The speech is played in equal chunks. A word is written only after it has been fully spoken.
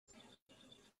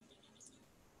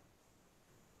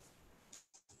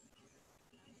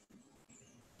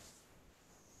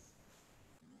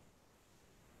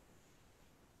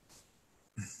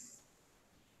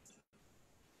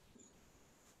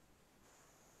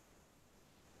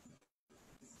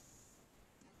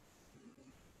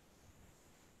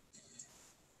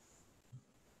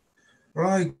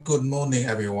Right, good morning,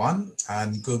 everyone,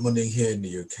 and good morning here in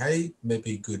the UK,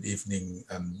 maybe good evening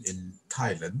in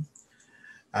Thailand.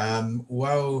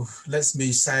 Let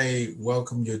me say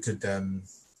welcome you to the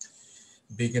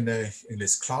beginner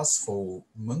English class for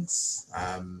monks.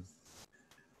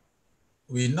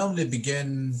 We normally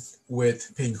begin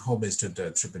with paying homage to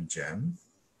the Triple Gem.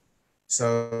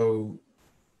 So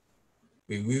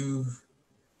we will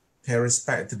pay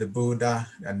respect to the Buddha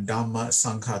and Dhamma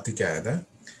Sangha together.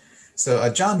 So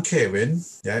John Kevin,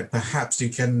 yeah, perhaps you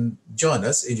can join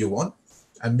us if you want.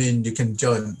 I mean, you can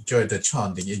join the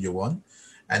chanting if you want.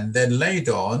 And then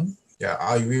later on, yeah,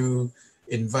 I will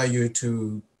invite you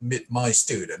to meet my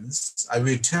students. I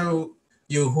will tell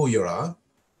you who you are.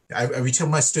 I will tell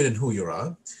my student who you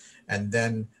are. And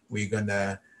then we're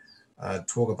gonna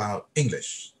talk about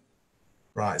English.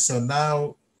 Right, so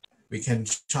now we can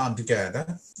chant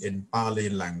together in Pali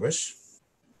language.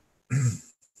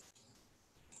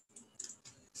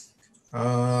 อะ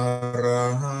ระ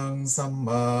หังสัมม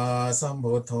าสัม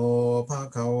พุทโธภะ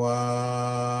คะวา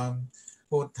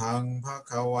พุทธังภะ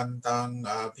คะวันตัง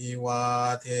อภิวา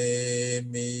เท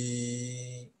มิ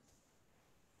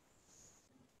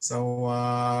สวา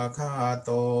กขาโต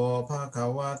ภะคะ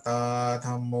วะตา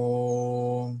ธัมโม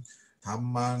ธัม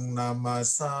มังนามัส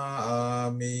สา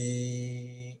มิ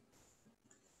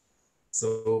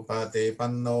สุปฏิปั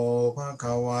นโนภะค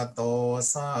ะวะโต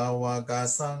สาวก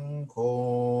สังโฆ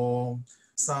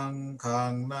สังฆั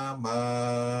งนามา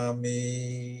มิ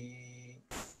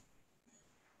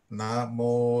นะโม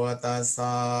ตัสส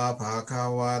ะภะคะ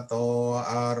วะโต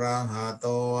อะระหะโต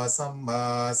สัมมา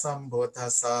สัมพุทธั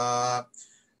สสะ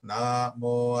นะโม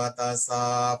ตัสสะ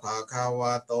ภะคะว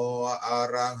ะโตอะ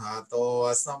ระหะโต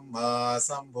สัมมา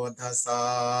สัมพุทธัสสะ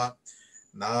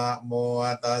นะโม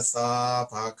ตัสสะ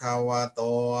ภะคะวะโต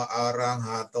อะระห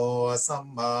ะโตสัม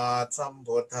มาสัม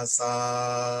พุทธัสสะ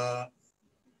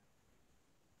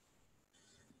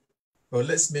Well,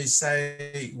 let me say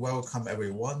welcome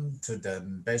everyone to the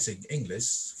basic English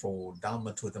for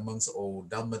Dharma to the monks or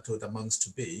Dharma to the monks to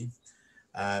be.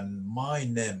 And my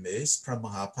name is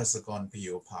Bhatsakorn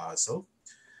Piyobhaso.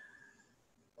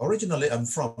 Originally, I'm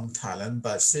from Thailand,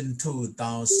 but since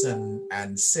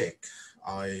 2006,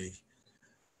 I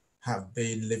have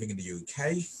been living in the UK.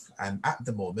 And at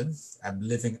the moment, I'm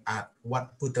living at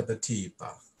Wat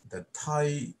Puttapatipa, the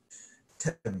Thai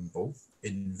temple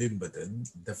in Wimbledon,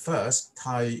 the first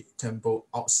Thai temple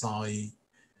outside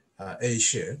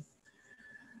Asia.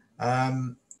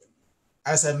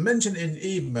 As I mentioned in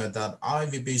email that I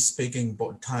will be speaking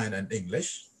both Thai and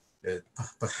English.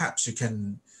 Perhaps you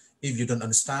can, if you don't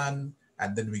understand,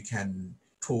 and then we can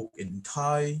talk in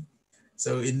Thai.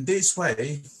 So in this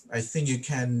way, I think you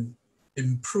can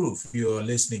improve your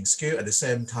listening skill. At the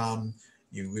same time,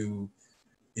 you will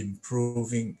be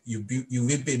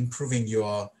improving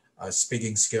your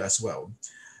speaking skill as well.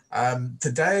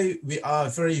 Today we are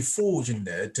very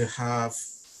fortunate to have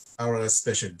our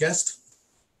special guest.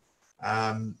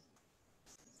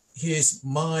 He is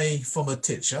my former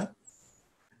teacher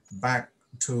back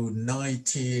to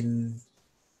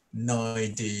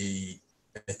 1990,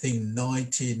 I think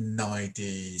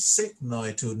 1996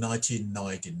 to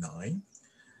 1999,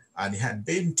 and he had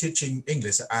been teaching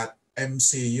English at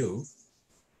MCU.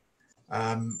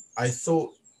 I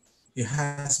thought he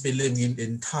has been living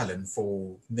in Thailand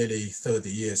for nearly 30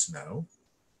 years now.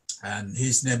 And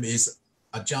his name is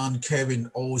Ajahn Kevin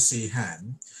O.C.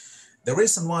 Han. The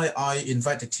reason why I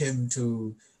invited him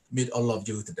to meet all of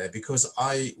you today, because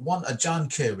I want Ajahn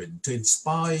Kevin to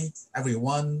inspire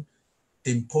everyone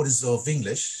the importance of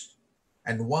English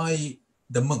and why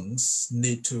the monks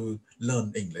need to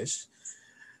learn English.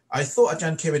 I thought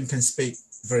Ajahn Kevin can speak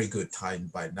very good Thai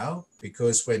by now,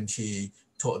 because when he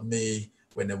taught me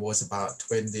when I was about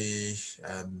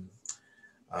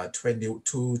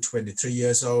 22, 23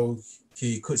 years old,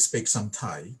 he could speak some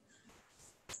Thai.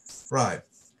 Right.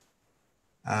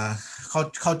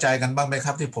 เข้าใจกันบ้างไหมค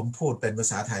รับที่ผมพูดเป็นภา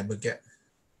ษาไทยเมื่อกี้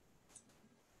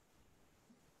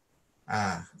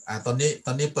ตอน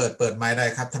นี้เปิดไมค์ได้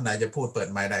ครับท่านไหนจะพูดเปิด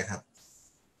ไมค์ได้ครับ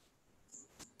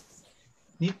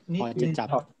พอจะจับ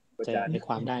ใจค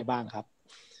วามได้บ้างครับ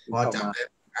พอจับได้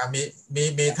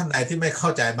มีท่านไหนที่ไม่เข้า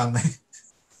ใจบ้างไหม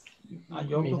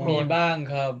มีบ้าง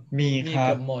ครับมีครั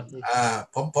บหมด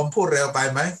ผมพูดเร็วไป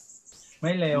ไหมไ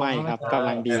ม่เร็วไม่ครับกำ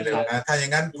ลังดีครับถ้าอย่า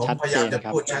งนั้นผมพยายามจะ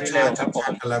พูดช้าๆชัด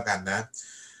ๆกันแล้วกันนะ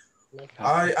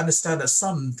I understand that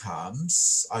sometimes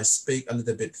I speak a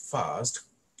little bit fast,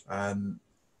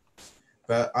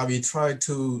 but I will try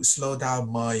to slow down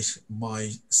my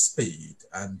speed,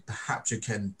 and perhaps you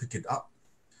can pick it up.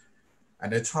 And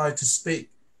I try to speak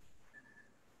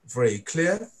very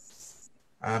clear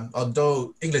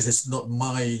Although English is not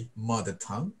my mother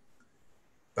tongue,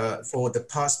 but for the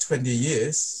past 20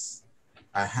 years,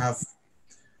 I have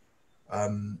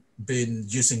been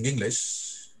using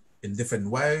English in different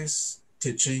ways,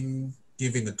 teaching,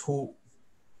 giving a talk.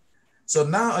 So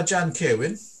now, Ajahn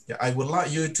Kevin, I would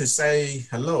like you to say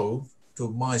hello to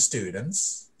my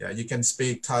students. You can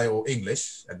speak Thai or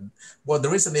English. And well, the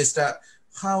reason is that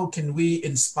how can we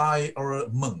inspire our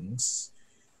monks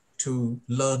to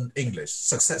learn English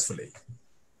successfully?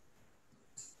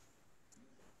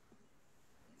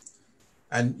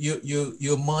 And your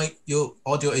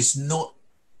audio is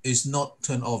not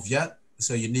turned off yet,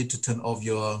 so you need to turn on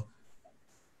your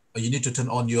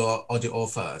audio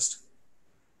first.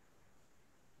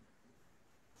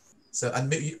 So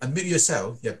unmute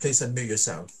yourself. Yeah, please unmute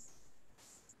yourself.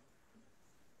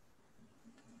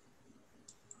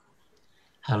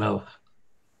 Hello.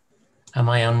 Am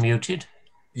I unmuted?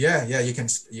 Yeah,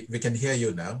 we can hear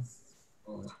you now.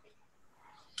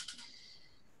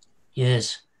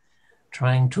 Yes,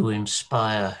 trying to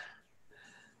inspire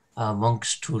our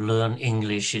monks to learn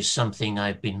English is something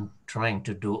I've been trying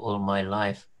to do all my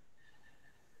life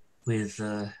with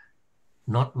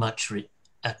not much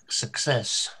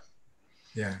success.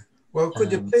 Yeah. Well,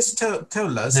 could you please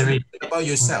tell us a little bit about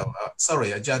yourself?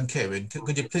 Sorry, Ajahn Kevin,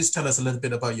 could you please tell us a little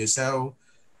bit about yourself?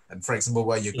 And for example,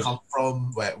 where you come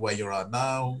from, where you are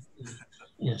now?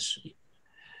 Yes.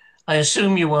 I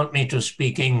assume you want me to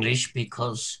speak English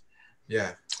because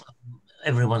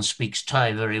everyone speaks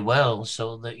Thai very well,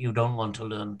 so that you don't want to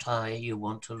learn Thai, you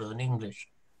want to learn English.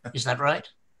 Is that right?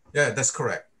 Yeah, that's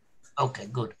correct. Okay,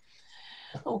 good.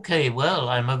 Okay, well,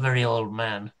 I'm a very old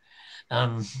man.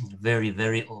 Very,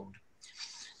 very old.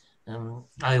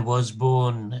 I was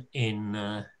born in,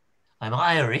 I'm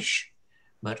Irish,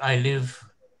 but I live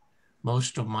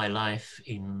most of my life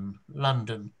in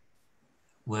London,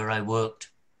 where I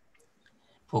worked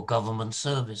for government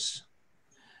service.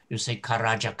 You say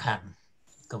Karajakan,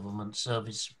 government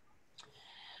service,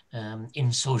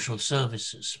 in social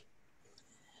services.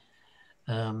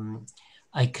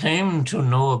 I came to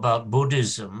know about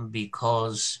Buddhism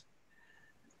because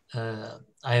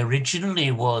I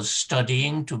originally was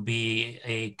studying to be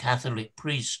a Catholic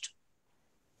priest.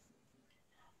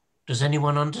 Does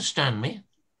anyone understand me?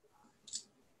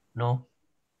 No?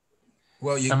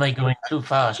 Well, am I going too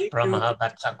fast, Brahma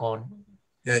Bhatsakorn?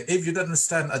 Yeah, if you don't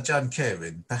understand Ajahn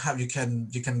Kevin, perhaps you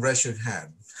can raise your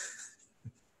hand.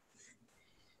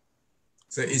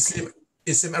 So it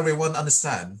seems everyone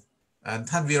understand. And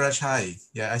Tan Virachai,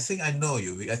 yeah, I think I know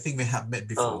you. I think we have met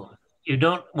before. Oh, you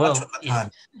don't? Well, yeah,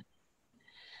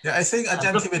 I think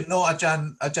Ajahn Kevin know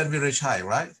Ajahn Virachai,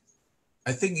 right?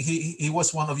 I think he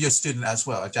was one of your students as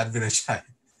well, Ajahn Virachai.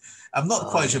 I'm not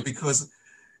quite sure because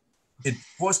it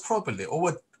was probably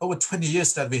over 20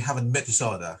 years that we haven't met each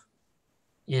other.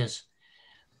 Yes.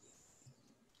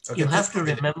 Okay, you have to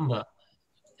remember,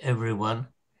 everyone,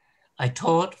 I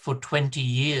taught for 20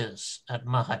 years at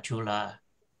Mahachula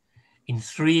in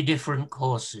 3 different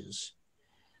courses.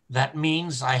 That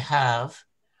means I have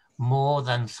more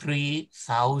than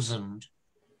 3,000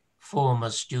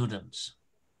 former students.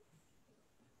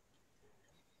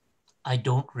 I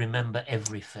don't remember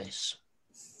every face.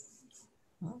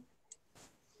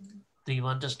 Do you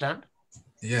understand?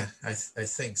 Yeah, I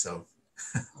think so.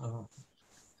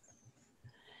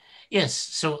 Yes,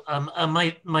 so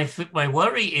my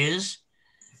worry is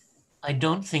I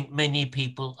don't think many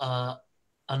people are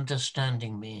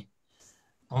understanding me.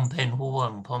 ผมเป็นห่ว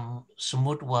งผมสม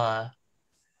มุติว่า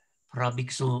พระภิก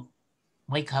ษุ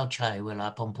ไม่เข้าใจเวลา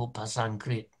ผมพูดภาษาอังก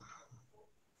ฤษ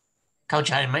เข้า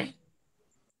ใจไหม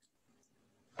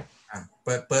เ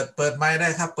ปิดไมค์ได้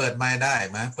ครับเปิดไมค์ได้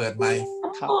ไหมเปิดไมค์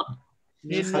ครับ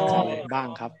เข้าใจบ้าง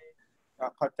ครับ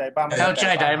เข้าใจบ้างเข้าใจ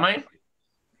ได้ไหม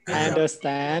I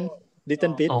understand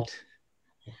little bit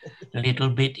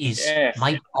little bit is ไ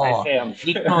ม่พอ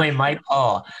นิดหน่อยไม่พอ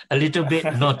a little bit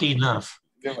not enough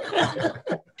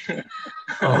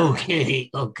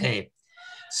okay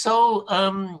so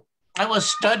I was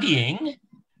studying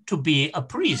to be a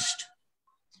priest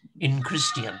in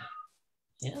Christian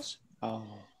yes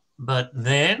but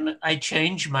then I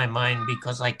changed my mind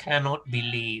because I cannot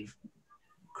believe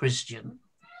Christian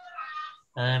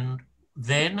and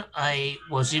then I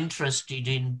was interested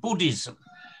in Buddhism.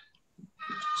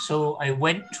 So I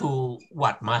went to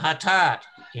Mahathat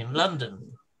in London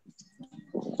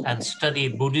and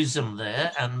studied Buddhism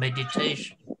there and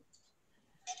meditation.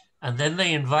 And then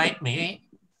they invite me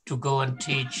to go and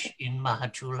teach in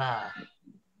Mahachula.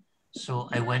 So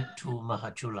I went to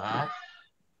Mahachula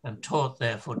and taught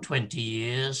there for 20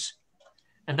 years.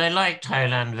 And I liked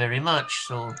Thailand very much.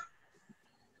 So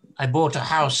I bought a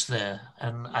house there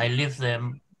and I live there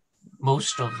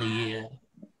most of the year,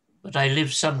 but I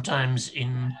live sometimes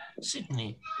in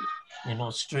Sydney, in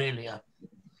Australia.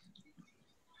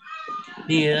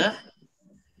 Here,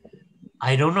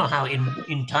 I don't know how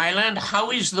in Thailand,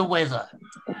 how is the weather?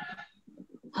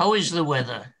 How is the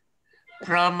weather?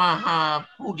 Pramaha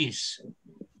Pudis.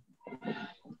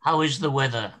 How is the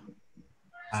weather?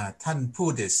 Tan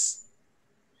Pudis.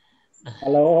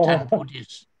 Hello. Tan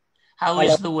Pudis. How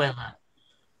is the weather?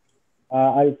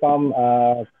 I'm from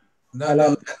No,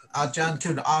 Thailand. Ajahn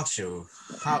could ask you,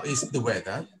 how is the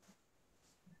weather?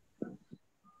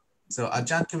 So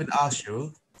Ajahn could ask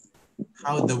you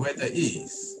how the weather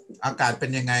is. อากาศเป็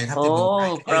นยังไงครับที่เมืองไท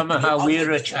ย Oh, Pramaha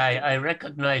Virachai, I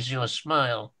recognize your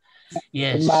smile.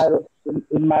 Yes.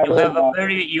 In my You room,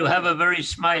 have a very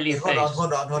smiley face.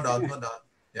 Hold on.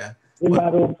 Yeah. in my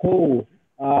room too.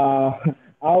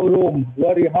 Our room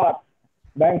very hot.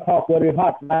 Bangkok very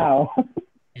hot now.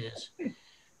 Yes.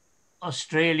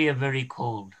 Australia very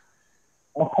cold.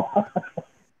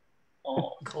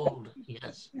 Oh, cold.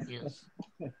 Yes.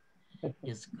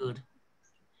 It's good.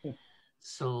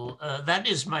 So that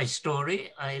is my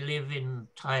story. I live in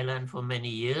Thailand for many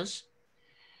years,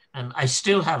 and I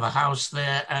still have a house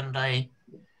there, and I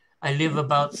live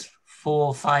about 4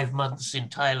 or 5 months in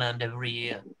Thailand every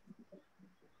year.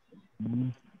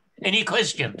 Any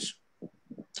questions?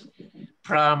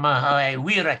 Pramahai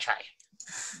Virachai.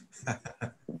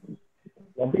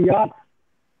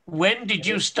 When did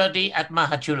you study at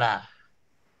Mahachula?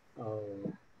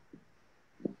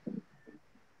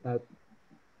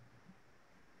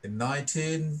 In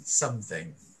 19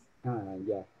 something.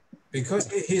 Yeah. Because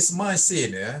he's my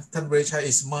senior. Tan Virachai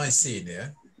is my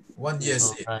senior. 1 year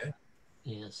senior.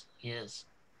 Yes.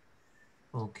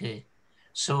 Okay.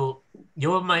 So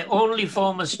you're my only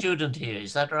former student here,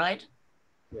 is that right?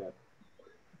 Yeah.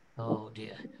 Oh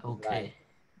dear. Okay.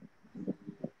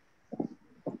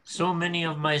 So many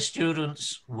of my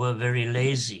students were very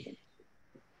lazy.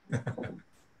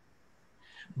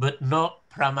 But not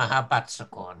Pramaha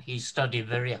Bhatsakorn. He studied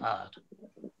very hard.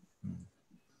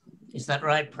 Is that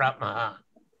right, Pramaha?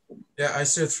 Yeah, I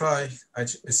still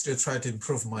try to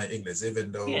improve my English,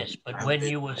 even though. Yes, but when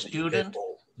you were a student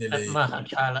at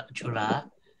Mahachula,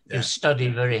 you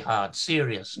studied very hard,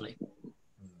 seriously.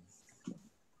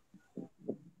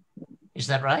 Is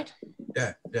that right?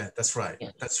 Yeah, that's right.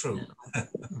 Yeah. That's true.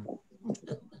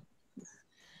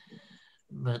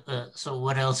 But so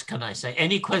what else can I say?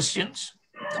 Any questions?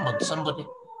 Come on, somebody.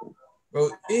 Well,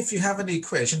 if you have any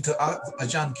question to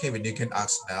Ajahn Kevin, you can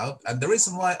ask now. And the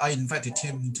reason why I invited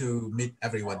him to meet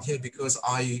everyone here, because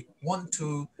I want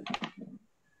to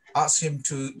ask him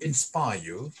to inspire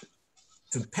you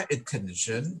to pay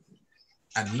attention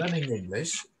and learning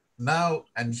English now,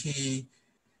 and he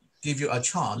give you a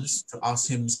chance to ask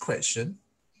him question.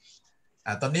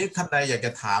 ตอนนี้ท่านใดอยากจ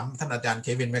ะถามท่านอาจารย์เค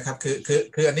วินไหมครับ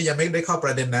คืออันนี้ยังไม่ได้เข้าป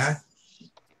ระเด็นนะ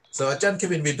so อาจารย์เค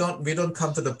วิน we don't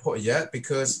come to the point yet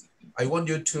because I want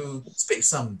you to speak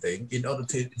something in order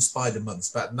to inspire the monks,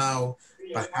 but now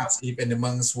perhaps if any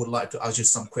monks would like to ask you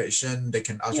some question, they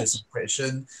can ask you some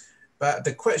question, but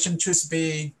the question should be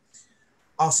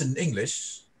asked in English.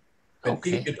 But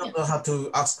if you don't know how to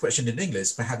ask question in English,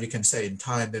 perhaps you can say in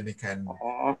Thai, then you can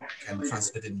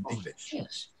translate in English.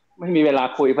 Yes. ไม่มีเวลา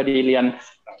คุยพอดีเรียน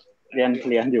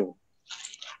อยู่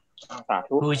สา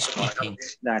ธุ Who is speaking?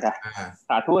 ได้ส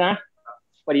าธุนะ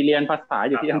พอดีเรียนภาษา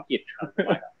อยู่ที่อังกฤษ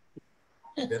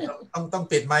เดี๋ยวต้อง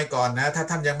ปิดไมค์ก่อนนะถ้า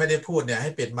ท่านยังไม่ได้พูดเนี่ยใ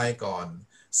ห้ปิดไมค์ก่อน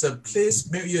so please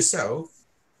mute yourself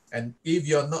and if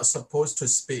you're not supposed to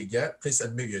speak yet, please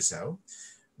unmute yourself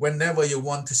whenever you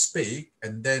want to speak,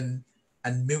 and then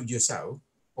unmute yourself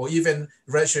or even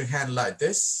raise your hand like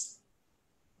this.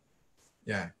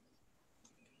 Yeah,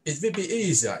 it will be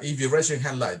easier if you raise your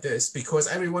hand like this because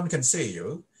everyone can see you,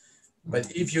 but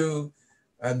if you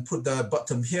put the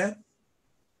bottom here,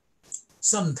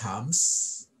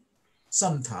 sometimes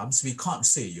we can't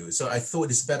see you, so I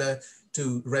thought it's better to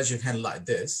raise your hand like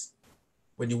this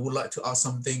when you would like to ask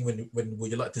something, when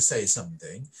would you like to say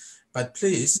something, but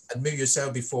please unmute yourself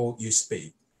before you speak.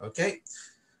 Okay.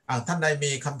 ท่านใด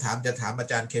มีคำถามจะถามอา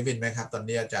จารย์เควินไหมครับตอน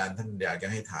นี้อาจารย์ท่านอยากจะ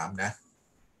ให้ถามนะ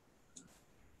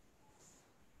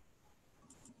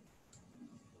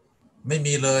ไม่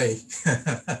มีเลย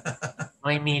ไ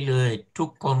ม่มีเลยทุก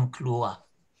คนกลัว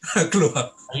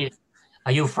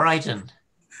Are you frightened?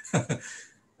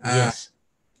 Yes.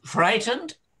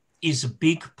 Frightened is a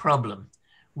big problem.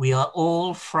 We are all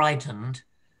frightened.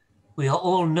 We are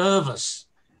all nervous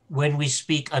when we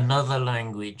speak another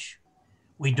language.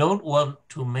 We don't want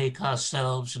to make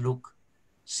ourselves look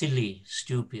silly,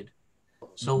 stupid.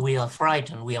 So we are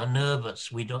frightened. We are nervous.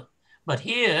 But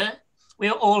here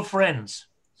we're all friends.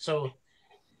 So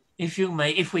if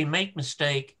we make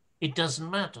mistake, it doesn't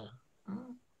matter.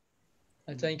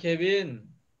 อาจารย์เควิน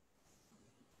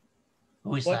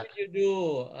Who is what that? did you do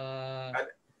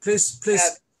Please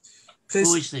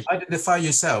Who is this? identify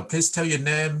yourself. Please tell your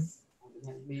name.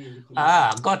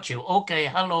 Got you. Okay,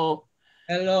 hello.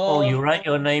 hello Oh, you write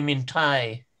your name in Thai.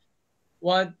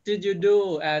 what did you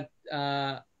do at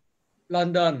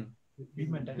London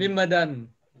Wimbledon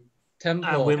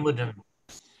temple Wimbledon.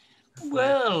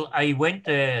 Well, I went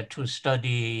there to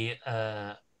study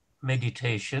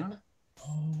meditation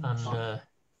and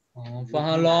for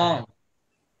how long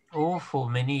for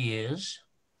many years,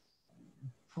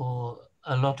 for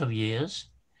a lot of years.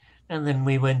 And then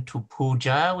we went to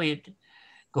puja. We'd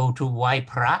go to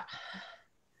Waipra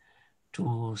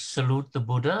to salute the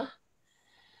Buddha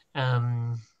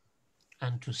and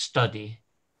to study,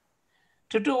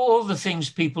 to do all the things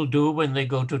people do when they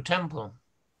go to temple,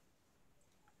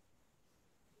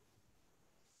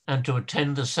 and to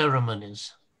attend the ceremonies.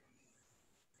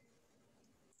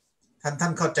 ท่า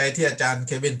นเข้าใจที่อาจารย์เ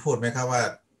ควินพูดไหมครับว่า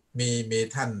มี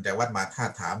ท่านแต่วัดมหาธา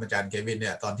ตุถามอาจารย์เควินเ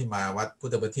นี่ยตอนที่มาวัดพุท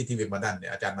ธประทีปที่วิมบัลดันเนี่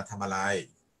ยอาจารย์มาทำอะไร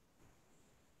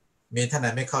มีท่านไหน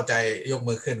ไม่เข้าใจยก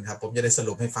มือขึ้นครับผมจะได้ส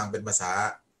รุปให้ฟังเป็นภาษา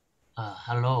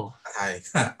Hello ไทย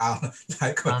เอาหลา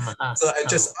ยคน so I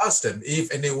just asked them if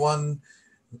anyone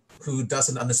who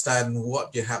doesn't understand what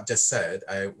you have just said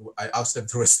I asked them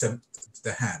to raise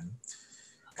the hand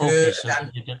คืออาจารย์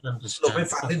สรุปให้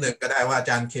ฟังนิดหนึ่งก็ได้ว่าอา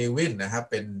จารย์เควินนะครับ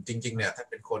เป็นจริงๆเนี่ยท่าน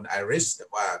เป็นคนไอริชแต่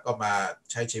ว่าก็มา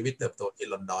ใช้ชีวิตเติบโตที่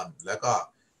ลอนดอนแล้วก็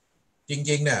จ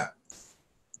ริงๆเนี่ย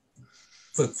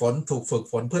ถูกฝึก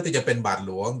ฝนเพื่อที่จะเป็นบาทห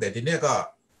ลวงแต่ทีเนี้ยก็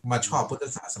มาชอบพุทธ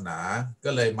ศาสนาก็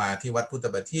เลยมาที่วัดพุทธ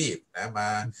ประทีปนะมา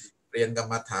เรียนกร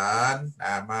รมฐาน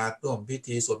มาร่วมพิ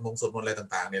ธีสวดมนต์อะไร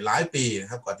ต่างๆเนี่ยหลายปีนะ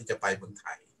ครับก่อนที่จะไปเมืองไท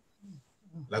ย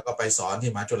แล้วก็ไปสอน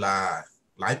ที่มหาจุฬา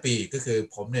หลายปีก็คือ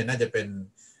ผมเนี่ยน่าจะเป็น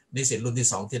นิสิตรุ่นที่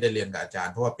2ที่ได้เรียนกับอาจาร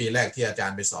ย์เพราะว่าปีแรกที่อาจาร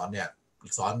ย์ไปสอนเนี่ย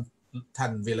สอนท่า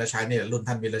นวีรชัยนี่รุ่น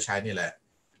ท่านวีรชัยนี่แหละ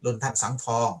รุ่นท่านสังท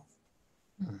อง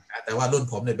แต่ว่ารุ่น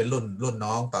ผมเนี่ยเป็นรุ่น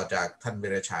น้องต่อจากท่านวี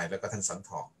รชัยแล้วก็ท่านสัง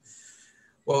ทอง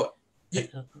well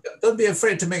don't be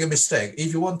afraid to make a mistake if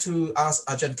you want to ask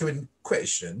Ajahn Kevin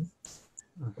question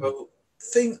well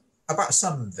think about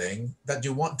something that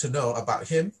you want to know about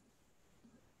him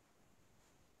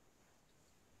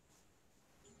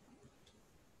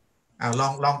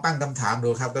ลองตั้งคำถามดู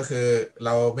ครับก็คือเร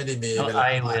าไม่ได้มีเวลา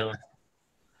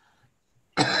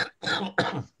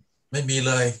ไม่มีเ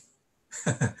ลย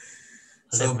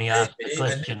Let me ask the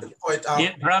question.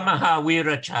 Brahmaha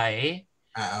Virachai,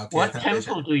 what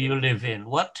temple do you live in?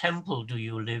 What temple do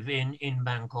you live in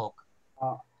Bangkok?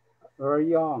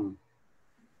 Rayong.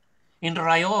 In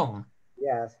Rayong?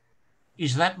 Yes.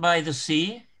 Is that by the sea?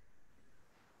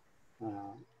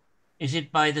 Is it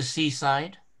by the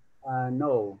seaside?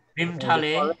 No.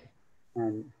 Rimthale?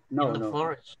 No, in the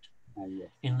forest. Yes.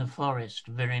 In the forest.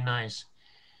 Very nice.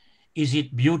 Is it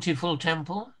beautiful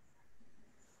temple?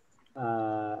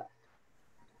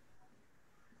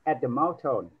 At the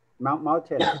mountain.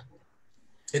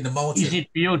 In the mountain. Is it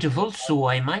beautiful?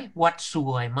 Suai mai? What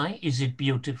suai mai? Is it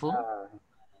beautiful?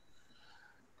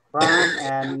 Calm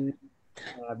and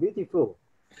beautiful.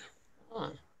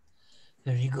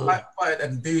 Very good. Quiet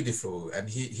and beautiful, and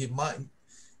he might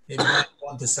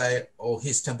want to say, "Oh,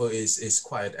 his temple is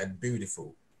quiet and beautiful,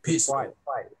 peaceful."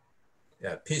 Quiet.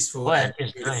 Yeah, peaceful Quiet and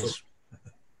is beautiful.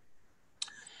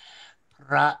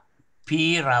 Nice.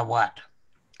 Pirawat.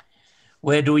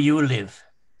 Where do you live?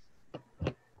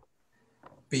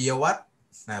 Piyawat.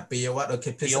 Piyawat.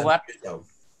 Okay, please. Piyawat.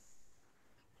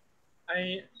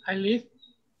 I live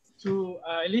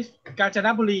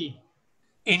Kanchanaburi.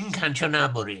 In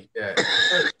Kanchanaburi. Yeah.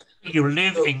 You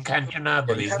live in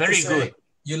Kanchanaburi. Very good.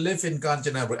 You live in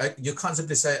Kanchanaburi. You can't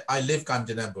simply say, I live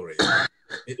Kanchanaburi.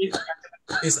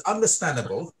 It's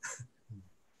understandable.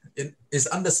 It's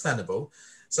understandable.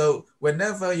 So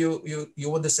whenever you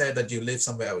want to say that you live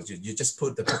somewhere else, you just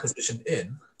put the preposition in.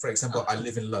 For example, I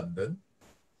live in London.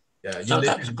 Yeah, you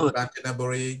live in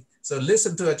Kanchanaburi. So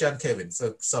listen to Ajahn Kevin.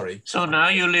 So sorry. So now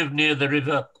you live near the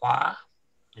river Kwa.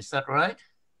 Is that right?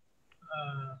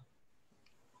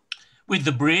 With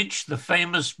the bridge, the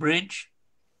famous bridge.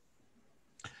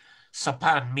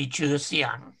 Sapan Mi Chue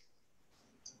Siang.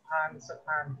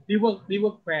 Sapan. River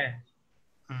Kware.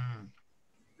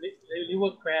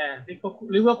 River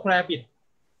Kware.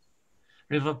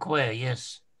 River Kware,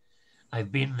 yes.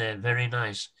 I've been there. Very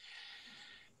nice.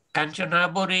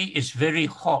 Kanchanaburi is very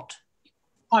hot.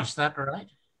 Is that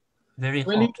right? Very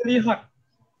hot. Very hot.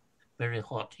 Very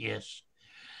hot, yes.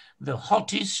 The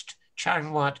hottest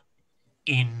Changwat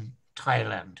in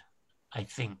Thailand, I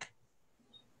think.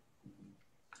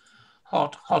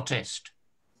 hottest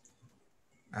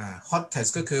hottest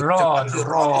ก็คือ ร้ จัง อ หวัด น ที่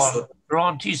ร้ ร้ อน อ ที่ น สุด ร้อ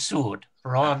นที่สุด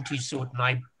ร้อนที่สุดใ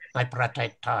นประเท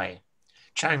ศไทย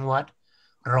จังหวัด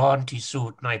ร้อนที่สุ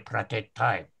ดในประเทศไท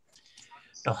ย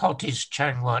the hottest จั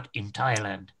งหวัด in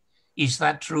Thailand is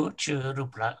that true ชื่อหรือ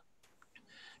เปล่า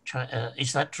is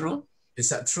that true Is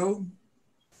that true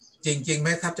จริงไหม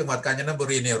ครับจังหวัดกาญจนบุ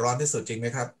รีเนี่ยร้อนที่สุดจริงไหม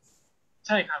ครับ ใ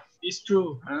ช่ครับ it's true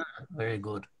very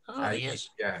good yes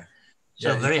yeah so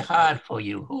very hard for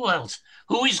you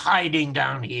who is hiding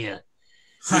down here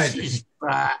this is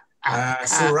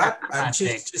Surat and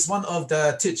she's one of the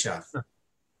teacher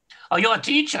oh you're a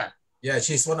teacher yeah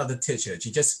she's one of the teacher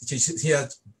she's here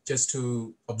just to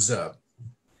observe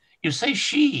you say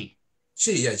she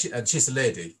and she's a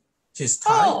lady she's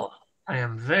Thai I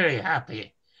am very happy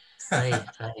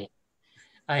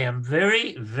I am very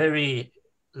very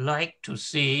like to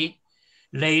see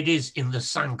ladies in the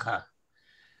Sangha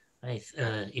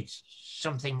it's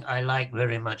something I like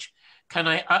very much can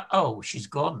I oh she's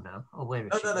gone now oh where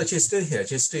is she no she's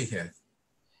still here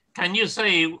can you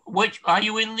say which are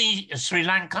you in the Sri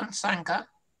Lankan Sangha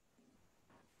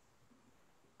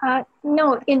no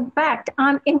in fact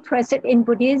I'm interested in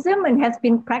Buddhism and has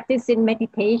been practicing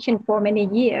meditation for many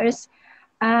years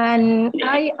and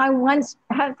I once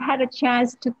have had a chance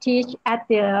to teach at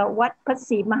the Wat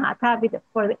Pasi Mahatha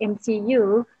for the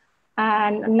MCU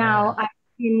and now I've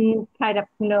been kind of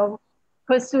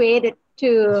persuaded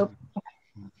to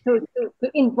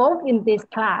involve in this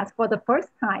class for the first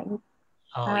time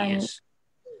yes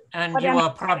and you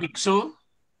are Prabhiksu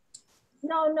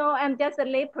no I'm just a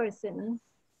lay person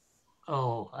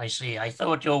oh I see I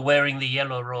thought you're wearing the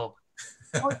yellow robe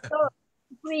also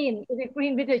green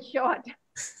with a short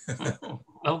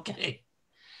okay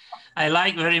I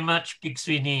like very much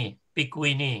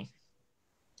Bhikkhuni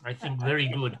I think very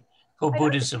good for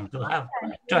Buddhism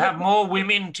to have more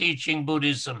women teaching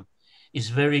Buddhism is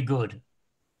very good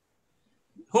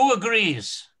who agrees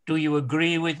do you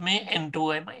agree with me เห็นด้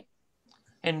วยไหม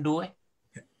เห็น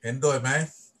ด้วยไหม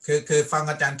คือฟัง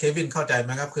อาจารย์เควินเข้าใจไห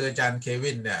มครับคืออาจารย์เค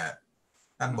วินเนี่ย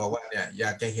ท่านบอกว่าเนี่ยอย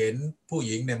ากจะเห็นผู้ห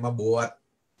ญิงเนี่ยมาบวช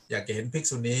อยากจะเห็นภิก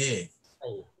ษุณี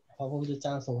พระพุทธเ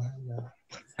จ้าทรงห้ามนะ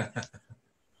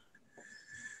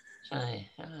ใช่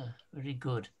very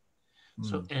good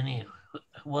so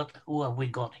who have we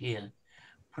got here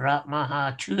พระมหา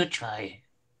ชูชัย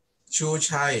ชู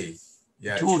ชัย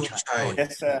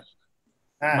yes sir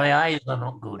my eyes are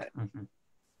not good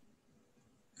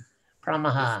พระม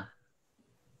หา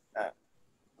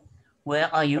where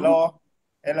are you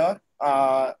hello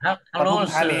ปทุม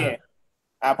ธานี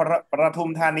ปทุม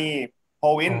ธานีโพ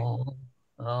วิน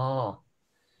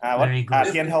very good เ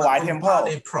ทียนถวาย temple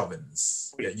province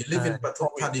yeah you live in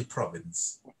Pathum Thani province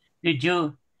did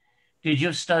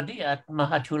you study at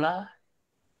Mahatula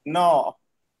no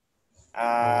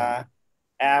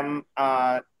am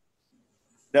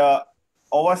the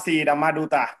overseas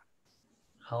Dhammaduta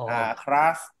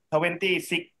class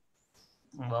 26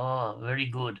 oh very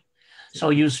good so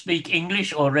you speak English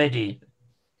already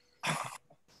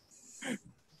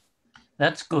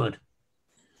that's good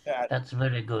that's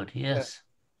very good yes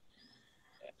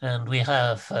and we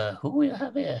have who we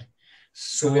have here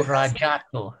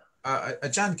Surajato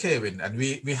Ajahn Kevin and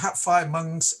we have 5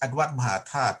 monks at Wat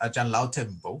Mahathat Ajahn Lao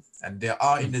temple and they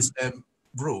are in the same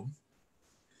room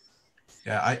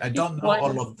yeah I don't know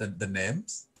all of the names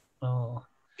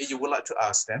if you would like to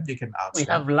ask them you can ask we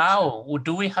them. have Lao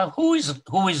do we have who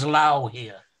is Lao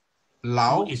here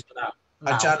Lao who is Lao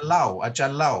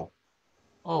Ajahn Lao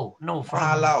oh no from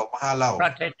Mahalao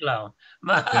Pratet Lao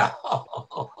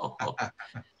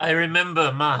I remember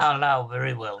Mahalao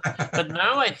very well but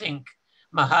now I think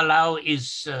Mahalao is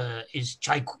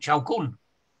Chao Kun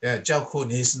yeah Chao Kun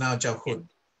he's now Chao Kun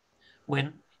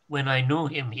when I knew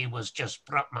him he was just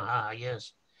Prat Maha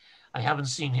yes I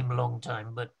haven't seen him a long time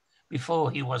but before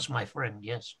he was my friend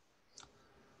yes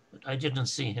but I didn't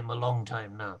see him a long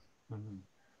time now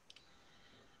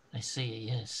I see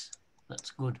yes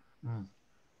that's good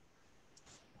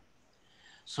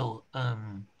so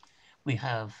we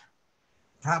have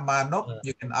Pramanop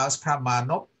you can ask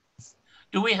Pramanop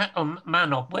do we have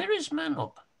Manop where is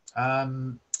Manop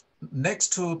next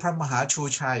to Pramaha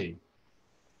Chuchai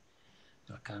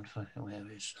I can't find where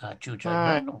is Chuchai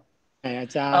Manop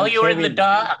oh you're in the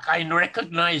dark I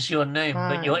recognize your name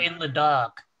but you're in the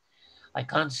dark I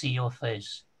can't see your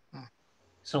face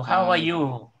so how are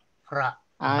you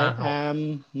I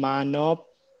am Manop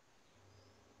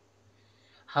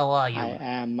how are you I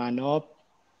am Manop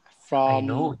from I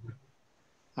know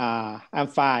I'm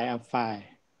fine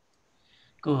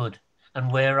good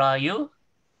and where are you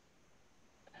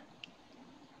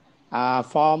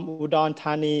From Udon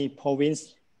Thani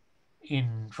province.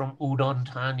 From Udon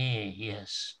Thani,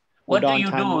 yes. What do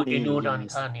you do in Udon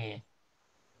Thani?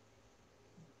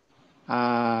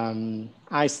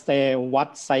 I stay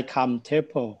Wat Saikam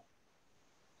Temple.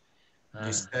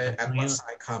 You stay at Wat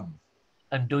Saikam.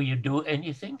 And do you do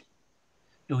anything?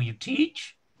 Do you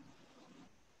teach?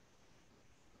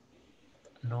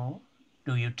 No.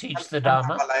 Do you teach the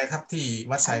Dharma? ทำอะไรครับที่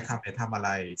วัดไซคำเนี่ยทำอะไร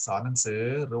สอนหนังสือ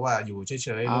หรือว่าอยู่เฉ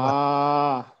ยๆหรือว่า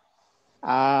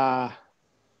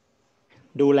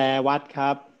ดูแลวัดค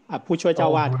รับผู้ช่วยเจ้า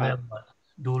วาดครับ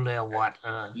ดูแลวัด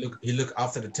He look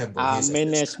after the temple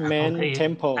management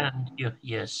temple and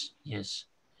yes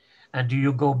and do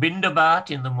you go bindabat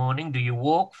in the morning? Do you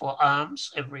walk for alms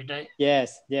every day? Yes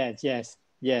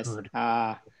Good.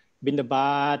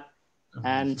 Bindabat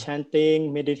and chanting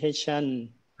meditation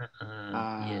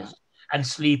yes and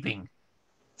sleeping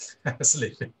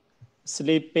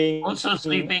also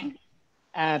sleeping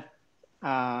at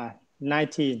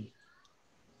 19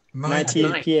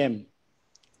 p.m.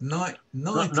 Not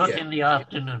in the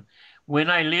afternoon. When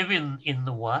I live in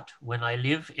the Wat, when I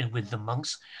live with the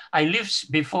monks, I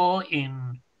lived before in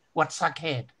Wat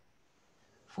Saket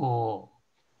for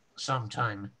some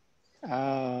time.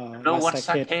 Wat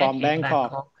Saket from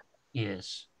Bangkok. Yes,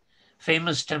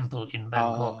 famous temple in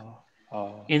Bangkok.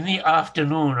 In the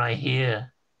afternoon, I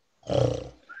hear.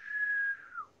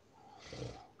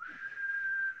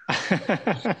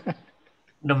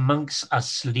 The monks are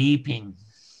sleeping.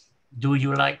 Do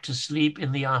you like to sleep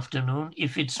in the afternoon?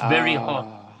 If it's very hot,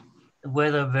 the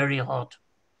weather very hot.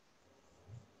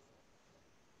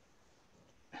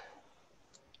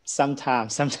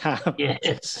 Sometimes.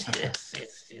 Yes.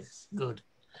 Good.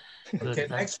 Okay,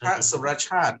 next พระสุรช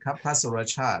าติครับพระสุร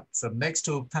ชาติ so next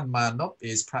to ท่านมานพ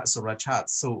is พระสุรชาติ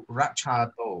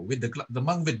with the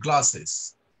monk with glasses.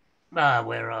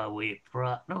 Where are we?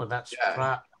 No, that's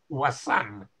Pra Wasan.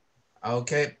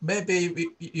 Okay, maybe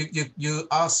you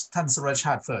ask ท่านสุรช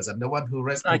าติ first. I'm the one who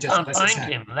raised. I can't find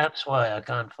him. That's why I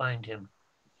can't find him.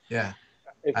 Yeah.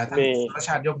 ท่านสุรช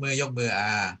าติยกมือ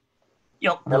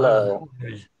Hello.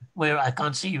 Where I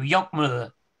can't see you. Yokmur.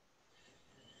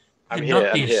 I'm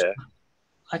here.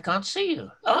 I can't see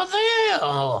you. Oh, there.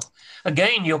 Oh,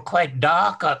 again, you're quite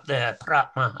dark up there,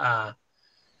 Pratmaha.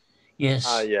 Yes.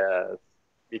 Yes,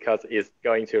 because it's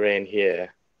going to rain here.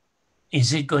 Is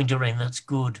it going to rain? That's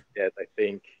good. Yes, I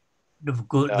think.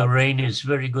 The rain is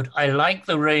very good. I like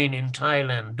the rain in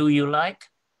Thailand. Do you like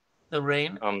the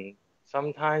rain?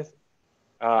 Sometimes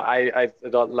I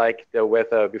don't like the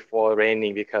weather before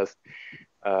raining because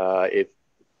it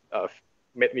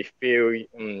made me feel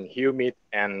humid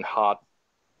and hot.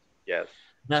 Yes.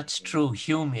 That's true.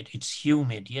 Humid. It's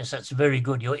humid. Yes, that's very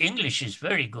good. Your English is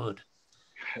very good.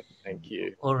 Thank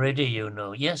you. Already you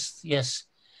know. Yes.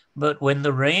 But when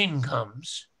the rain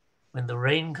comes,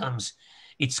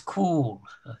 it's cool,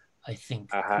 I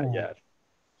think. Cool. Yes.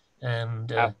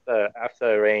 And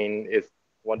after rain is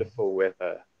wonderful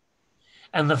weather.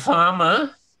 And the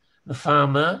farmer,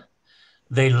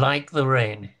 they like the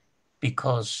rain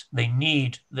because they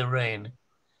need the rain.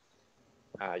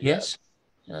 Yes,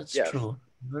 that's true.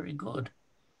 Very good.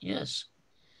 Yes.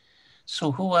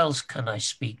 So who else can I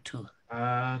speak to?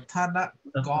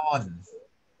 Thanakorn.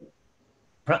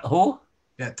 Who?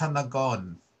 Yeah,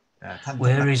 Thanakorn.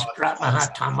 Where is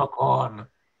Thanakorn?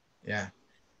 Yeah.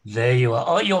 There you are.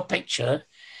 Oh, your picture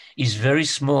is very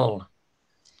small.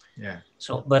 Yeah.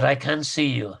 So, but I can see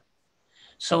you.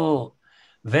 So,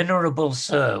 Venerable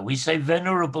Sir, we say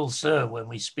Venerable Sir when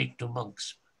we speak to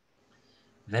monks.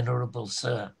 Venerable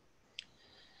Sir.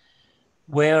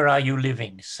 Where are you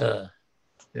living, sir?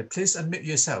 Yeah, please unmute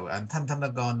yourself. And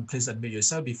Thanakorn, please unmute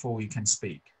yourself before you can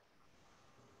speak.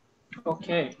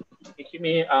 Okay. Excuse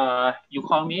me, you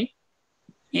call me?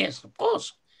 Yes, of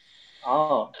course.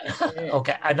 Oh,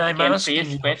 okay. And I'm asking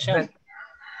you, question.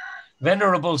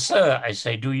 Venerable Sir, I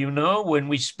say, do you know when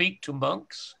we speak to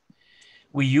monks,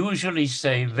 we usually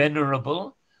say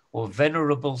Venerable or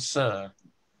Venerable Sir?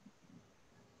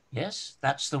 Yes,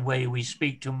 that's the way we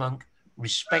speak to monk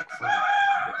respectfully.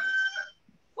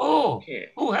 Oh, okay.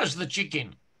 Who has the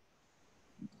chicken?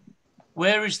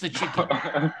 Where is the chicken?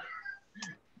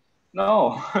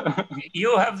 No.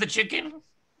 You have the chicken?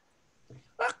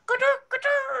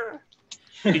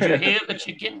 Did you hear the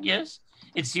chicken? Yes,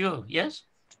 it's you. Yes.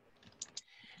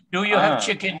 Do you have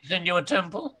chickens in your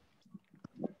temple?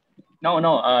 No.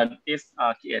 This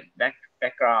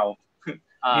background.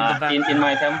 In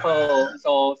my temple,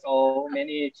 so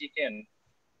many chicken.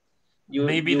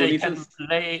 Maybe they can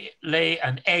lay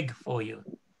an egg for you.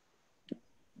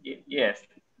 Yes.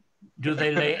 Do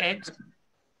they lay eggs?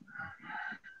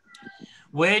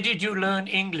 Where did you learn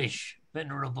English,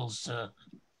 Venerable Sir?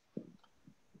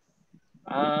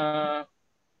 I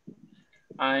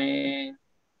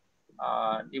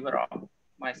develop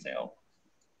myself.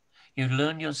 You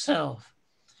learn yourself.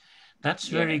 That's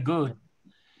very good.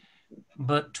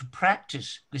 But to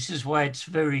practice, this is why it's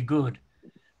very good.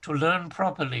 To learn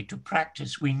properly, to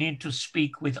practice, we need to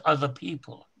speak with other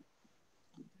people.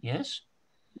 Yes?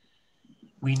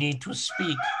 We need to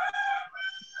speak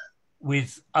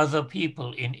with other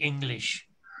people in English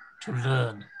to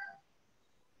learn.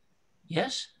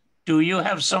 Yes? Do you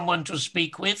have someone to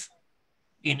speak with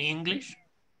in English?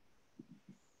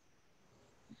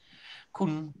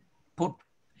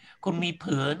 คุณมีเ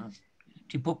พื่อน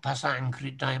ที่พูดภาษาอังกฤ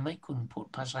ษได้ไหมคุณพูด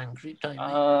ภาษาอังกฤษได้ไหม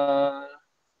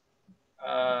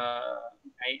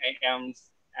I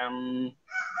am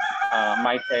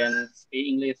my friend speak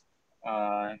English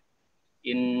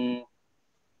in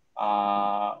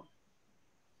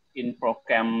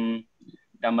program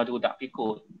Dhammaduta Bhikkhu.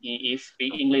 He is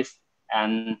speak English,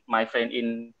 and my friend in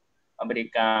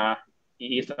America, he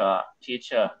is a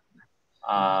teacher.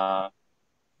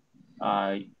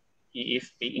 He is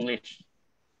speak English.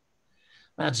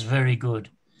 That's very good.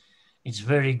 It's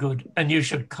very good. And you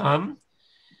should come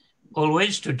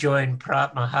always to join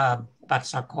Prat Maha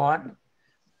Bhatsakorn,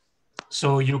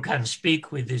 so you can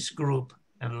speak with this group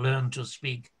and learn to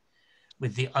speak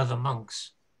with the other monks.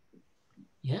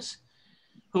 Yes?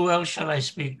 Who else shall I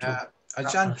speak to?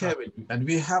 Ajahn Kevin, and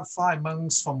we have 5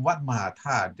 monks from Wat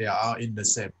Mahathat. They are in the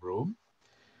same room.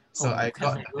 So I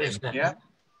got them here.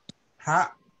 Prat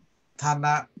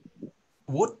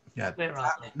Thanawut,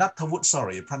 Nathavut,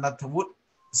 sorry, Pranathavut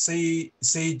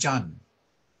Sejan.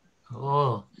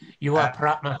 Oh, you are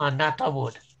Prat Maha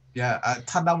Nathavut. Yeah,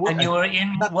 Thanawut. And you are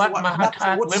in Wat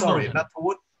Mahathat, Wimbledon.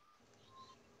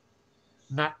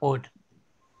 Nathavut.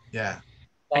 Yeah.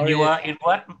 And you are in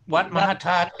what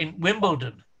Mahathat in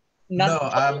Wimbledon?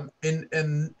 No,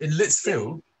 in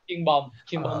Litchfield.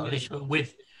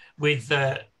 With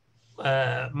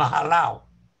Mahalao.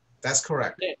 That's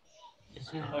correct.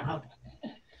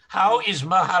 How is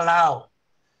Mahalao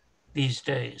these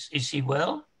days? Is he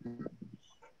well?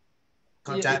 เ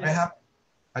ข้าใจไหมครับ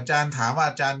อาจารย์ถามว่า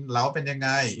อาจารย์เหลาเป็นยังไง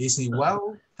Is he well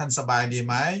ท่านสบายดีไ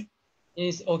หม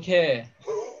Is okay.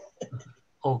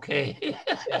 Okay.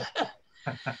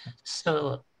 So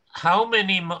how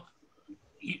many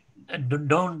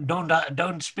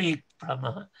don't speak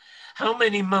Brahma. How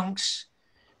many monks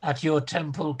at your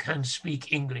temple can speak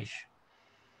English?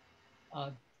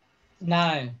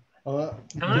 9.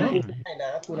 9.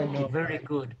 Very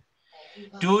good.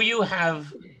 Do you have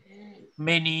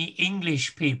many English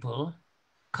people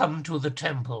come to the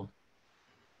temple?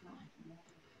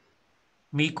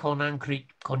 มีคนอังกฤษ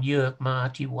คนเยอะมา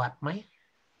ที่วัดไหม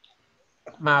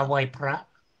มาไหว้พระ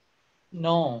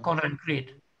No. คนอังกฤษ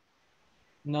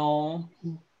No.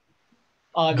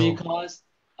 Because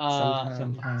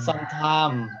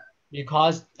sometimes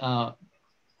because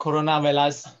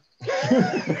coronavirus.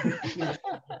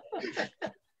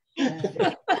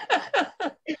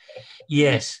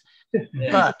 Yes,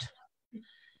 but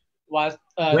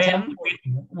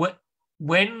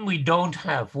when we don't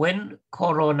have, when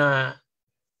corona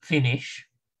finish,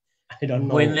 I don't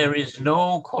know. when there is no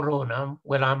corona,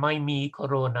 when I might me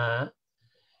corona,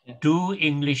 do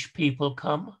English people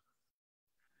come?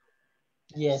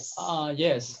 Yes.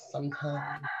 Yes.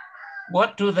 Sometimes. What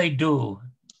do they do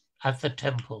at the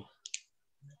temple?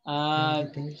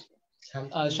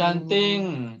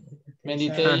 Chanting,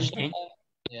 meditation. Chanting.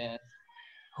 Yes.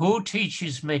 Who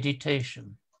teaches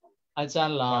meditation?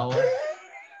 Ajahn Lao.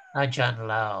 Ajahn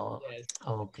Lao. Yes.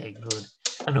 Okay, good.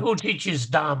 And who teaches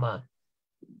Dharma?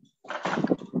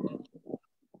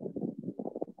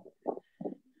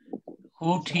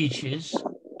 Who teaches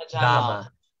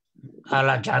Dharma?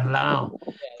 Ajahn Lao.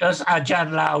 Does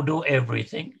Ajahn Lao do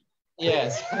everything?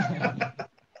 Yes.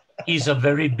 He's a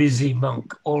very busy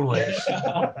monk, always.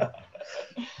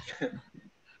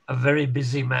 A very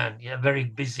busy man. Yeah, very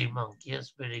busy monk.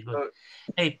 Yes, very good.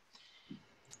 Hey,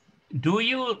 do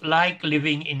you like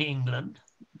living in England?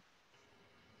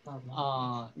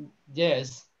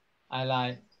 Yes, I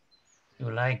like.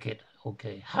 You like it?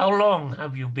 Okay. How long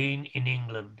have you been in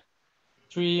England?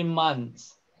 3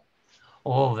 months.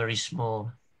 Oh, very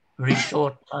small, very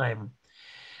short time.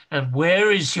 And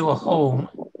where is your home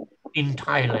in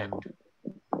Thailand?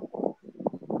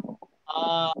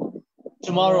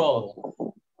 Tomorrow.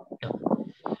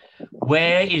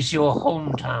 Where is your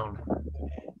hometown?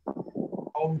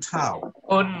 Hometown.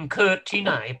 คนเกิดที่ไ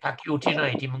หนพักอยู่ที่ไหน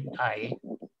ที่เมืองไทย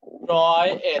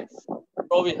 101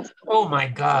 province. Oh my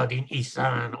God, in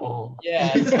Isan. Oh.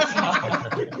 Yes.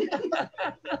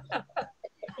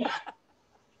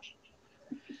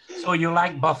 So you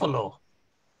like buffalo?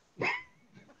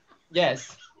 Yes.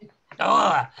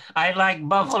 Oh, I like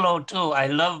buffalo too. I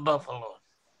love buffalo.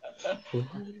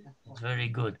 Very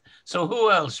good. So who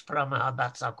else from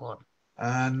Bhatsakorn?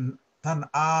 And Tan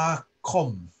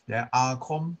Akom. Yeah,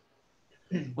 Akom.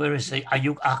 Where is he?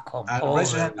 Ayuk Akom. Oh,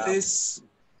 Raise your hand, please.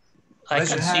 I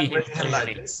can see him raise your hand like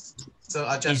clearly. this. So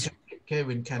Ajahn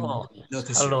Kevin can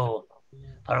notice hello.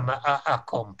 Parama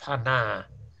Akom Pana.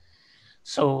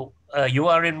 So you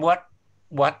are in what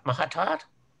Mahathat?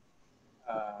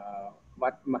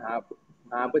 Wat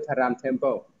Mahabutharam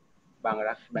Temple,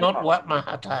 Bangrak, Not Bangkok. what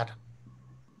Mahathat.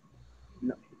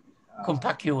 คุณ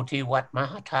พักอยู่ที่วัดม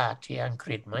หาธาตุที่อังก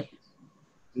ฤษไหม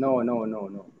No.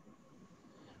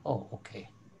 Oh, okay.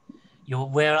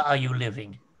 Where are you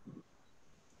living?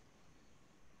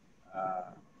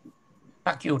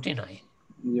 พักอยู่ที่ไหน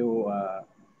อยู่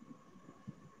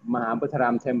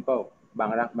Mahabutharam Temple,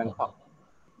 Bangrak, Bangkok.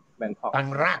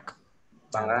 Bangrak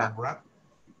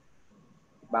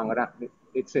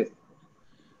district.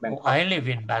 Bangkok. I live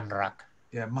in Banrak.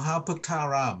 Yeah,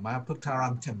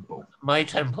 Mahabutharam Temple. My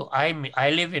temple, I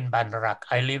live in Banrak.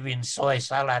 I live in Soy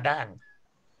Saladang.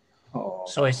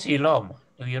 Soy Silom.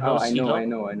 Do you know Silom? I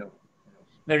know.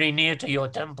 Very near to your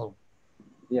temple.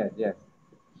 Yes.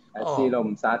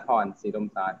 Silom Sathorn.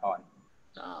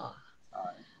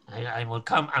 I will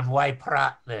come and Wai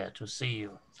Prat there to see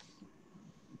you.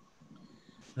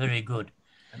 Very good.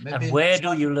 And where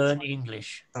do you learn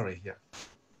English? Sorry, yeah.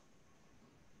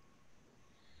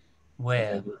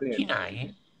 Where?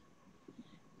 Tinai?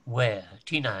 Where?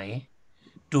 Tinai?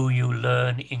 Do you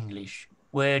learn English?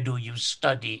 Where do you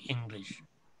study English?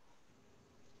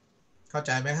 เข้าใ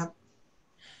จไหมครับ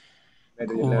Where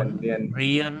do you learn เ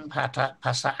รียนภ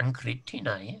าษาอังกฤษที่ไ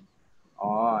หน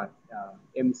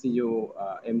MCU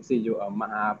ม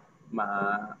หา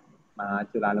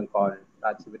จุฬาลงกรณร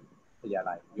าชวิทยา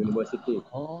ลัย University.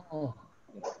 Oh,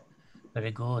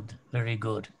 very good.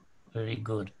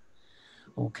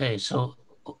 Okay, so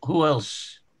who else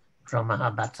from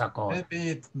Bhatsakorn? Maybe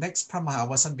next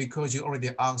Pramahavasan, because you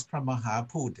already asked Pramaha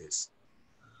Buddhist.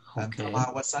 And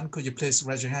Pramahavasan, could you please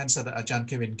raise your hand so that Ajahn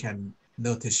Kevin can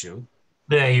notice you?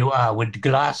 There you are with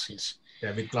glasses.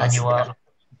 Yeah, with glasses. And you are,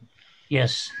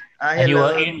 yes. And you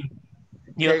are in.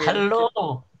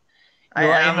 Hello. I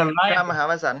am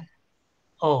Pramahavasan.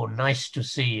 Oh, nice to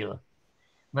see you.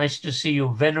 Nice to see you,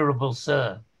 venerable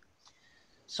sir.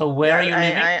 So where are you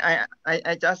living?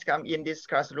 I just come in this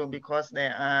classroom because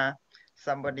there are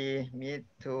somebody meet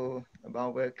to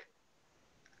about work.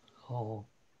 Oh.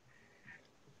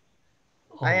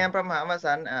 I am from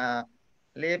Hamasan,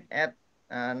 live at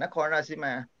Nakhon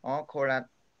Ratchasima or Korat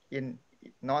in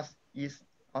northeast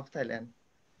of Thailand.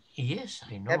 Yes,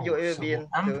 I know. Have you ever been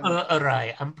Ampur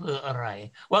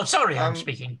Arai. Well, sorry, I'm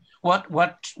speaking. What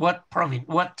province?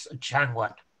 What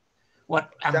Changwat? What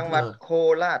Changwat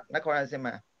Korat, Nakhon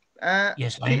Ratchasima.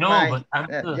 Yes, I know, but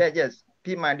Ampur. Yes,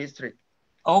 Pimai district.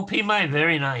 Oh, Pimai,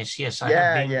 very nice. Yes, I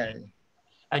have been there.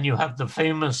 And you have the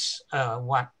famous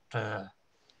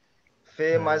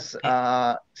famous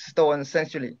stone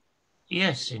sanctuary.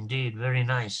 Yes, indeed, very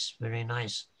nice.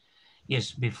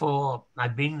 Yes, before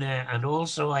I've been there, and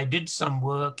also I did some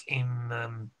work in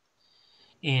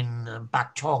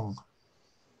Bak Chong.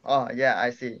 Oh yeah,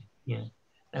 I see. Yeah,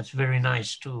 that's very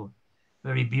nice too.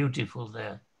 Very beautiful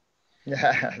there.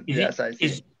 Yeah, yes, I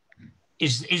see.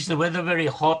 Is the weather very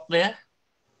hot there?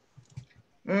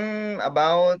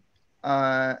 About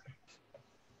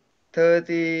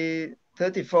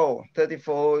 34.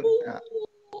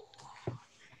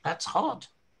 That's hot.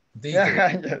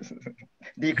 Yes.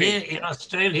 Here in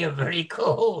Australia, very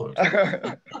cold.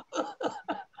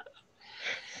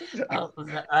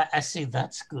 I see.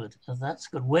 That's good.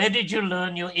 Where did you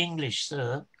learn your English,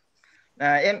 sir?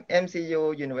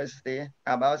 MCU University.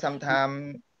 About some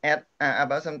time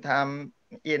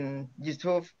in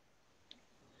YouTube.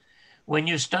 When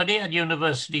you study at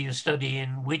university, you study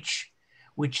in which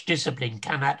discipline?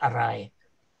 Kanat Arai.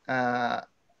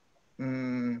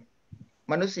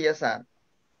 มนุษยศา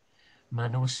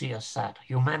สตร์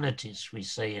humanities we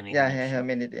say in English. Yeah,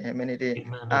 humanity.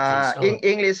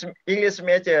 English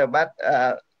major, but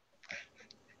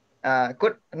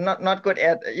good, not good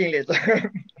at English.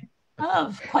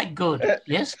 Quite good.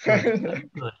 Yes,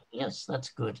 good. Yes, that's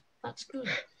good.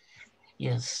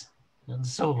 Yes, and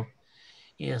so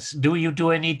yes. Do you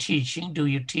do any teaching? Do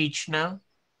you teach now?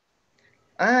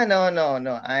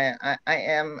 No. I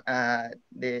am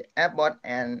the abbot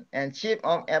and chief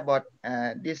of abbot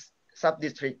this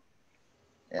sub-district.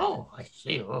 Yeah. Oh, I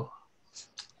see. Oh,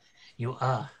 you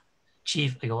are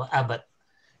chief. You are abbot.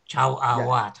 Chao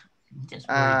Awat. That's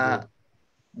very good.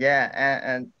 Yeah,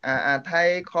 and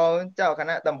Thai call เจ้าค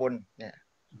ณะตำบล Yeah.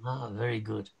 Ah, very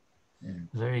good.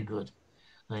 Very good.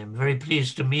 I am very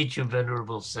pleased to meet you,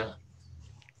 Venerable Sir.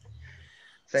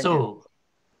 Thank so, you.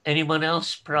 anyone else,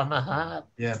 Pramaha?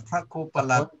 Yeah, พระครูประห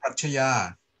ลัดปรัชญา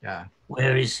Yeah.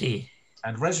 Where is he?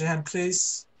 And raise your hand, please.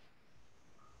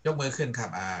 ยกมือขึ้นครับ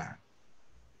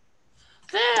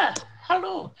There.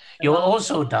 Hello. You're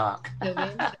also dark.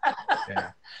 Yeah.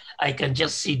 I can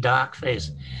just see dark face.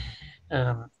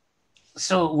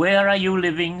 So, where are you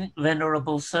living,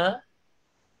 Venerable Sir?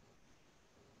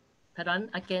 Pardon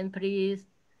again, please.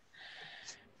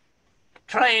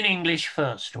 Try in English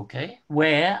first, okay?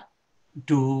 Where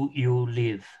do you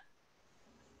live?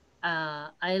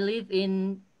 I live in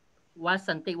วัด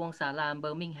สันติวงศาราม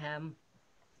Birmingham,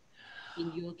 in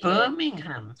UK.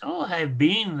 Birmingham. Oh, I have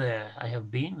been there. I have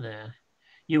been there.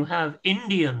 You have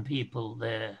Indian people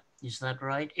there. Is that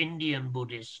right? Indian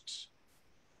Buddhists.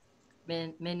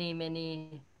 Many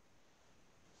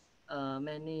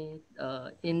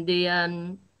Indian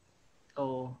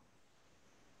or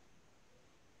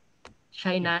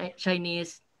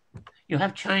Chinese. You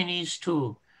have Chinese too.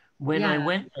 When I Yeah.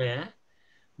 went there,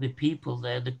 the people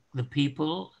there, the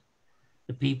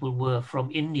people were from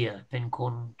India. เป็นค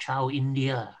นชาวอินเดี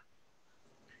ย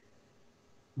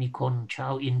มีคนชา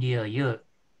วอินเดียเยอะ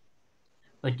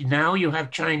But now you have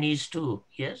Chinese too,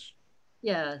 yes?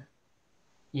 Yeah.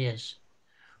 Yes.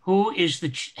 Who is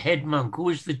the head monk? Who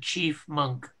is the chief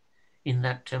monk in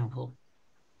that temple?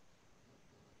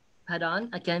 Pardon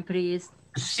again, please.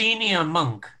 The senior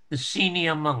monk in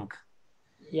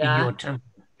Yeah. your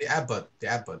temple. The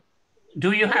abbot. Do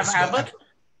you have Yes, your abbot?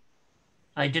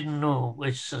 I didn't know.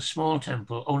 It's a small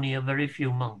temple, only a very few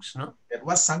monks, no?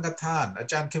 วัดสังฆทาน อา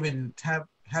จารย์เควิน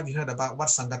have you heard about วั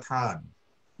ดสังฆทาน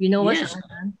You know what? Yes.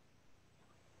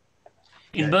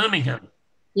 In Birmingham.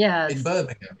 Yes. In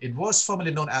Birmingham. It was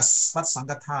formerly known as วัดสัง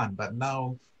ฆทาน but now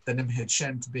the name has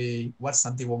changed to be วัดสั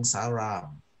นติวงศาราม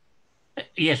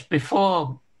Yes, before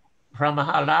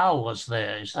Brahmahalal was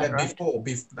there, is that right? Before,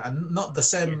 not the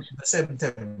same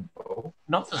temple.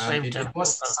 Not the same temple. It was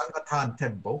Sankatan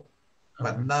temple,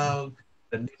 but now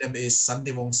the name is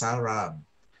Santiwongsaram.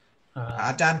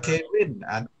 Ajahn Kevin,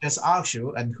 and just ask you,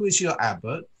 and who is your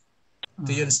abbot?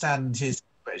 Do you understand his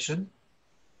question?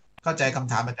 เข้าใจค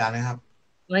ำถามอาจารย์ไหมครับ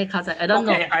ไม่เข้าใจ I don't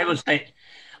know. Okay, I will say,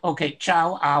 okay, เจ้า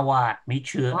อาวาสมี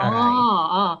ชื่ออะไร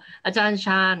อาจารย์ช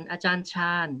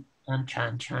าญ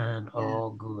Chan.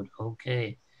 Oh, good. Okay.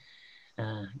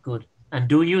 Good. And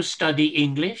do you study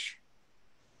English?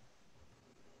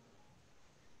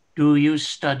 Do you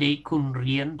study คุณเ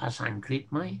รียนภาษาอังกฤษ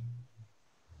ไหม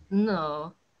No.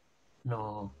 No.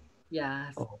 Yes.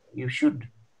 Oh, you should.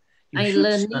 I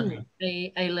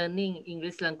learning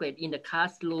English language in the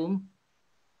classroom.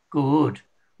 Good.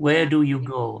 Where do you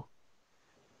go?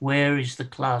 Where is the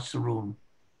classroom?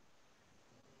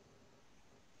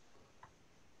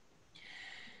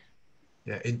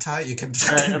 Yeah, in Thai you can.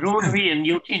 โรงเรียนอ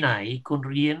ยู่ที่ไหนคุณ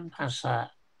เรียนภาษา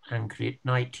อังกฤษใ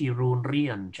นที่โรงเรี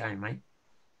ยนใช่ไหม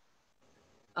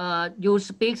You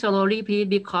speak slowly, please,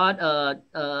 because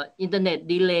internet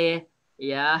delay.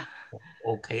 Yeah.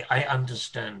 Okay, I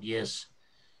understand. Yes.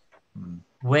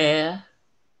 Where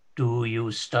do you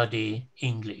study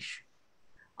English?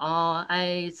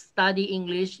 I study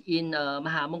English in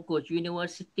Mahamongkut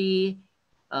University,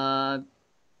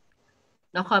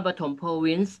 นครปฐม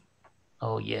province.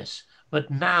 Oh, yes. But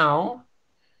now,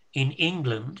 in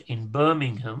England, in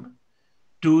Birmingham,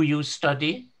 do you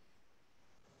study?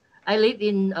 I live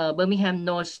in Birmingham,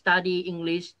 no study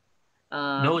English.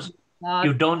 No,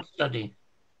 you don't study?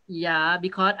 Yeah,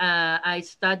 because I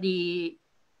study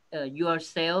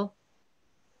yourself.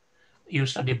 You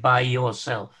study by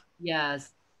yourself? Yes.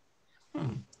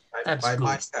 That's by good.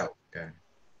 myself. Okay.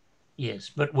 Yes,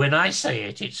 but when I say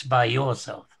it, it's by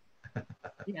yourself.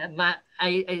 Yeah,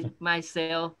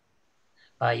 myself.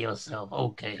 By yourself.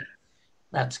 Okay.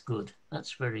 That's good.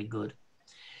 That's very good.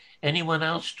 Anyone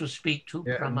else to speak to?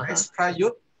 Yeah, next,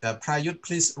 Prayut. Prayut,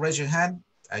 please raise your hand.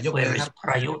 Where is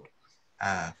Prayut?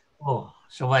 Oh,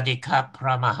 Sawadee Krap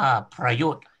Pramaha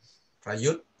Prayut.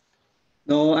 Prayut.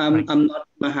 No, I'm not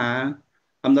Maha.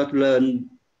 I'm not learn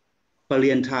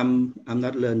Palian Tham. I'm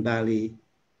not learn Bali.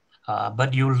 But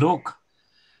you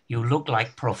look like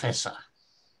professor.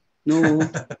 No,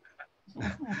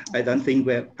 I don't think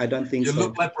you so.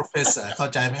 look like professor. เข้า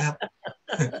ใจไหมครับ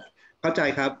เข้าใจ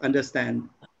ครับ understand.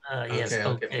 Yes,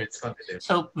 okay. Let's continue.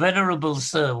 So, Venerable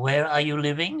Sir, where are you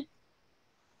living?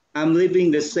 I'm living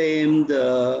the same.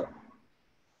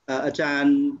 Ajahn,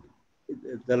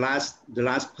 the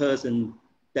last person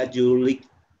that you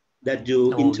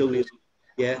interview.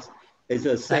 Yes, it's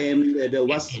the same.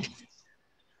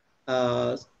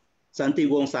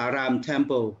 Santiwongsaram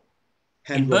Temple.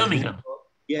 In Birmingham?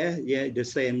 Yeah, the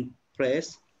same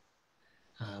place.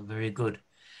 Very good.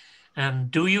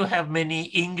 And do you have many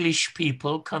English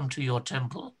people come to your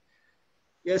temple?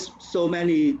 Yes, so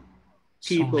many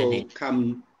people so many.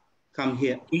 come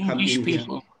here. English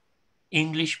people?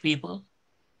 English people?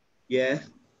 Yes.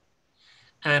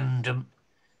 And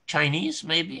Chinese,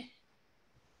 maybe?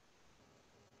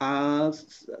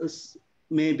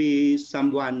 Maybe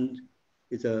someone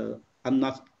is I'm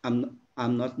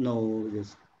not know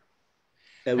this.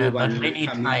 Everyone but many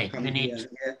come Thai, here.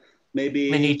 Yeah.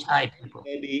 Maybe many Thai people.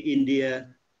 Maybe India.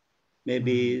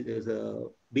 Maybe there's a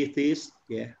British.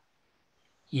 Yeah.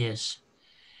 Yes.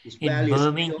 It's In various,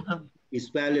 Birmingham. it's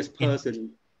various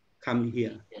person come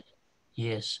here.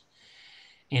 Yes.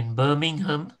 In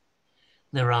Birmingham,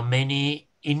 there are many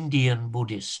Indian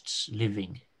Buddhists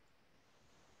living.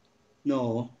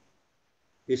 No,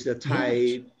 it's a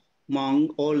Thai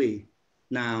monk only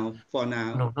now, for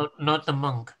now. No, not the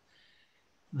monk.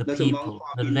 The Not people,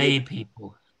 the lay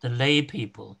people, the lay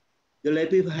people. The lay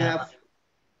people have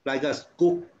like a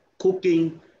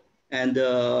cooking and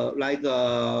like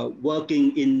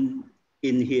working in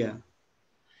here.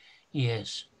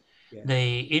 Yes. Yeah.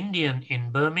 The Indian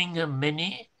in Birmingham,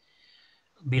 many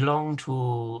belong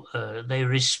to, they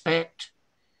respect.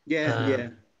 Yeah.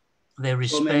 They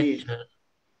respect.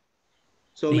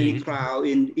 So many crowd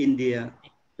in India.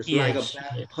 It's like a Yes,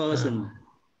 black person.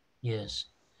 Yes.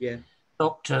 Yeah.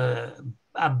 Dr.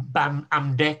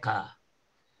 Ambedkar.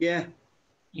 Yeah.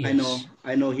 Yes.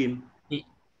 I know him.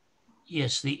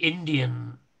 Yes, the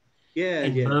Indian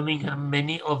in Yeah. Birmingham,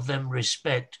 many of them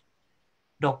respect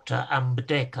Dr.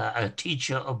 Ambedkar, a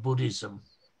teacher of Buddhism.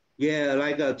 Yeah,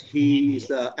 like he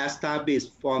is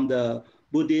established from the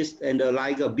Buddhist and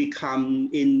like become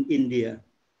in India.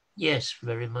 Yes,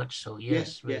 very much so.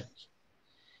 Yes. Yes.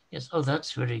 Yes. Oh,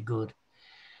 that's very good.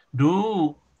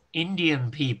 Do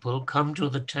Indian people come to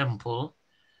the temple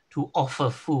to offer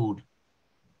food?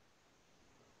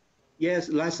 Yes,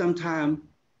 like sometime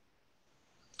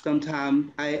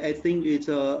I think it's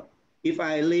if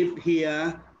I live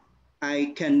here,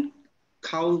 I can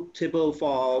count table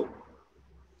for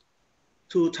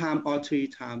 2 times or 3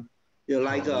 times.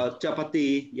 Like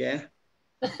chapati, yeah.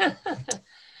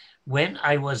 When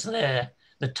I was there,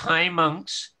 the Thai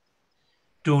monks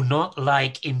do not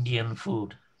like Indian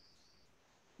food.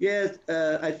 Yes,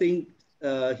 I think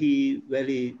he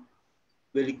very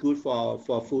good for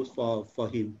food for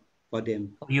him, for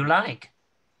them. You like?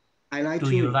 I like Do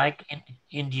too. you like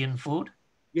Indian food?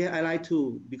 Yeah, I like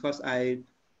too because I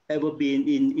ever been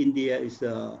in India. Is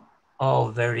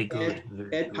oh, very good.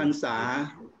 At Pansa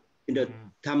in the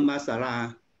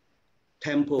Dhammasala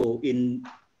temple in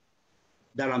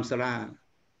Dharamsala.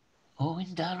 Oh,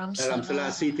 in Dharamsala.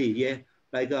 Dharamsala city, yeah,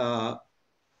 like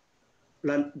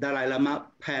Dalai Lama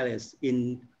Palace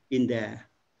in there.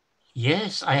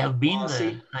 Yes, I have been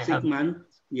there. 6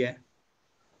 months, yeah.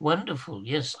 Wonderful.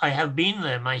 Yes, I have been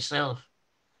there myself.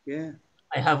 Yeah.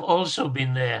 I have also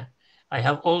been there. I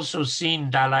have also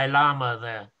seen Dalai Lama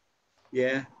there.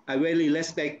 Yeah, I really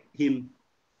respect him.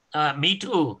 Me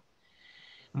too.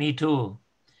 Me too.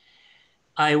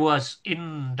 I was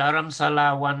in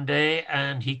Dharamsala one day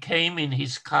and he came in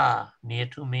his car near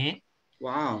to me.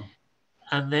 Wow.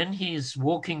 And then he's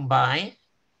walking by.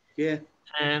 Yeah.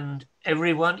 And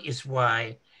everyone is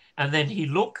white. And then he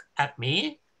looked at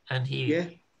me and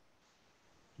he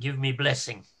give me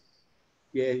blessing.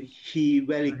 Yeah, he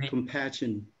very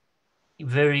compassion.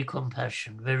 Very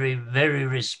compassion, very, very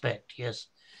respect, yes.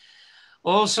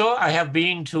 Also, I have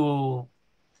been to,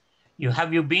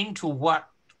 have you been to what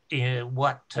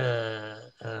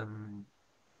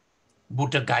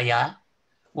Buddha Gaya?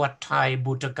 What Thai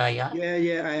Buddha Gaya?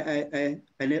 Yeah,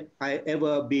 I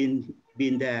ever been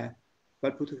there.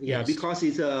 But Buddha Gaya, yes. Because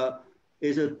it's a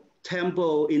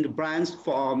temple in the branch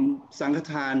from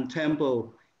Sankhathan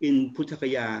temple in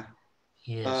Puthakaya.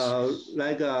 Yes.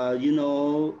 Like I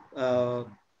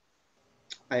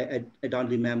don't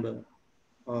remember.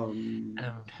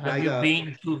 Have you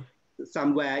been to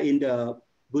somewhere in the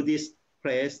Buddhist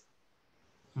place?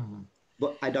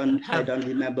 But I don't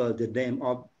remember the name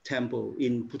of temple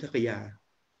in Puthakaya.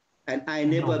 And I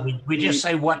never. No, we just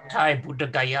say what Thai Buddha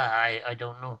Gaya. I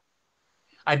don't know.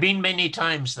 I've been many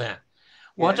times there.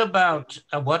 What about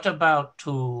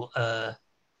to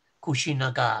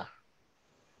Kushinagar?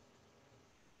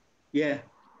 Yeah.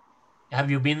 Have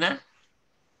you been there?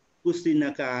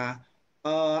 Kushinagar.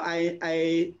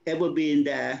 I ever been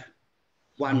there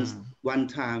one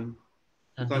time.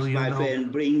 And because my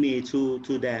friend bring me to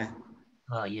there.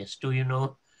 Yes. Do you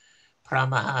know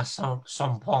Pramaha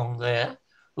Sompong there,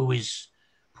 who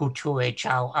ผู้ช่วยเ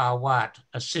จ้าอาวาส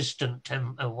assistant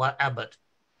abbot.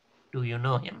 Do you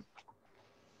know him?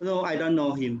 No, I don't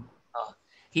know him. Oh,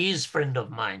 he is friend of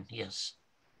mine. Yes.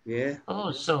 Yeah. Oh,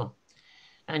 so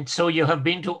you have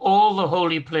been to all the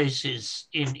holy places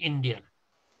in India.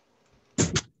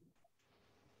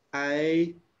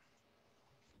 I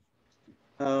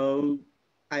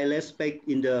respect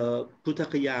in the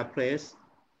Puthakaya place.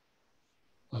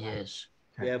 Yes.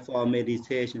 Yeah, for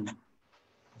meditation.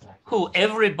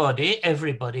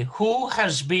 Everybody who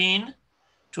has been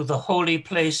to the holy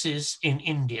places in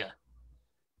India?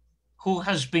 Who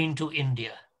has been to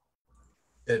India?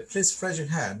 Please raise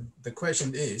your hand. The question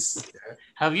is...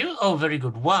 Have you? Oh, very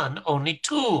good. 1, only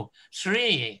 2,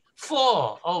 3,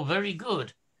 4. Oh, very good.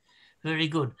 Very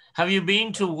good. Have you been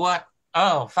to what?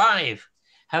 Oh, 5.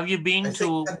 Have you been to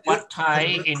Wat Thai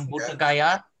in Buddha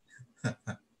Gaya?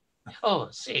 Oh,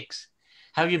 6.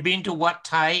 Have you been to Wat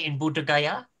Thai in Buddha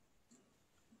Gaya?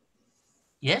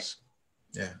 Yes?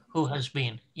 Yeah. Who has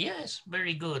been? Yes,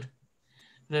 very good.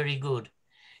 Very good.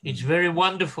 It's very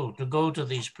wonderful to go to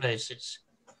these places.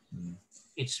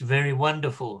 It's very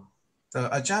wonderful. So,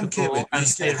 Ajahn Kevin, we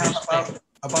still have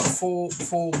about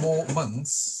four more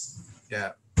months.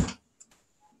 Yeah.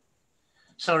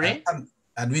 Sorry?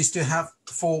 And we still have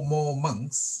 4 more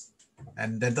months,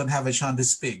 and they don't have a chance to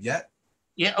speak yet.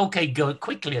 Yeah, okay, go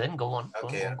quickly then, go on.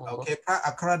 Okay, go. Okay, Pra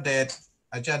Akradet,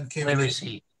 Ajahn Kevin. Where is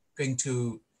he? Going to,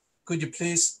 could you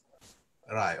please,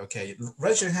 right, okay,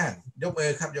 raise your hand. ยกมือ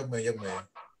ครับ ยกมือ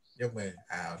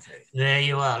okay. There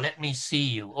you are, let me see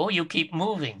you. Oh, you keep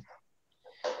moving.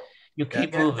 You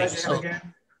keep moving. So,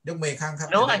 ยกมือข้างครับ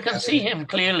no, I can see him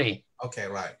clearly. Okay,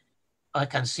 right. I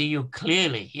can see you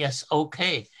clearly. Yes,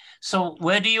 okay. So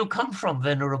where do you come from,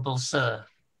 Venerable Sir?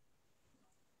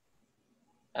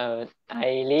 I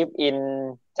live in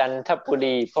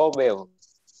Chanthaburi, Phobel.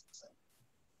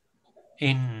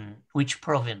 In which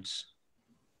province?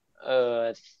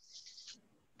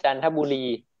 Chanthaburi.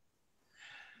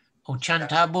 Oh,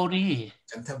 Chanthaburi.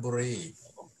 Chanthaburi.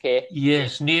 Okay.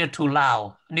 Yes, near to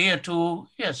Laos. Near to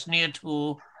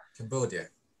Cambodia.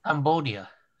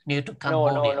 Near to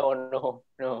Cambodia.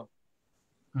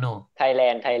 No.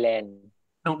 Thailand.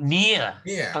 No, near.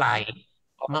 Klai.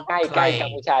 ใกล้กัม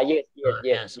พูชา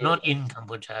Yes, not in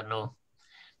Cambodia,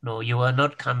 no, you are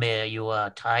not Khmer, you are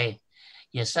Thai.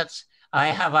 Yes, I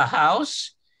have a house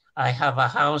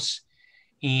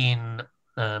in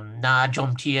Na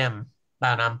Jom Tiem,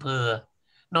 Ban Ampur,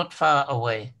 not far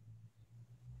away.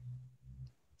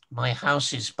 My house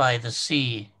is by the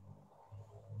sea,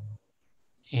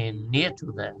 near to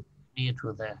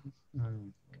there.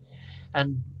 And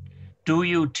do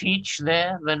you teach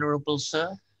there, Venerable Sir?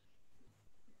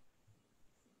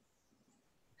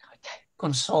 คุ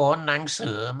ณสอนหนังสื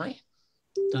อไหม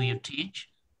Do you teach?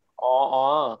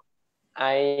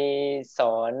 I ส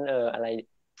อนอะไร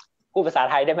พูดภาษา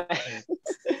ไทยได้ไหม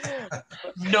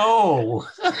No.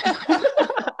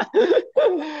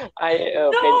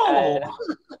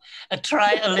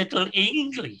 Try a little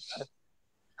English.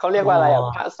 เขาเรียกว่าอะไรอ่ะ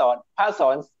พระสอ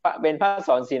นเป็นพระส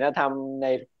อนศีลธรรมใ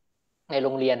นโร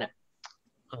งเรียนอ่ะ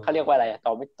เขาเรียกว่าอะไรอ่ะต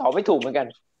อบไม่ถูกเหมือนกัน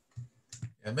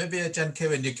Yeah, maybe Ajahn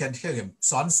Kevin, you can hear him.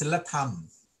 สอนศิลธรรม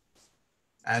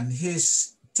and his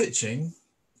teaching.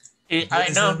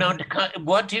 No.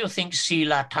 What do you think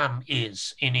Silatam is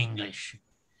in English?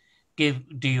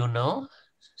 Do you know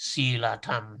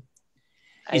Silatam?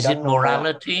 Is it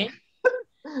morality?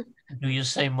 Do you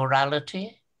say morality?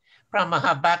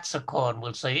 Bhatsakorn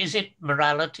will say, is it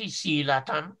morality,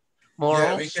 Silatam?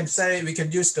 Morals? Yeah, we can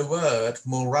use the word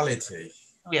morality.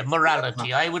 Yeah, morality.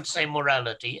 I would say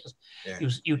morality. Yeah.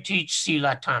 You teach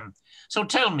Silatam. So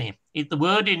tell me, if the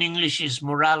word in English is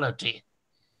morality,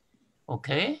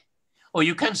 okay? Or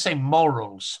you can say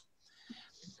morals.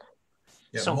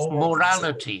 Yeah, so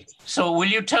morality. So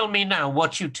will you tell me now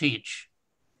what you teach?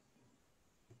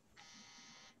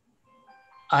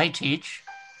 I teach.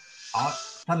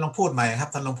 ท่านลองพูดใหม่ครับ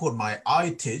I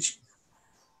teach.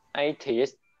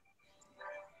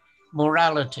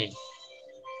 Morality.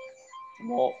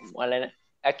 อะไรนะ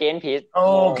again please.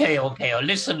 Okay.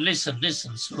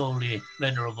 Listen slowly,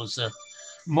 Venerable Sir.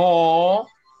 Morality.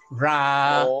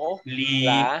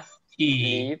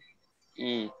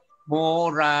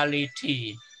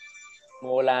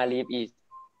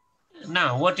 Now,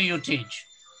 what do you teach?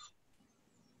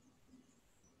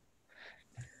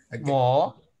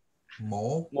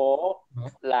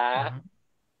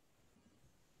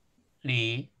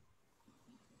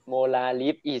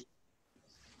 Morality.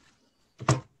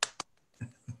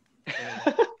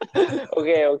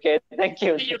 Okay, thank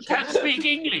you. You can speak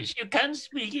English.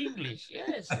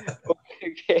 Yes.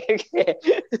 Okay.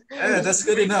 Yeah, that's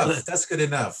good enough. That's good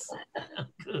enough.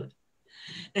 Good.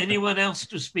 Anyone else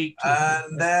to speak to? And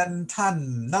then ท่าน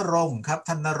ณรงค์ครับ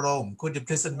ท่านณรงค์ could you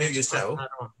please unmute yourself?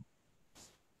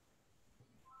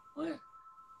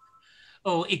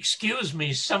 Oh, excuse me.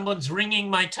 Someone's ringing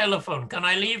my telephone. Can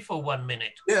I leave for 1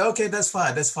 minute? Yeah, okay, that's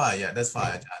fine. That's fine. Yeah, that's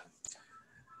fine อาจารย์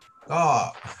ก็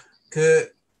คือ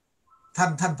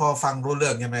ท่านพอฟังรู้เรื่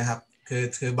องใช่ไหมครับ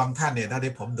คือบางท่านเนี่ยถ้า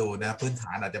ที่ผมดูนะพื้นฐ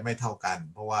านอาจจะไม่เท่ากัน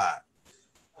เพราะว่า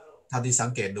ถ้าที่สัง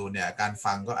เกตดูเนี่ยการ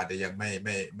ฟังก็อาจจะยังไ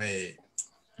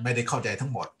ม่ได้เข้าใจทั้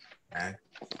งหมดนะ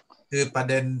คือประ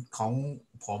เด็นของ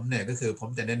ผมเนี่ยก็คือผม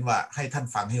จะเน้นว่าให้ท่าน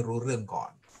ฟังให้รู้เรื่องก่อ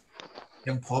นอ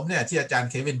ย่างผมเนี่ยที่อาจารย์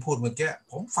เควินพูดเมื่อกี้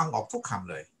ผมฟังออกทุกคำ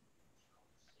เลย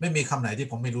ไม่มีคำไหนที่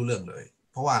ผมไม่รู้เรื่องเลย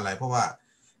เพราะว่าอะไรเพราะว่า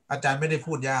อาจารย์ไม่ได้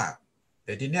พูดยากแ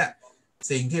ต่ทีเนี้ย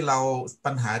สิ่งที่เรา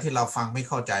ปัญหาที่เราฟังไม่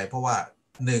เข้าใจเพราะว่า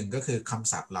1ก็คือค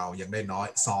ำศัพท์เรายังได้น้อย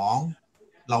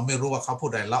2เราไม่รู้ว่าเขาพูด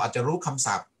อะไรเราอาจจะรู้คำ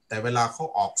ศัพท์แต่เวลาเขา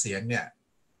ออกเสียงเนี่ย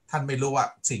ท่านไม่รู้ว่า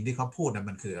สิ่งที่เขาพูดนั้น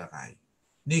มันคืออะไร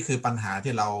นี่คือปัญหา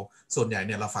ที่เราส่วนใหญ่เ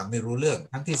นี่ยเราฟังไม่รู้เรื่อง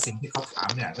ทั้งที่สิ่งที่เขาถาม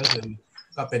เนี่ย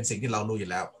ก็เป็นสิ่งที่เรารู้อ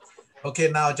ยู่แล้วOkay,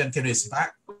 now John Kerry is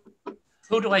back.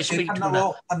 Who do I speak to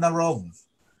now? Anarong.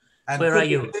 And where are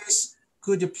you?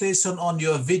 Could you please turn on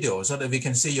your video so that we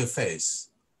can see your face?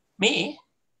 Me?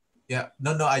 Yeah.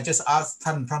 No. I just asked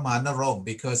Tan Pramanarong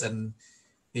because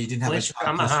he didn't have a chance.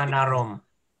 Pramanarong?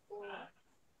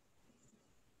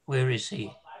 Where is he?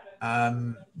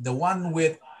 The one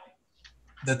with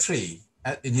the tree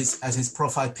as his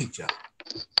profile picture.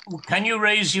 Can you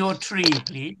raise your tree,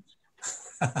 please?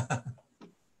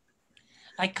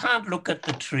 I can't look at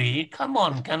the tree. Come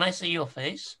on, can I see your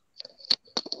face?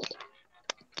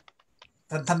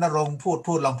 ท่านณรงค์พู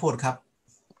ดลองพูดครับ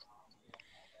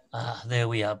There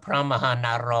we are.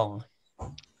 Pramahanarong.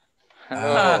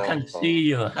 I can see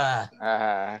you.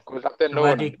 Good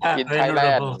afternoon in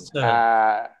Thailand.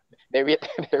 David.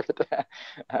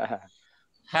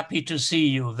 Happy to see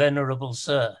you, Venerable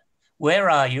Sir. Where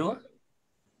are you?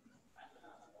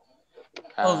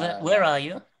 Where are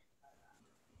you?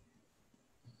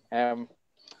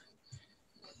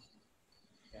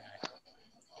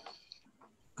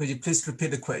 Could you please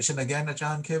repeat the question again,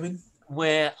 Ajahn Kevin?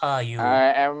 Where are you? I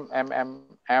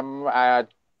am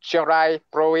Chiang Rai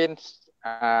province.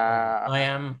 I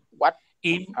am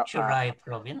in Chiang Rai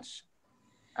province.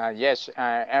 Yes,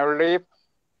 I live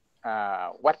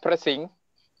Wat Prasing,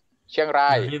 Chiang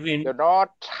Rai, the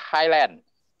North Thailand.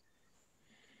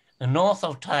 The north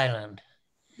of Thailand.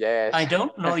 Yes. I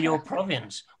don't know your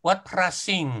province. Wat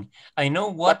Prasing. I know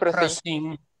Wat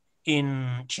Prasing in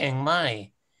Chiang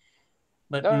Mai.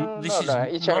 But this is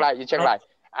in Chiang Rai.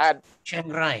 Chiang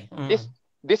Rai.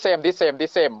 This same.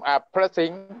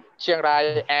 Prasing, Chiang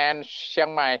Rai, and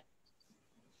Chiang Mai.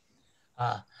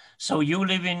 So you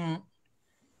live in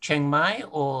Chiang Mai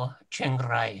or Chiang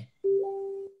Rai?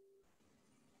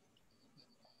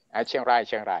 Chiang Rai.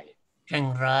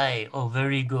 Chiang Rai. Oh,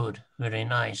 very good. Very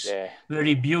nice. Yeah.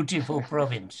 Very beautiful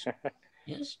province.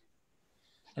 Yes.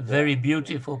 A very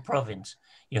beautiful province.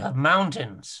 You have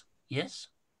mountains. Yes.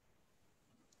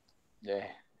 Yeah.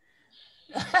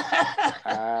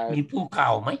 มีภูเขา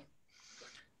ไหม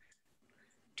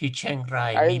ที่เชียงรา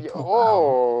ยมีภูเขา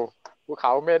ภูเข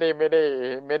าไม่ไ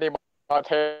ด้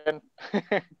mountain.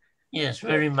 Yes,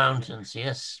 very mountains.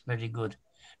 Yes, very good.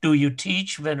 Do you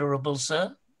teach, Venerable Sir?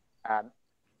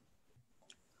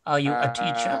 Are you a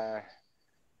teacher?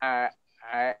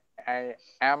 I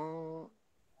am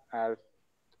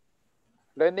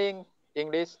learning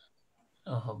English.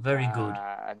 Oh, very good.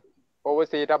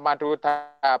 Overseas Dhammaduta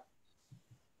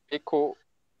Bhikkhu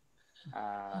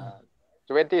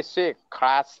 26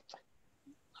 class.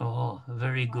 Oh,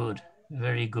 very good.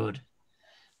 Very good.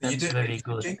 That's very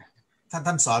good.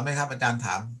 ท่านสอนไหมครับอาจารย์ถ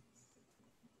าม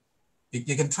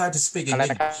You can try to speak in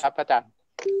English. ครับอาจารย์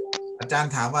อาจาร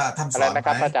ย์ถามว่าท่านสอนไ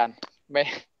หม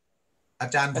อา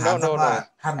จารย์ถามว่า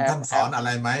ท่านสอนอะไร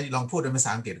ไหมลองพูดเป็นภาษ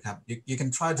าอังกฤษครับ You can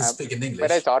try to speak in English. ไ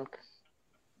ม่ได้สอน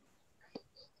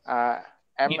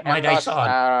ไม่ได้สอน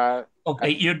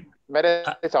Okay, you ไม่ไ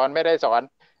ด้สอน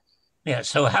Yeah,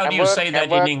 so how do you say that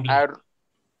in English?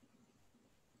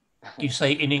 You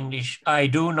say in English, I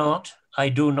do not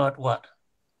what?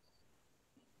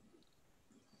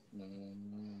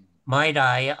 Might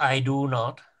I do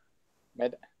not.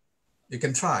 You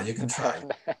can try.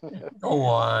 Go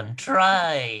on,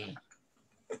 try.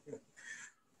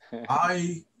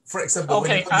 For example,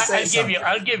 okay,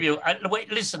 I'll give you. Wait,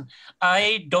 listen. I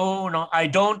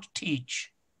don't teach.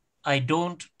 I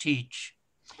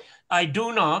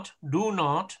do not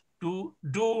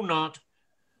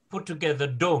put together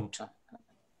don't.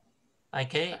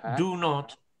 Okay, do not,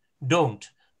 don't.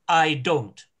 I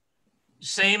don't.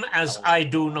 Same as I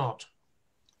do not.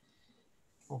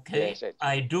 Okay, Yes, yes.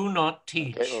 I do not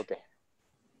teach. Okay, okay.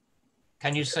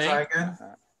 Can you say? Try again.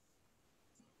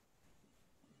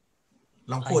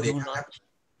 ลองพูดอีกครับ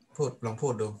ลองพู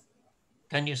ดดู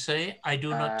Can you say I do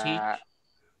not teach?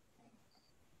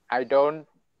 I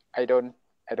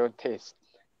don't taste.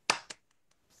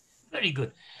 Very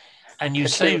good. And you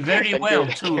say very well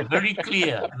too. Very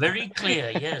clear. Very clear.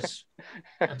 Yes.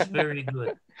 That's very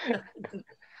good.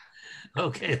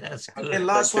 Okay, that's good. Okay,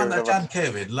 last one, Ajahn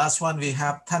Kevin. Last one we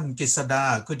have Tan Kisada.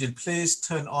 Could you please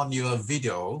turn on your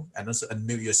video and also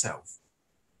unmute yourself?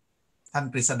 Tan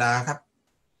Kisada ครับ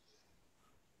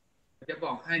จะบ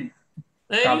อกให้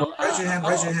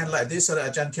Raise your hand like this so that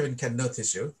Ajahn Kevin can notice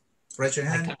you. Raise your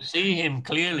hand. I can see him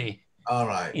clearly. All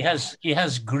right. He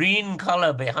has green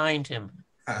color behind him.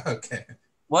 Okay.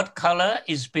 What color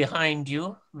is behind you,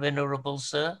 Venerable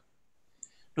Sir?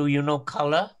 Do you know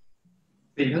color?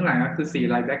 สีข้างหลังก็คือสีอะ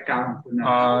ไรแบ็กกราวด์ของคุณนะ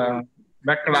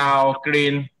background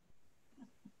green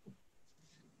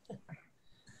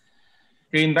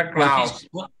background.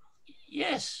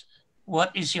 Yes. What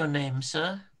is your name, sir?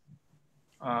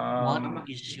 What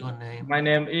is your name? My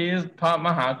name is พระม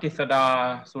หากฤษดา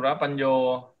สุรปัญโย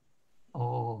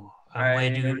Oh, I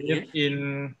where do you live? in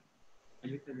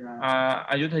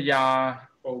อยุธยา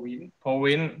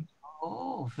Province.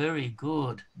 Oh, very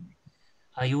good.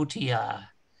 Ayutthaya.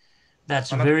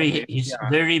 That's it's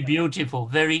very beautiful,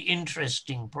 very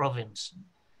interesting province.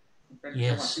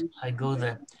 Yes, I go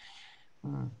there.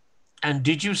 And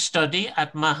did you study at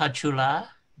Mahachula?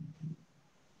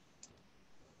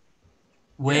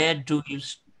 Where do you?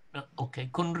 Okay,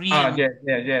 Kunrian. Yes.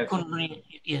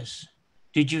 Yes.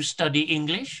 Did you study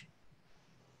English?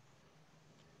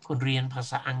 Kunrian ภา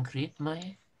ษาอังกฤษไหม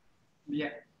เ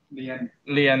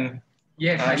รียน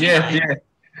Yes.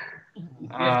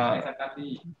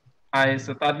 I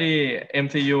study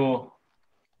MCU.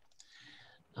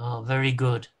 Oh, very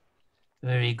good.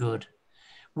 Very good.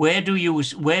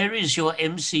 Where is your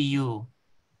MCU?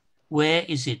 Where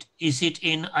is it? Is it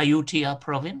in Ayutthaya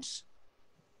province?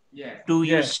 Yes. Do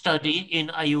you study in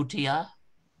Ayutthaya?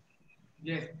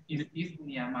 Yes, it is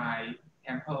near my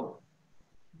temple.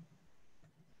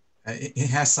 He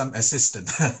has some assistant.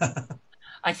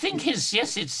 I think it's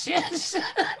yes.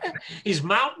 His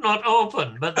mouth not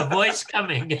open, but the voice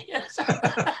coming. Yes.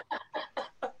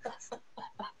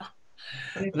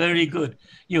 Very good.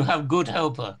 You have good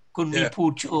helper. คุณมีผู้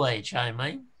ช่วยใช่ไหม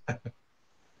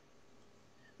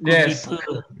Yes.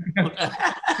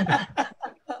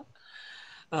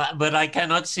 But I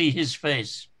cannot see his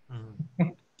face.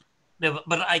 No,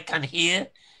 but I can hear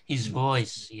his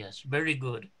voice. Yes, very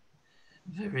good.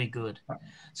 Very good.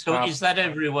 So is that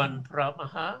everyone,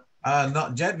 Pramaha? Not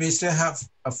yet. We still have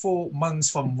 4 monks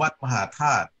from Wat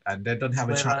Mahathat, and they don't have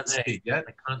a chance to speak yet.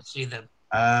 I can't see them.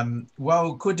 Well,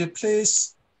 could you please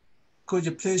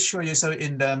show yourself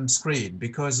in the screen,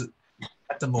 because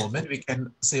at the moment we can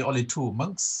see only 2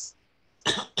 monks.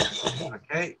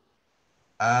 Okay.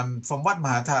 From Wat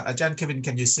Mahathat, Ajahn Kevin,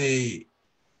 can you see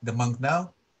the monk now?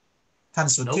 Tan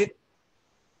Sutit,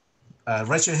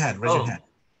 raise your hand.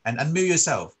 And unmute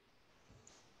yourself.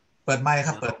 เปิดไมค์ค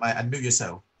รับ unmute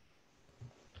yourself.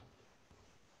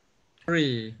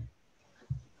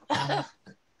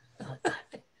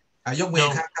 ยกมือ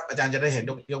ครับอาจารย์จะได้เห็น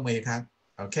ยกมือครับ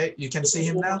Okay, you can see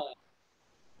him now.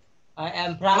 I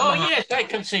am Oh yes, I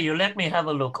can see you. Let me have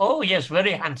a look. Oh yes,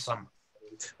 very handsome.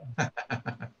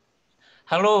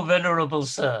 Hello, Venerable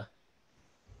Sir.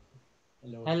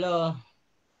 Hello.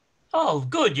 Oh,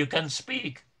 good. You can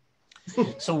speak.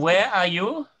 So where are you?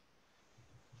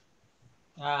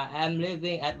 I'm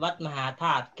living at Wat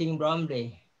Mahathat, King Bromley.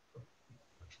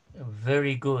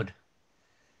 Very good.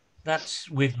 That's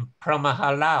with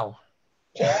Pramahalao.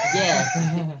 Yes.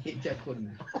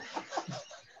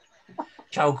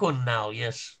 Chao Kun now,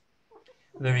 yes.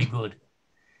 Very good.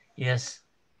 Yes.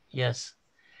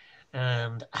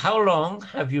 And how long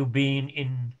have you been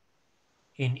in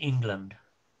England?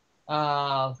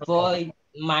 4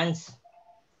 months.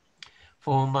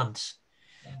 4 months.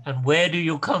 And where do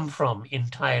you come from in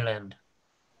Thailand?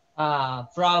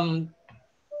 From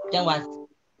จังหวัด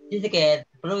ศรีสะเกษ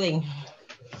province.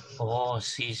 Oh,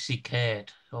 Sisiket.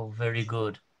 Oh, very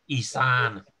good.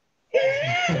 Isan.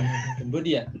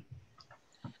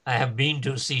 I have been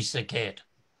to Sisiket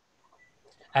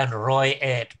and Roy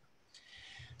Ed.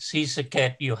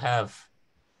 Sisiket, you have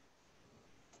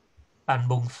Pan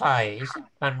Bung Phai. Is it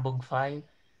Pan Bung Phai?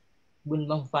 Bun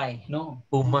Bang Phai. No.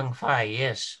 Bung Bang Phai,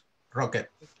 yes. Rocket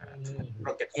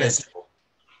Festival.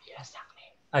 Yes.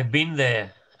 I've been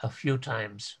there a few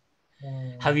times.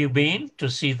 Have you been to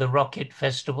see the Rocket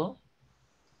Festival?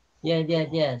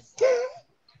 Yes.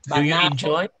 Do you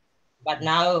enjoy? But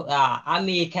now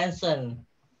army cancel.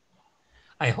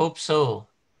 I hope so.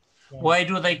 Yes. Why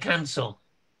do they cancel?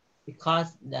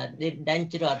 Because the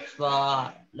dangerous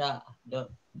for the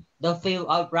field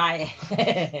of right.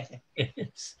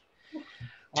 Yes.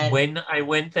 And when I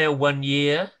went there 1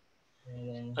 year,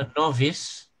 a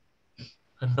novice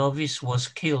was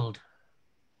killed.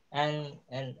 And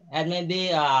maybe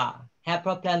have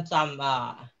problem some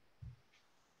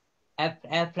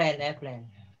airplane.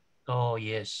 Oh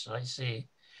yes, I see.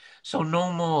 So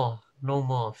no more.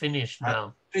 Finished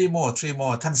now. three more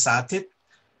ท่านสาธิต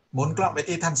หมุนกล้องไป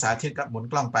ที่ท่านสาธิตครับหมุน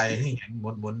กล้องไปให้เห็นห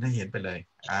มุนให้เห็นไปเลย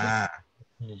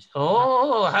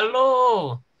Oh, hello.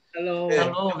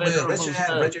 Raise your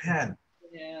hand.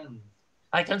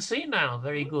 I can see now.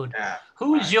 Very good. Who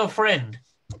is your friend?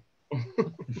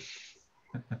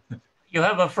 You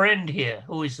have a friend here.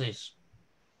 Who is this?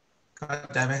 เข้า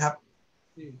ใจไหมครับ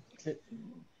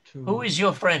Who is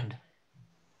your friend?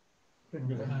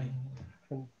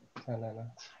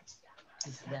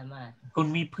 Kun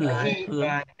mi phượng.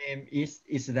 My name is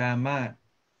Isdamat.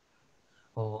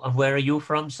 Oh, and where are you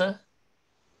from, sir?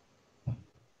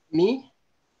 Me?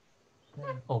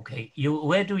 Okay.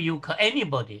 Where do you come?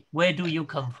 Anybody? Where do you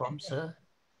come from, sir?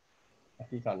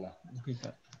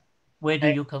 Where do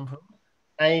you come from?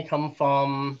 I come from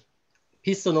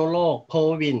Phitsanulok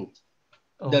province,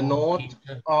 the north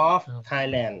of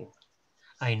Thailand.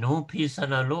 I know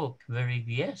Phitsanulok very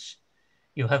yes.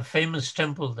 You have famous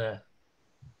temple there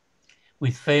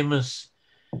with famous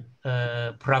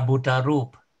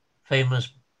Prabhudarup, famous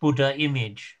Buddha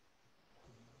image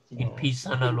in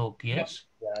Phitsanulok, yes?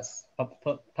 Yes,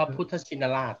 Phaputta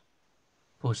Chinarat.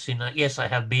 Yes, I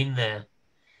have been there.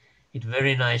 It's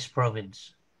very nice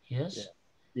province, yes?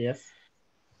 Yes.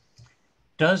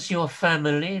 Does your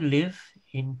family live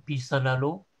in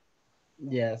Phitsanulok?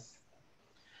 Yes.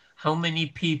 How many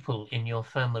people in your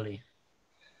family?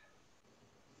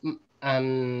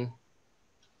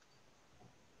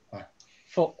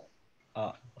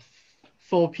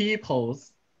 Four people.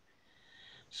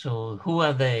 So who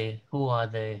are they?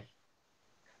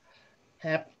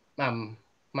 Have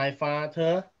my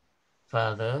father,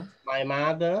 my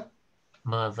mother,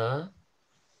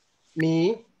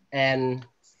 me, and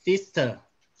sister.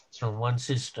 And one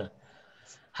sister.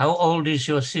 How old is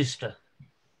your sister?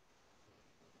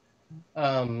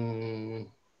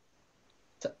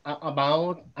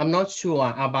 About, I'm not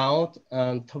sure, about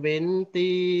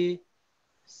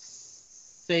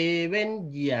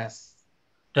 27 years.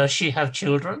 Does she have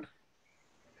children?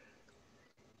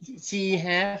 She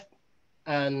have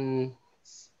the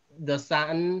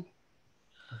son.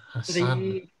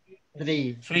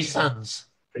 Three sons.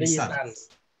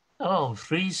 Oh,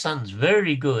 3 sons.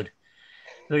 Very good.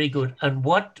 Very good. And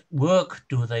what work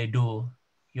do they do,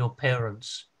 your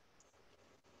parents?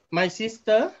 My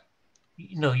sister?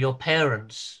 No, your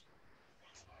parents.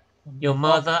 Your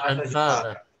mother and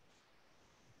father.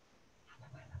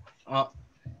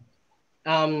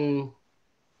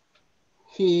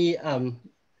 He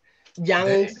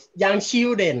young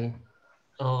children.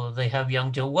 Oh, they have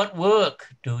young children. What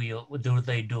work do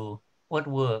they do? What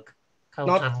work?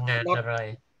 Are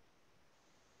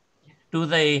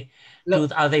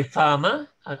they farmer?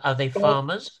 Are they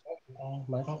farmers?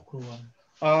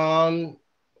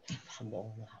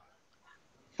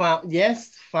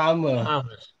 Yes, farmer.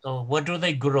 Farmers. Oh, what do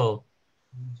they grow?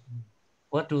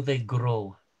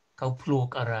 Kau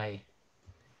pluk arai?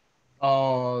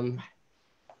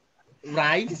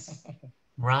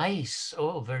 Rice.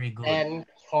 Oh, very good. And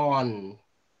corn.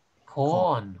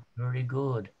 Very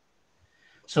good.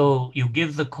 So you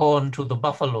give the corn to the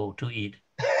buffalo to eat.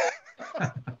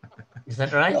 Is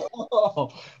that right?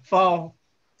 For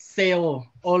sale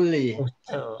only.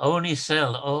 Only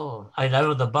sell. Oh, I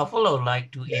know the buffalo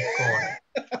like to eat corn.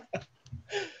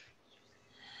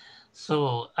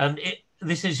 So, and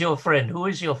this is your friend. Who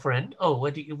is your friend? Oh,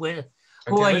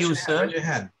 who are you, sir? Raise your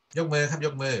hand. ยกมือครับย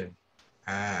กมือ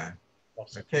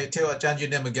Okay, tell Ajahn your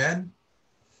name again.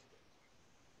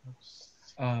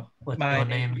 What's your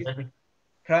name?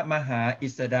 Pramahā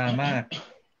Isdamat.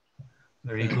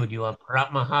 Very good. You are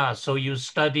Pramahā. So you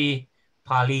study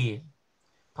Pali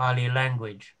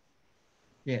language.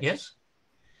 Yes?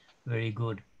 Very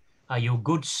good. Are you a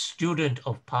good student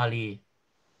of Pali?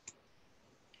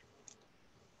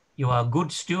 You are a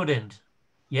good student.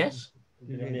 Yes?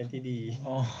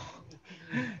 Oh,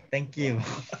 thank you.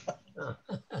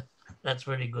 That's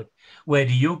very good. Where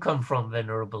do you come from,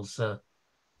 Venerable Sir?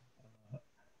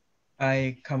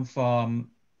 I come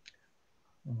from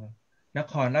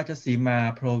Nakhon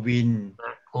Ratchasima province.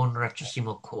 Nakhon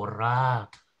Ratchasima,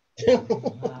 Korat.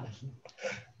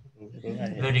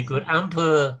 Very good.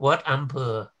 Ampere, what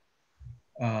Ampere?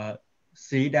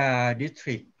 Sida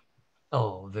district.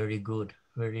 Oh, very good,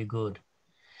 very good.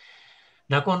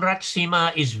 Nakhon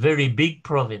Ratchasima is very big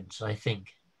province, I think.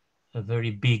 A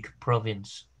very big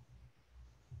province.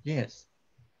 Yes.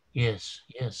 Yes,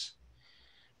 yes.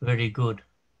 Very good.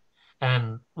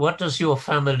 And what does your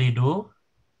family do?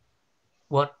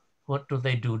 What do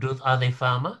they do? Are they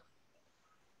farmer?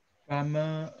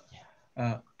 Farmer.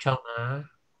 Chana.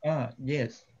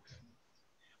 Yes.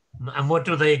 And what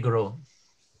do they grow?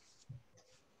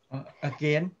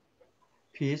 Again,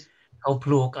 please. เขาป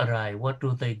ลูกอะไร What do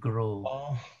they grow?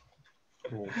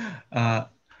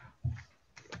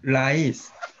 Rice.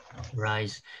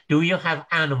 Rice. Do you have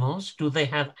animals? Do they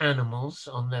have animals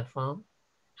on their farm?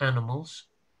 Animals?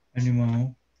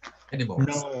 Animals.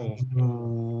 No.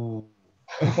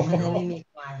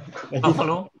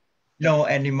 Buffalo? No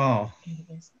animal.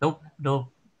 Nope. No.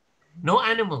 No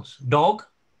animals. Dog?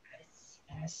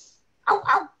 Ow,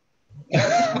 ow.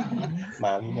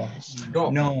 Dog.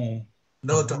 No.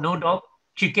 No dog.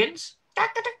 Chickens?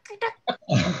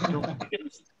 No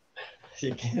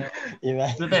chickens.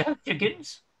 Do they have chickens?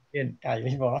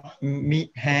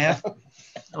 Me have.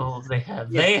 Oh, they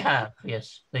have. Yes. They have.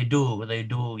 Yes, they do. They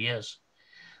do. Yes.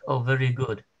 Oh, very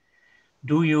good.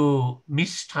 Do you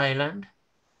miss Thailand?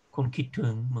 คุณคิดถึ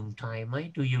งเมืองไทยไหม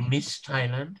Do you miss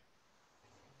Thailand?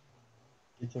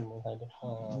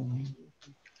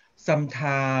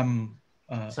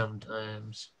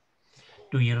 Sometimes.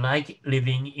 Do you like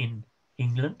living in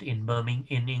England, in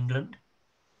Birmingham, in England?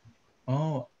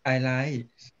 Oh, I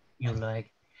like. You like.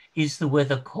 Is the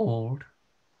weather cold?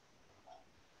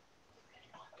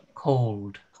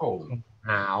 Cold.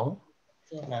 Now.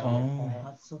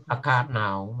 อากาศหนา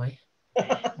วไหม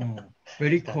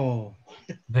Very cold.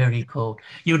 Very cold.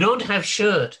 You don't have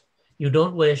shirt. You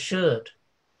don't wear shirt.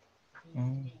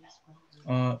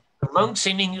 The monks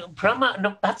in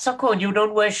Bhatsakorn, you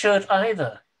don't wear shirt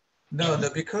either. No,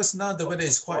 because now the weather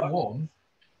is quite warm.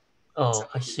 Oh,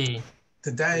 I see.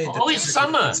 Today. It's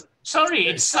summer. Sorry,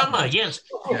 it's summer. Yes.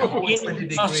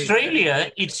 In Australia,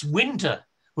 it's winter.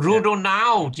 Rudo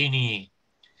now, Tini.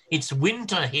 It's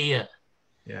winter here.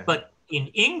 Yeah. But in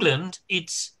England,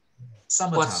 it's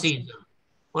summer. What season?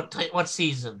 What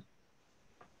season?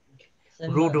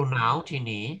 Rudo now,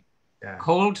 Tini. Yeah.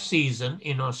 Cold season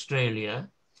in Australia.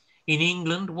 In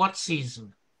England, what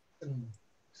season?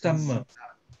 Summer.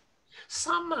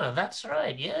 Summer, that's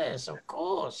right. Yes, of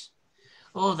course.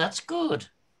 Oh, that's good.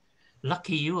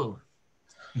 Lucky you.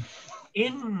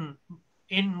 In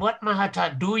what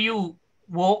Mahathat, do you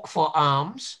walk for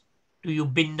alms? Do you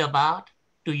bindabat?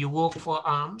 Do you walk for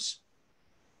alms?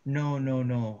 No. No,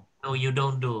 you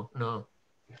don't do. No.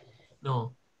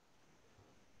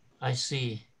 I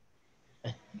see.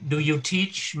 Do you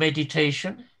teach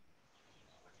meditation?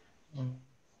 No.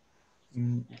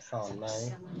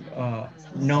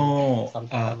 No.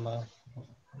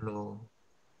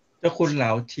 เจ้าคุณเหลา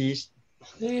teach.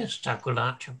 Yes, Chakun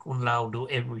Lao do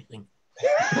everything.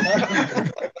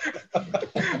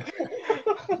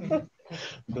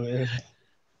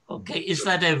 Okay, is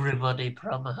that everybody,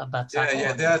 Bhatsakorn?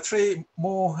 Yeah, there are three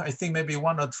more, I think maybe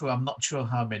one or two, I'm not sure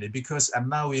how many, because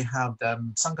now we have the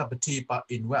Sanghabatipa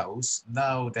in Wales.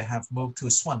 Now they have moved to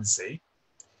Swansea.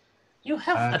 You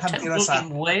have a temple in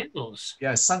Wales?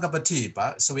 Yes, Sanghabatipa.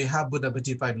 So we have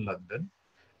Buddhabatipa in London,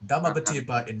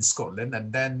 Dhammabatipa in Scotland, and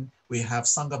then we have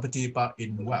Sanghabatipa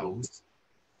in Wales.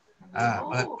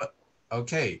 But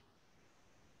okay.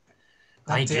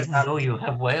 I didn't know you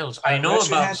have Wales. I know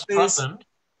about Scotland.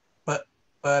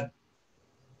 But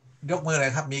ยกมือเล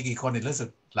ยครับมีกี่คนรู้สึก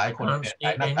หลายคนหล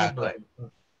ายหน้าตาด้วย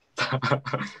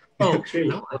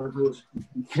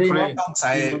ไม่ต้องใ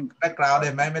ส่แบ็กกราวด์ได้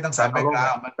ไหมไม่ต้องใส่แบ็กกรา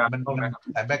วด์มัน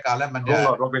ใส่แบ็กกราวด์แล้วมันจะ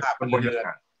ภาพมันเลือน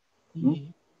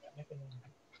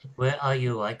Where are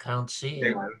you? I can't see.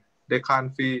 They can't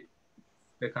see.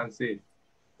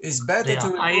 It's better to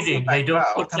hiding. They don't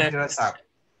put that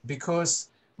because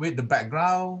with the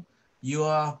background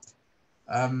your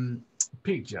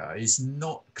picture is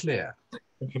not clear.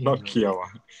 Not clear.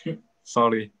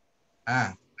 Sorry.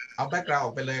 เอาแบ็กกราวด์อ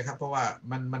อกไปเลยครับเพราะว่า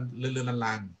มันเลื่อนๆล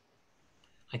าง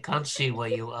I can't see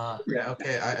where you are. Yeah,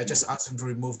 okay. I just asked him to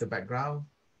remove the background.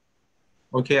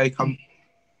 Okay,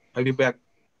 I'll be back.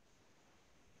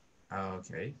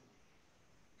 Okay.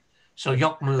 So ย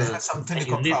กมือ They have some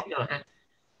technical problem.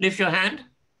 Lift your hand.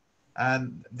 And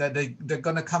they're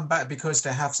gonna come back because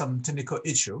they have some technical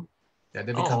issue. Yeah,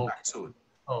 they will come back soon.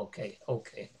 Okay.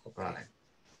 Right.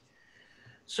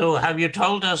 So have you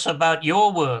told us about your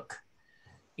work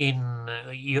in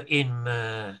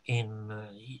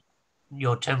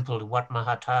your temple, Wat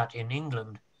Mahathat in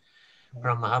England?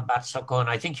 from Bhatsakorn.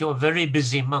 I think you're a very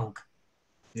busy monk.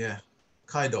 Yeah,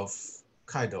 kind of.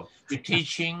 You're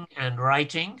teaching and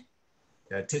writing.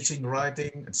 Yeah, teaching,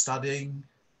 writing, and studying.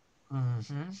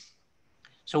 Mm-hmm.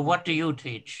 So what do you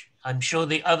teach? I'm sure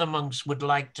the other monks would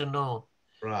like to know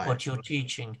what you're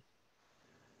teaching.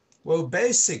 Well,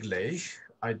 basically,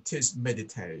 I teach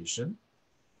meditation,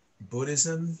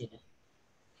 Buddhism,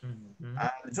 and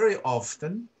very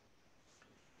often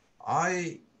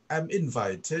I am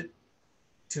invited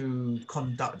to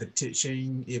conduct the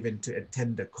teaching, even to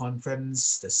attend the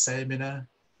conference, the seminar,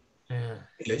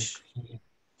 English,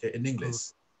 in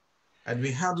English. And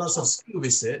we have lots of school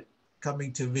visit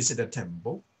coming to visit the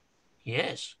temple.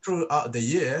 Yes. Throughout the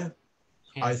year,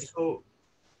 I thought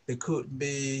there could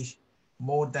be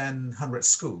more than 100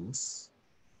 schools,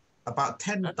 about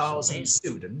 10,000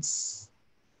 students.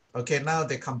 Okay, now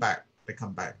they come back.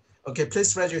 Okay,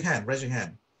 please raise your hand.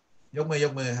 Yogมื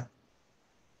อ.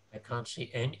 I can't see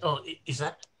any. Oh, is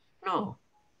that? No.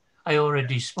 I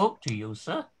already spoke to you,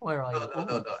 sir. Where are you?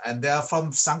 No. And they are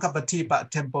from Sankapati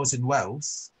temples in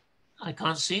Wales. I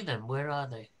can't see them. Where are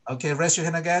they? Okay, raise your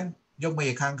hand again. Yogมือ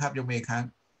อีกครั้งครับ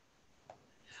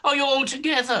Oh, you're all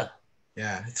together.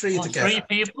 Yeah, three together. 3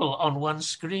 people on one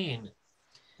screen.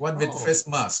 One with face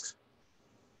mask.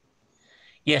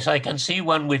 Yes, I can see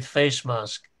one with face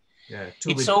mask. Yeah,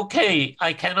 it's okay.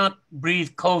 I cannot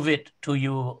breathe COVID to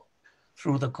you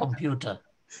through the computer.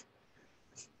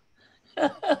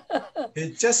 He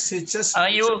just.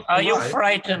 Are you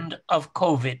frightened of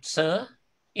COVID, sir?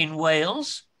 In Wales,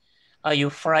 are you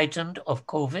frightened of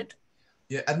COVID?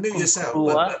 Yeah, unmute yourself. เ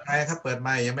ปิดไมค์ครับเปิดไม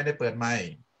ค์ยังไม่ได้เปิดไมค์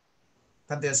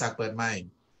ท่านเตียศักดิ์เปิดไมค์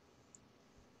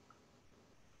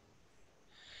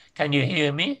Can you hear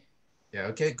me?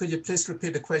 Yeah, okay. Could you please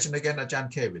repeat the question again,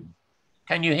 Ajahn Kevin?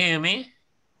 Can you hear me?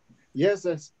 Yes.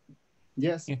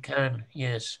 You can,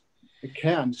 yes. I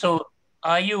can. So,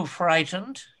 are you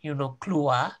frightened? You know,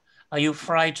 Klua, are you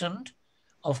frightened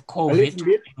of COVID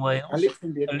in Wales? A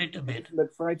little bit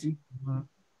frightened.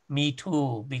 Me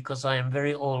too, because I am a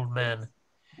very old man.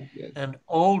 Yes. And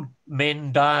old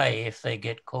men die if they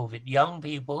get COVID. Young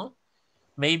people,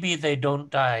 maybe they don't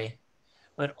die.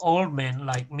 But old men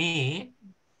like me,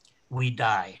 we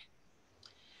die.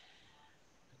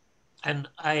 And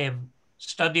I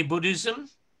study Buddhism.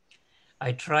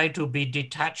 I try to be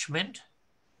detachment,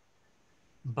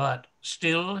 but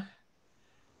still,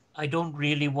 I don't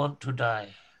really want to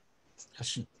die.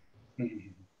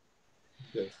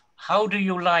 Yes. How do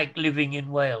you like living in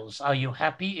Wales? Are you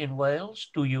happy in Wales?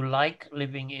 Do you like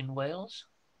living in Wales?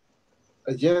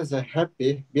 Yes,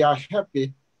 happy. We are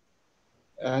happy.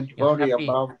 And worried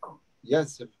about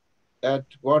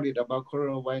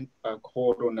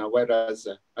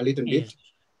coronavirus a little bit.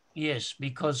 Yes,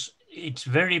 because it's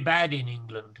very bad in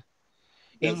England.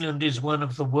 Yes. England is one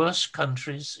of the worst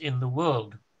countries in the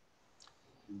world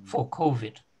for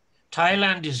COVID.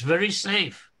 Thailand is very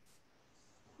safe,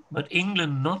 but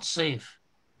England not safe.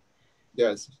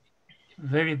 Yes.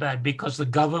 Very bad, because the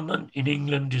government in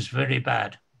England is very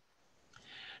bad.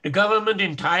 The government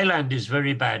in Thailand is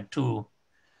very bad too.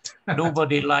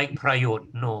 Nobody like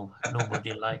Prayut. No,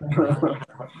 nobody like Prayut.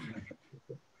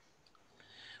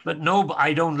 But no,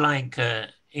 I don't like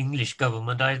English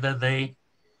government either.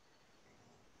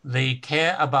 They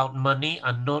care about money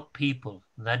and not people.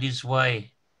 That is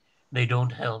why they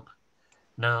don't help.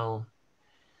 Now,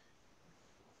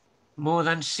 more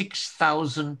than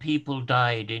 6,000 people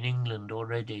died in England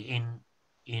already, in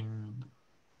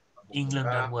England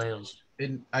and Wales.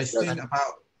 I think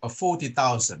about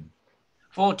 40,000.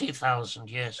 40,000,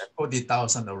 yes.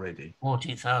 40,000 already.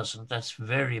 40,000, that's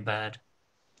very bad.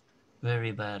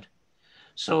 Very bad.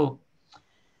 So,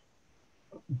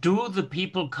 do the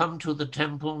people come to the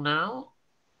temple now?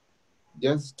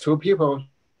 Yes, 2 people.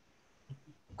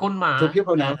 2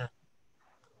 people now.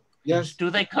 Yes. Do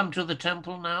they come to the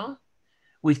temple now?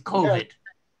 With COVID? Yes.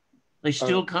 They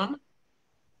still come?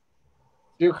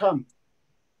 Still come.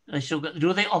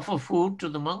 Do they offer food to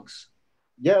the monks?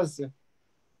 Yes.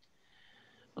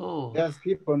 Oh. There's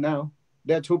people now.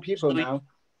 There are 2 people now.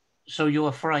 So you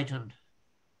are frightened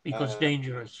because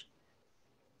dangerous?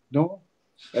 No.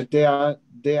 They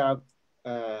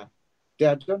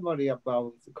don't worry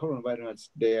about the coronavirus.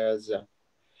 There's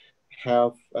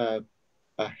have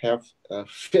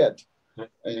fit.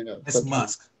 This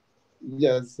mask.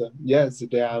 Yes,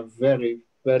 they are very,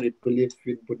 very believe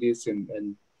in Buddhism,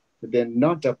 and they're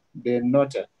not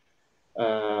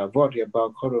worry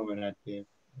about coronavirus.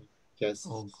 Just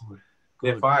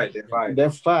They're fine,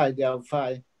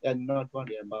 and not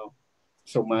worry about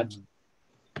so much.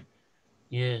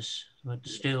 Yes, but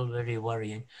still very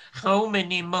worrying. How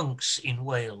many monks in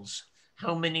Wales?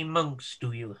 How many monks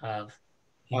do you have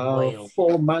in Wales?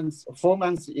 4 months. 4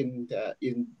 months in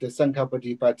the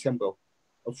Sankhapatipa temple.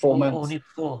 4 months. Only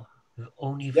 4.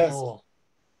 Only Yes. 4.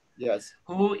 Yes.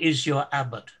 Who is your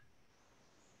abbot?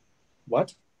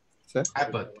 What? Sir?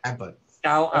 Abbot.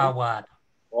 Chao Awad.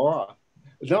 Oh,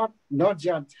 not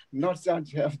yet. Not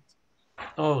yet.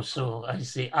 Oh, so I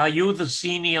see. Are you the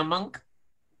senior monk?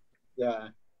 Yeah.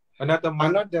 Another monk.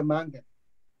 I'm not the monk.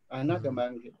 I'm not the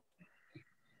monk.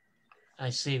 I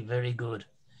see. Very good.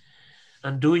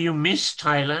 And do you miss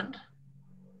Thailand?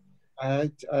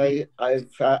 I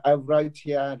write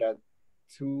here that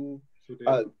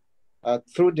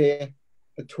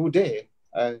today.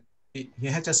 He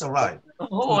had just arrived.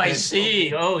 Oh, I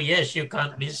see. Oh, yes, you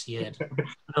can't miss yet.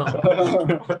 No.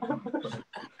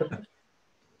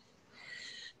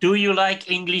 Do you like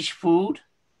English food?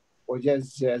 Oh,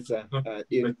 yes. Yes, yes,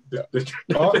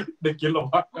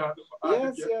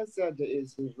 it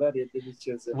is very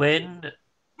delicious. When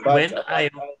I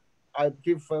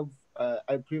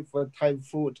prefer Thai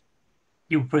food.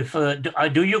 You prefer?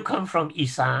 Do you come from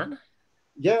Isan?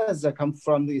 Yes, I come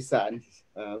from Isan.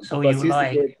 So you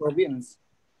like province.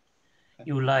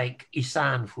 You like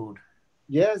Isan food?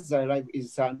 Yes, I like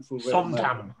Isan food very much.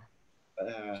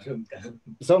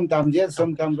 Somtam. Yes,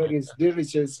 somtam very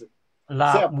delicious.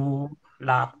 Lap mu,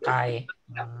 lap kai.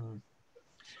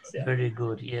 Very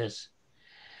good, yes.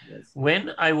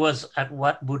 When I was at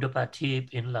Wat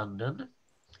Buddhapatip in London,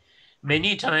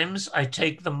 many times I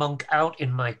take the monk out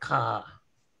in my car.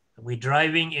 We're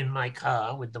driving in my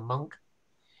car with the monk.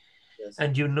 Yes.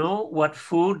 And you know what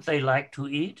food they like to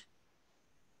eat?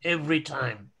 Every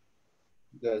time.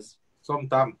 Yes.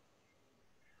 Somtam.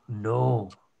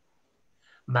 No.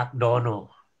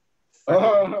 McDonald's.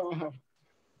 Oh.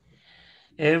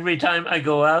 Every time I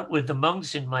go out with the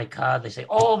monks in my car, they say,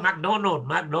 oh,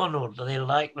 McDonald's. They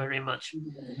like very much.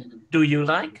 Do you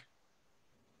like?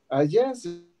 Yes.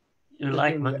 You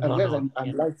like McDonald's?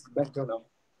 I like McDonald's.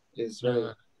 It's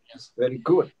very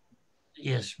good.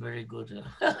 Yes, very good.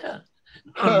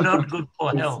 Not good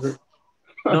for health.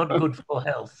 Not good for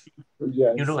health.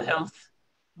 Yes. You know health?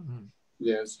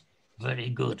 Yes. Very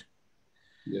good.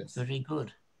 Yes. Very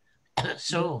good.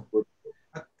 So,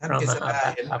 ท่านกฤษดา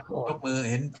เห็นยกมือ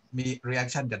เห็นมี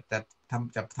reaction จะ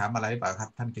ถามอะไรหรือเปล่าครับ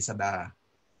ท่านกฤษดา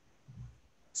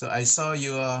so I saw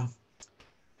you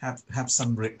have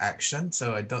some reaction so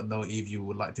I don't know if you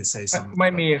would like to say something ไ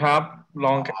ม่มีครับล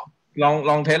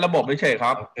องเทสระบบเฉยๆค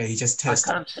รับ okay he just tested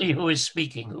I can't see who is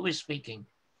speaking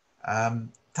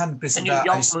ท่านกฤษดา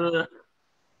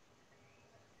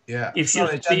yeah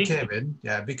sorry John Kevin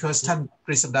yeah because ท่านก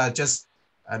ฤษดา just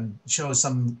show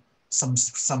some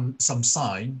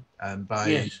sign by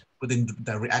putting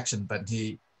the reaction, but he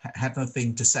had nothing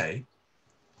to say.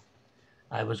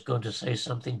 I was going to say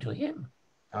something to him.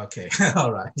 Okay,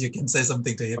 all right. You can say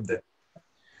something to him then.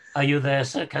 Are you there,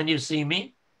 sir? Can you see me?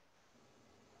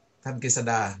 ท่านกฤษ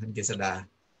ดา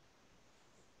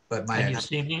เปิดไมค์ Can you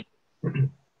see me?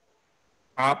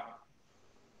 ครับ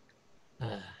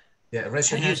Yeah, raise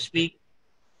your hand.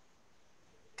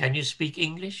 Can you speak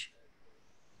English?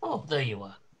 Oh, there you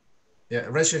are. Yeah,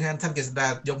 raise your hand ท่านกฤษดา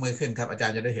ยกมือขึ้นครับอาจาร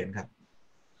ย์จะได้เห็นครับ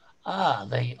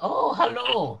Oh, hello.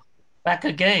 Back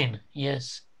again. Yes.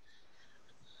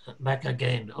 Back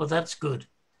again. Oh, that's good.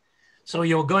 So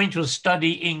you're going to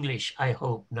study English, I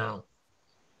hope now.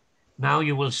 Now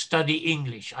you will study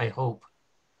English, I hope.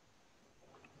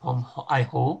 I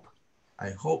hope.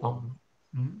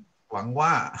 หวังว่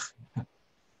า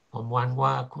ผมหวังว่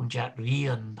าคุณจะเรีย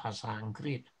นภาษาอังก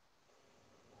ฤษ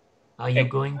Are you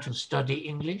going to study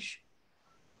English?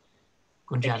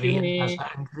 คุณจะเรียนภาษา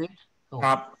อังกฤษค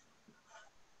รับ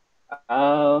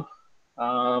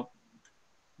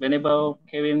whenever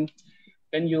Kevin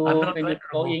when you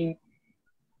going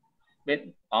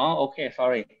okay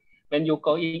sorry when you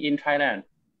going in Thailand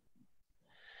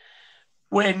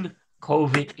when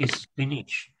COVID is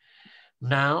finished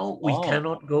now we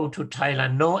cannot go to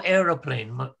Thailand no airplane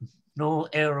no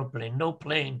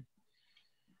plane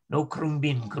no เครื่อง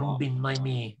บินไม่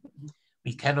มี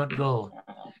we cannot go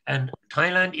and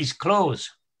Thailand is closed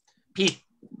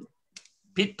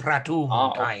ปิดประตูเมือง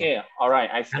ไทย okay all right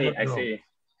I see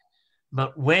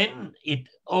but when it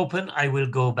open I will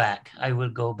go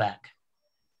back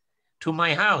to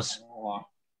my house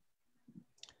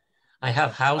I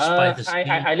have house by the sea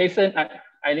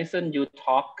I listen you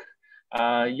talk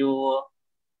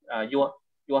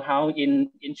your house in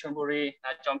Chonburi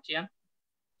Jomtien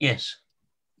yes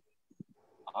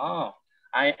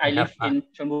I live in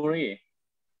Chonburi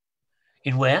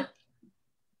in where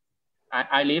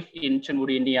I live in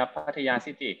Chonburi near Pattaya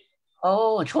City.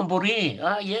 Oh, Chonburi.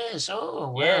 Yes.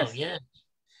 Oh, well, yes.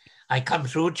 I come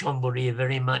through Chonburi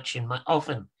very much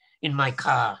often in my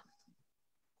car.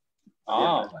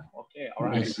 Oh, okay, all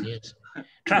right. Yes, yes.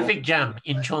 Traffic jam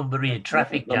in Chonburi,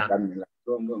 traffic jam.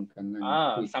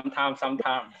 Sometimes.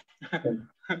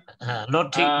 รถ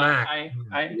ติดมาก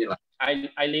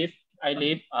I live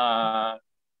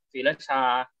Srilacha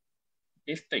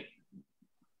district.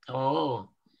 Oh,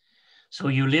 so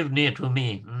you live near to me.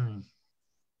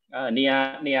 Near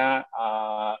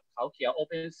Khao Kia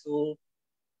Open Zoo.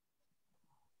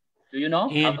 Do you know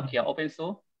Khao Kia Open Zoo?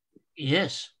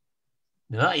 Yes.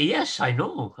 Yes, I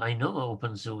know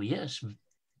Open Zoo. Yes.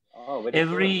 Oh,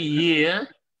 every year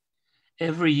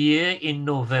in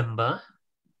November,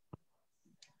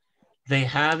 they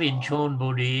have in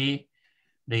Chonburi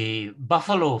the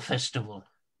Buffalo Festival.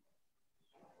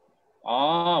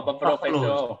 Oh, Buffalo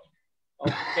Festival.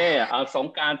 Okay,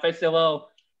 Songkran Festival.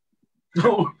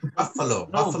 Buffalo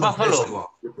Festival.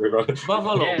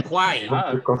 Buffalo, yes. Kwai.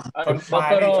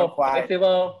 Buffalo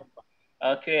Festival.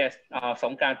 Okay,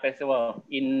 Songkran Festival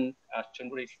in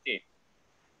Chonburi City.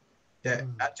 Yeah,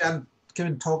 Ajahn, can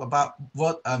we talk about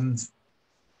what the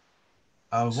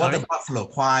Buffalo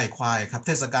Kwai ครับ เ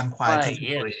ทศกาลควายที่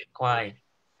Yes, Kwai.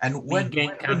 And when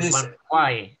is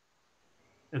Kwai?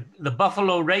 The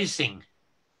buffalo racing.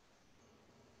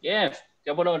 Yes,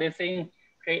 buffalo racing.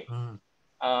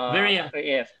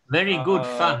 Very good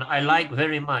fun. I like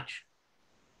very much.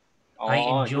 I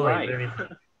enjoy very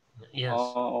much. Yes.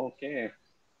 Oh, okay.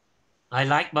 I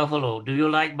like buffalo. Do you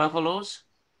like buffaloes?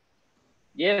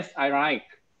 Yes, I like.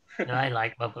 I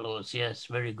like buffaloes. Yes,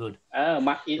 very good.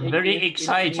 Very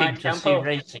exciting to see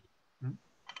racing.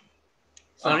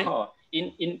 Sorry?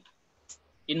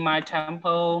 In my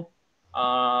temple,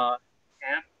 have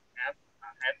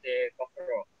the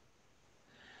buffalo.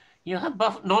 You have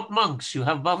not monks. You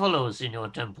have buffaloes in your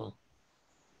temple.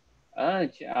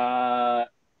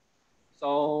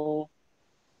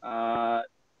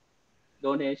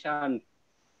 Donation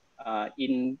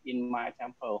in my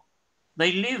temple.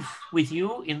 They live with you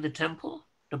in the temple,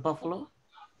 the buffalo?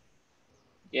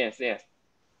 Yes.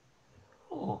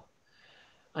 Oh,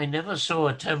 I never saw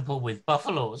a temple with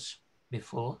buffaloes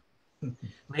before.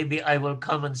 Maybe I will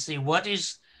come and see. What is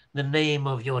the name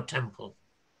of your temple?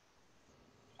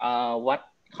 Wat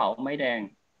Khao Mai Dang.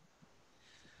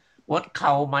 What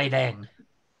Khao Mai Dang?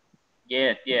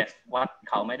 Yes. Wat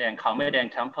Khao Mai Dang. Khao Mai Dang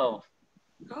temple.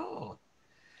 Oh.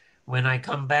 When I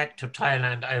come back to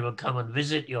Thailand, I will come and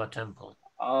visit your temple.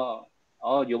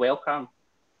 Oh, you're welcome.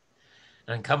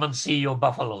 And come and see your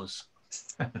buffaloes.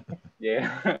 Yeah.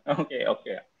 Okay.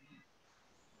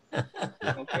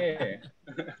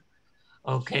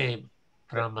 Okay.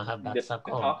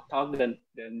 Bhatsakorn. Talk the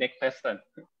next person.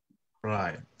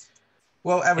 Right.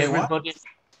 Well, everyone.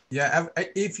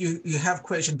 If you have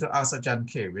question to ask Ajahn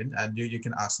Kevin, and you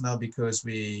can ask now because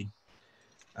we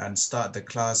start the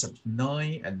class at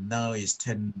 9 and now is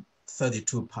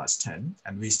 10:32 past 10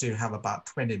 and we still have about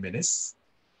 20 minutes.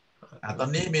 ตอน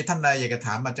นี้มีท่านใดอยากจะถ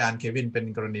ามอาจารย์เควินเป็น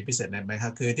กรณีพิเศษไหมครั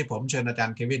บคือที่ผมเชิญอาจาร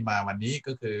ย์เควินมาวันนี้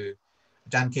ก็คืออ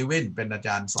าจารย์เควินเป็นอาจ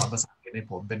ารย์สอนภาษาอังกฤษให้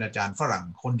ผมเป็นอาจารย์ฝรั่ง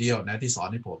คนเดียวนะที่สอน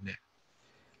ให้ผมเนี่ย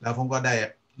แล้วผมก็ได้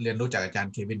เรียนรู้จากอาจาร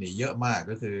ย์เควินนี่เยอะมาก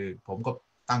ก็คือผมก็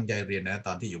ตั้งใจเรียนนะต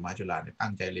อนที่อยู่มหาจุฬาเนี่ยตั้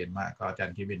งใจเรียนมากก็อาจาร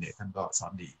ย์เควินเนี่ยท่านก็สอ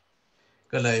นดี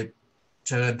ก็เลยเ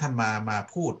ชิญท่านมา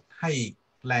พูดให้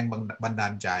แรงบันดา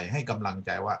ลใจให้กำลังใ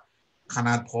จว่าขน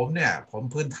าดผมเนี่ยผม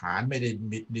พื้นฐานไม่ได้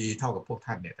ดีเท่ากับพวก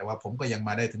ท่านเนี่ยแต่ว่าผมก็ยังม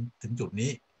าได้ถึงจุด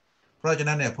นี้เพราะฉะ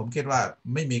นั้นเนี่ยผมคิดว่า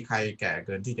ไม่มีใครแก่เ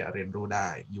กินที่จะเรียนรู้ได้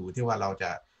อยู่ที่ว่าเราจ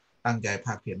ะตั้งใจภ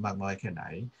าคเพียรมากน้อยแค่ไหน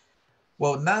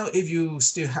Well, now if you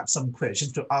still have some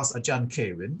questions to ask Ajahn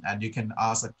Kevin, and you can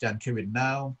ask Ajahn Kevin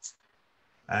now.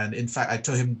 And in fact, I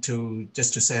told him to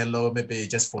say hello, maybe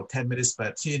just for 10 minutes,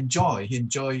 but he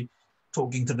enjoyed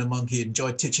talking to the monk. He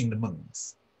enjoyed teaching the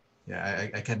monks. Yeah,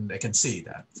 I can see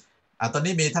that. ตอน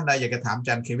นี้มีท่านใดอยากจะถามอาจ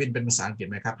ารย์เควินเป็นภาษาอังกฤษ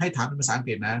ไหมครับให้ถามเป็นภาษาอังก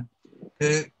ฤษนะคื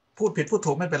อพูดผิดพูด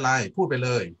ถูกไม่เป็นไรพูดไปเ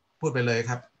ลยค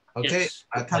รับโอเค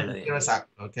ท่านธีรศักดิ์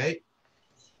โอเค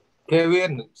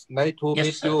Kevin, nice to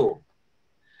meet you.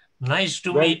 Nice to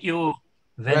meet you.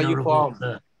 Where are you from?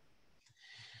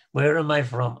 Where am I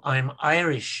from? I'm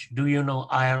Irish. Do you know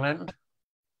Ireland?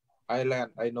 Ireland,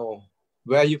 I know.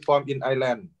 Where are you from in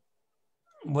Ireland?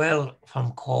 Well, from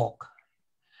Cork.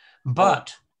 But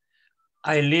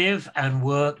I live and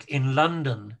work in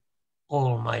London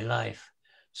all my life.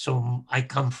 So I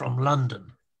come from London.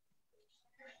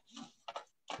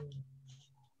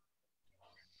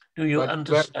 Do you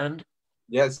understand?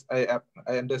 Yes,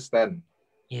 I understand.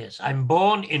 Yes, I'm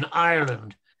born in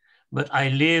Ireland, but I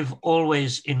live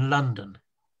always in London.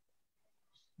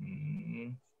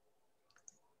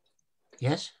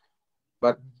 Yes?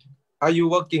 But are you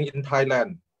working in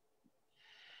Thailand?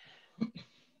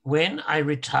 when I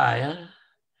retire,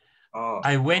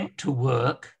 I went to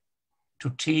work to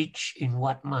teach in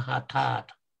Wat Mahathat.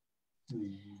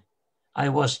 I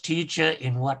was teacher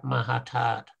in Wat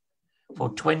Mahathat for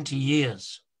 20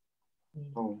 years.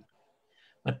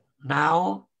 But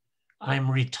now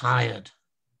I'm retired.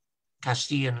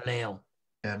 Castilian Leo.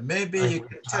 Yeah, maybe you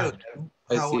can tell them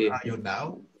how old are you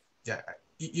now? Yeah,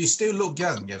 you still look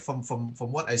young. Yeah, from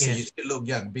what I see, you still look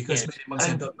young because many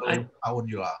Muslims don't know how old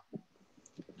you are.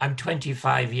 I'm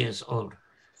 25 years old.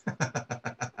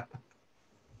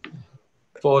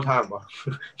 4 times.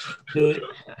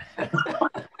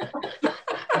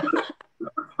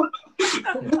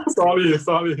 Sorry.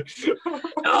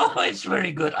 Oh, it's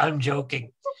very good. I'm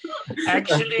joking.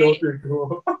 Actually,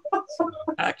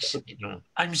 no,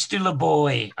 I'm still a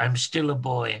boy. I'm still a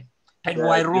boy. You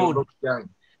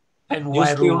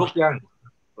still look young,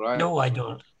 right? No, I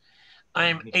don't.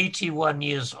 I'm 81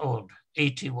 years old.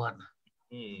 81.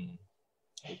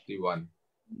 81.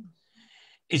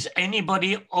 Is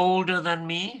anybody older than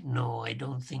me? No, I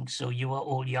don't think so. You are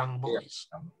all young boys.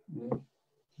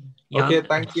 Okay,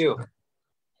 thank you.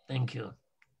 Thank you.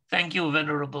 Thank you,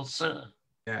 Venerable Sir.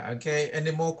 Yeah, okay.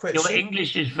 Any more questions? Your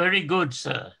English is very good,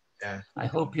 sir. Yeah. I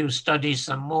hope you study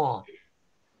some more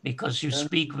because you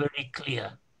speak very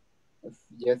clear.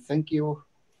 Yes, thank you.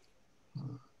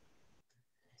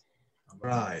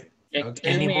 Right.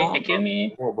 Excuse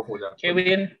me,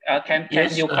 Kevin. Can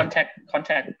Yes, you sir.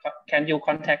 Can you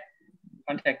contact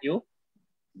you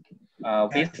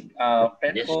with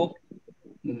Facebook?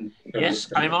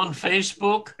 Yes, I'm on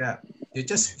Facebook. Yeah, you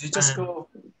just go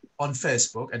on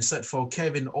Facebook and search for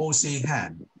Kevin O.C.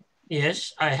 Han.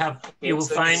 Yes, I have. You will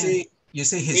So find. you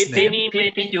see his name.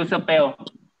 Please you spell.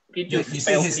 You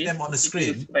see his name on the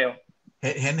screen.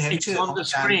 It's on the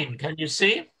screen. Can you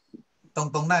see? ต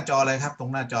รงหน้าจอเลยครับตร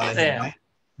งหน้าจอเลยเห็นไหม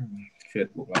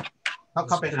Facebook เ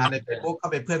ข้าไปอ่านใน Facebook เข้า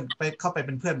ไปเ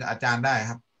ป็นเพื่อนกับอาจารย์ได้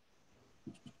ครับ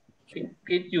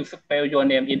Please you spell your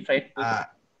name in Facebook.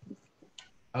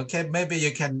 Okay, maybe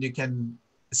you can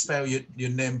spell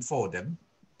your name for them.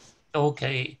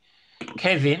 Okay,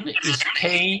 Kevin is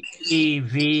Kevin.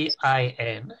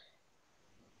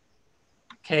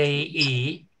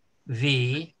 Kevin.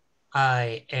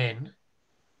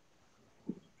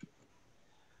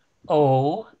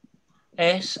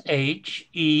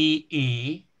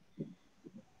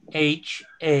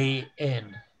 OSHEEHAN.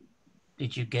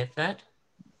 Did you get that?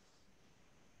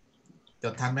 จ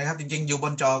ดทันไหมครับจริงๆอยู่บ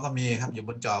นจอก็มีครับอยู่บ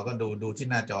นจอก็ดูที่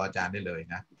หน้าจออาจารย์ได้เลย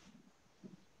นะ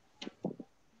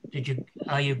Did you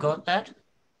you got that?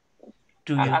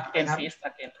 Do you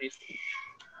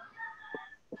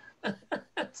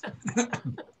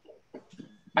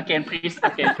Again, please.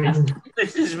 Again, please.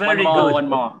 This is very good. One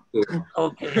more.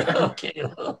 Okay.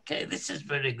 This is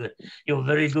very good. You're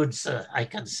very good, sir. I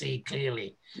can see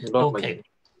clearly. Okay.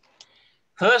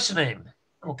 First name.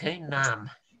 Okay, Nam.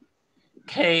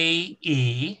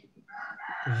 Kevin.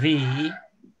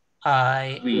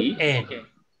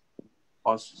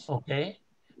 Okay.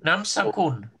 Nam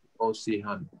Sakun.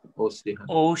 Oshihan.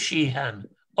 Oshihan.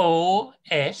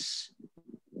 OSHEEHAN.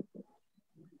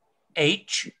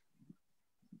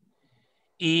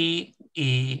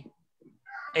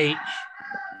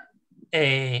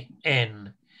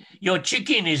 Your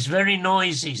chicken is very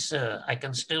noisy, sir. I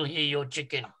can still hear your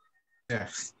chicken. Yeah.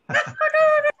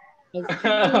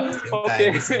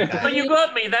 Okay. Oh, you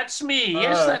got me. That's me.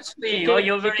 Yes, that's me. Oh,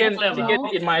 you're very clever. Chicken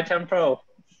in my temple.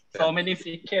 So many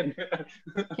chicken.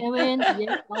 Kevin,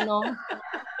 yes or no?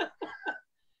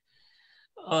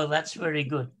 Oh, that's very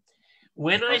good.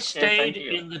 When I stayed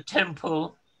in the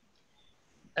temple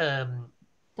in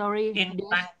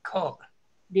Bangkok.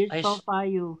 This profile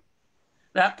you.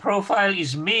 That profile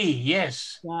is me,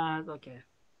 yes. Yeah, okay.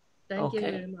 Thank you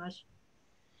very much.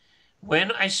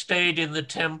 When I stayed in the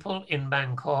temple in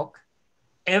Bangkok,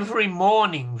 every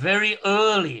morning, very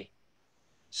early,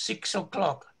 6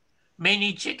 o'clock,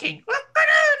 many chicken.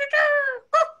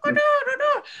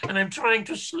 And I'm trying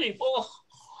to sleep. Oh,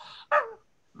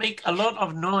 make a lot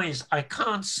of noise. I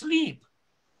can't sleep.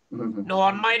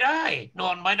 Nor my die,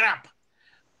 nor my rap.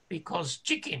 Because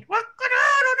chicken.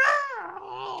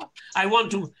 I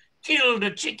want to kill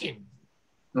the chicken.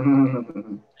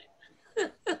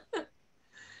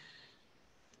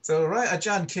 So, right,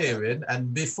 Ajahn Kevin,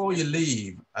 and before you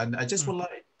leave, and I just would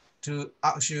like to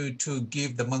ask you to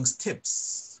give the monks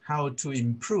tips how to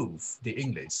improve the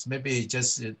English, maybe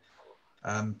just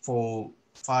for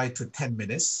 5 to 10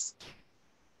 minutes.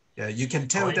 Yeah, you can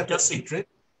tell them the secret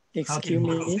how to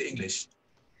improve the English.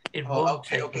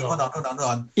 Okay, hold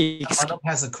on. Manok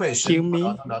has a question.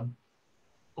 Hold on.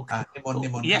 Okay.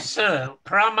 Yes, sir.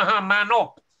 Pramaha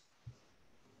Manok.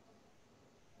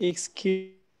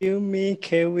 Excuse me,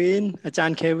 Kevin. อาจา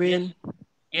รย์ Kevin.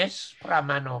 Yes,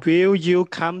 Pramano. Will you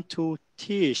come to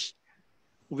teach?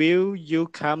 Will you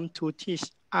come to teach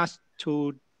us to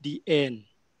the end?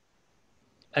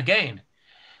 Again,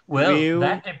 well,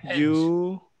 that depends.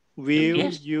 Will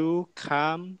Yes. you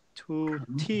come to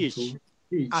teach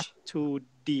us to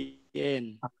the end?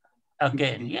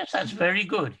 Again, yes, that's very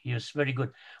good. Yes, very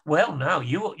good. Well, now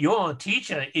your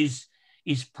teacher is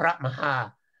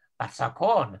Pratmaha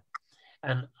Bhatsakorn,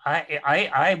 and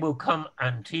I will come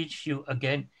and teach you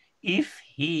again if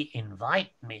he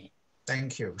invite me.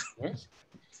 Thank you. Yes,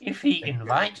 if he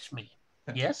invites me.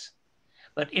 Yes,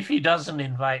 but if he doesn't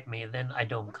invite me, then I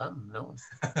don't come. No.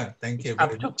 Thank you.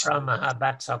 Up to Pratmaha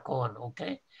Bhatsakorn,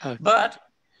 okay? But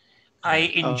I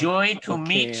enjoy to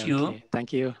meet you.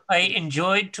 Thank you. I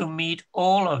enjoyed to meet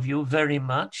all of you very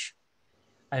much.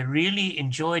 I really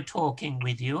enjoy talking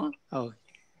with you.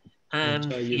 And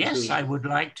yes, too. I would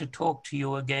like to talk to you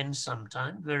again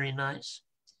sometime. Very nice.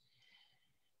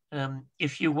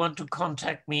 If you want to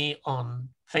contact me on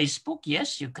Facebook,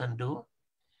 yes, you can do.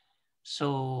 So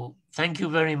thank you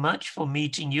very much for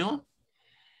meeting you.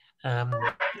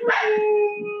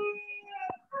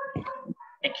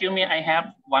 Excuse me, I have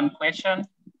one question.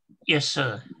 Yes,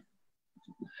 sir.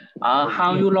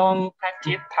 How you long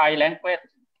practice Thai language?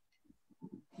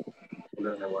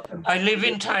 I live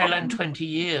in Thailand 20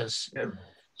 years.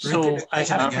 So I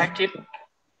have practiced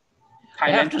Thai I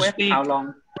have to language. speak. How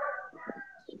long?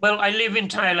 Well, I live in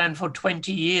Thailand for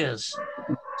 20 years.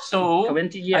 So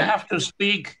 20 years. I have to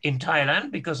speak in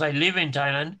Thailand because I live in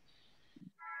Thailand.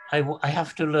 I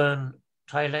have to learn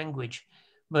Thai language,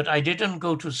 but I didn't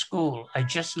go to school. I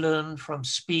just learned from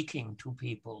speaking to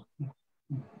people.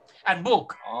 And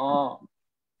book.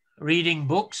 Reading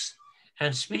books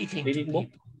and speaking to people.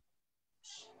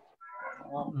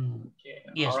 Okay.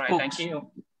 Yes, all right, books. thank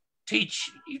you.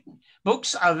 Teach.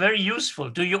 Books are very useful.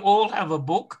 Do you all have a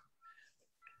book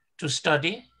to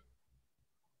study?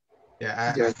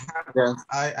 Yeah,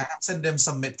 I have sent them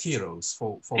some materials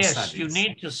for yes,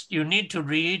 studies. You need to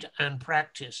read and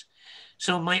practice.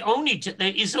 So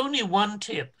there is only one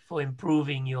tip for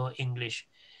improving your English.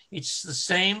 It's the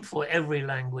same for every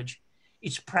language.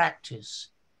 It's practice.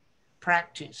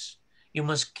 Practice. You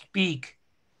must speak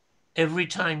every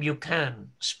time you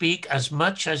can. Speak as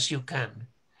much as you can.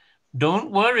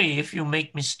 Don't worry if you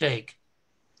make mistake.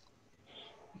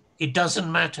 It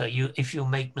doesn't matter if you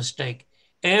make mistake.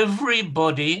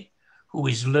 Everybody who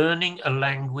is learning a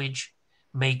language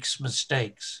makes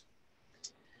mistakes.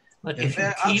 But if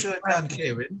you keep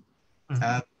Kevin,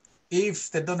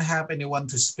 if they don't have anyone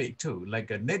to speak to,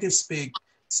 like a native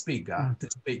speaker to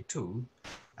speak to,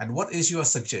 and what is your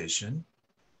suggestion?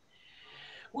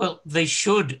 Well, they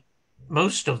should.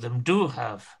 Most of them do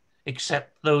have,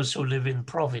 except those who live in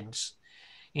province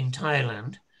in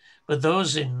Thailand. But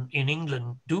those in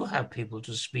England do have people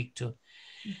to speak to.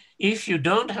 If you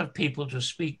don't have people to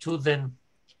speak to, then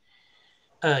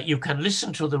you can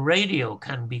listen to the radio,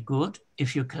 can be good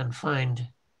if you can find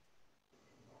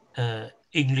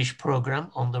English program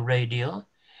on the radio.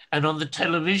 And on the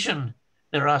television,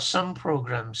 there are some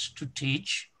programs to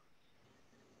teach.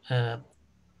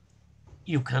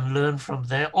 You can learn from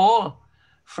there or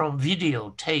from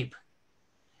videotape.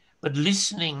 But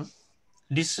listening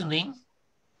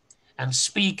and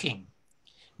speaking,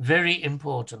 very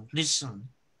important. Listen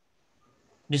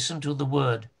to the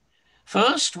word.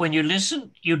 First, when you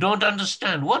listen, you don't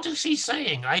understand. What is he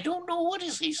saying? I don't know. What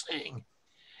is he saying?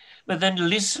 But then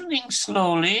listening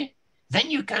slowly, then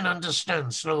you can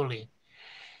understand slowly.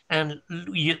 And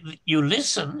you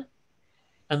listen,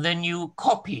 and then you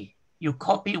copy. You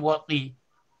copy what the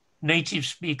native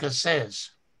speaker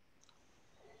says.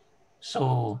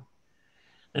 So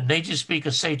the native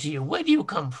speaker say to you, where do you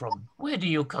come from? Where do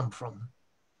you come from?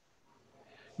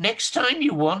 Next time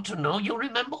you want to know, you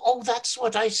remember, oh, that's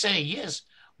what I say. Yes.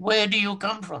 Where do you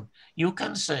come from? You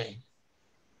can say.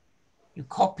 You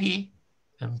copy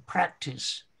and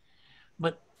practice.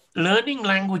 But learning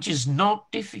language is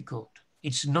not difficult.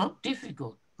 It's not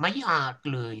difficult. ไม่ยาก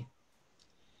เลย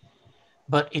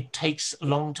But it takes a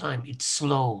long time. It's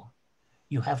slow.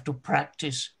 You have to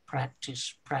practice, practice,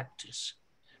 practice.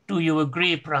 Do you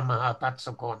agree, Pratmaha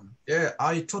Bhatsakorn? Yeah,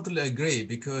 I totally agree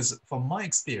because from my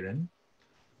experience,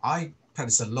 I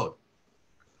practice a lot.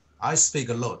 I speak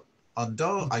a lot.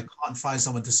 Although I can't find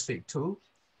someone to speak to,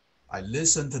 I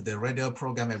listen to the radio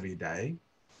program every day.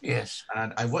 Yes. And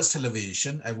I watch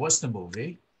television, I watch the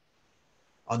movie.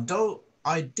 Although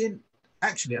I didn't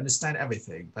actually understand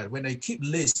everything, but when I keep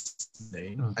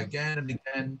listening again and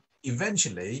again,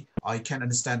 eventually I can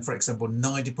understand, for example,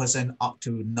 90% up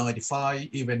to 95,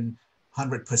 even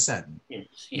 100%.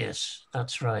 Yes,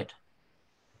 that's right.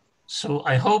 So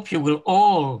I hope you will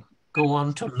all go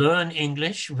on to learn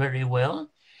English very well,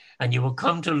 and you will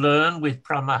come to learn with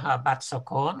Pramaha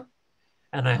Bhatsakorn,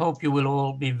 and I hope you will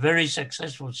all be very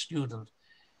successful students,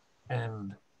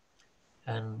 and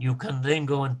you can then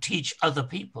go and teach other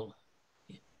people.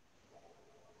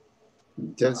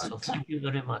 Yes. So thank you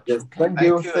very much. Yes. Okay.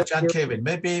 Thank you, John Kevin.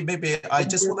 Maybe I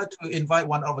just wanted to invite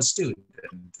one of our students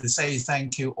to say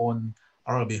thank you on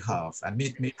our behalf. And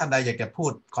มีท่านใดอยากจะพู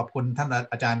ดขอบคุณท่าน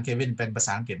อาจารย์เควินเป็นภาษ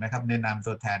าอังกฤษไหมครับในนาม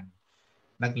ตัวแทน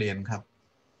นักเรียนครับ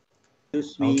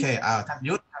โอเคท่าน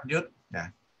ยุทธ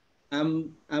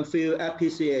I feel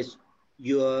appreciate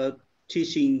your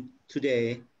teaching today,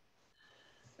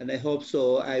 and I hope so.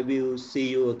 I will see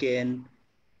you again.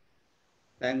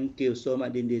 Thank you so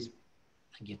much in this.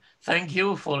 Thank you. Thank you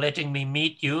for letting me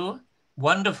meet you.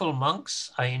 Wonderful monks.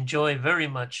 I enjoy very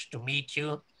much to meet you.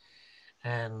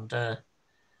 And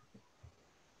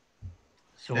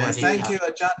thank you,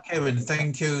 John Kevin.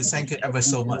 Thank you ever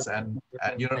so much. And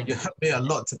you helped me a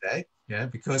lot today. Yeah,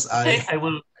 because I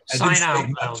will sign out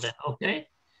now then. Okay.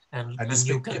 And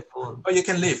you can go. Oh, you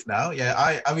can leave now. Yeah,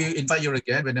 I will invite you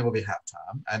again whenever we have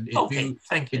time. And if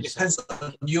it depends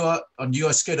on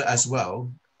your schedule as well.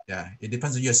 Yeah, it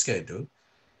depends on your schedule.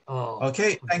 Oh.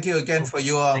 Okay, thank you again for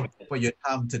your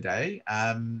time today.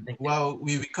 Well,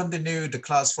 we will continue the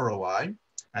class for a while,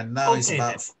 and now it's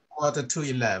about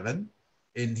 11:45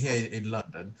 here in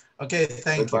London. Okay,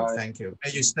 thank you.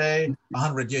 May you stay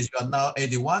 100 years. You are now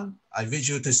 81. I wish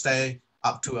you to stay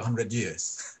up to 100 years.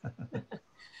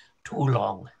 Too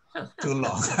long. Too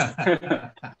long.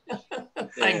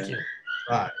 Thank you.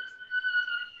 Right.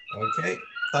 Okay.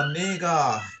 ตอนนี้ก็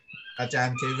อาจาร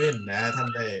ย์เควินนะท่าน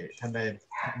ได้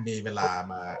มีเวลา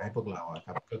มาให้พวกเราค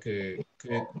รับก็คือ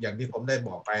อย่างที่ผมได้บ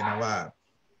อกไปนะว่า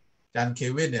อาจารย์เค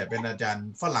วินเนี่ยเป็นอาจารย์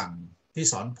ฝรั่งที่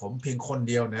สอนผมเพียงคน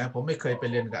เดียวนะผมไม่เคยไป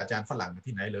เรียนกับอาจารย์ฝรั่ง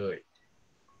ที่ไหนเลย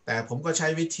แต่ผมก็ใช้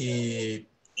วิธี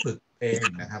ฝึกเอง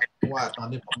นะครับเพราะว่าตอน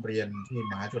ที่ผมเรียนที่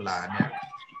มหาจุฬาเนี่ย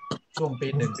ช่วงปี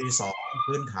 1 ปี 2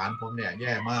พื้นฐานผมเนี่ยแ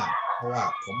ย่มากเพราะว่า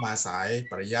ผมมาสาย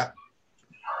ปริยัติ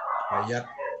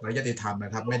ธรรมน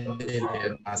ะครับไม่ได้เรีย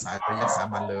นมาสายปริยัติสา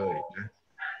มัญเลยนะ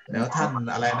แล้วท่าน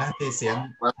อะไรนะที่เสียง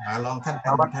หาลองท่าน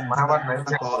ตั้ง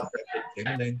กอเสียง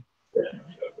นิดนึง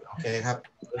โอเคครับ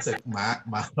รู้สึกห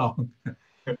มาลอง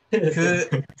คื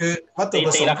อวัตถุปร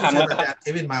ะสงค์ที่อาจารย์เค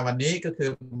วินมาวันนี้ก็คือ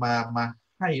มา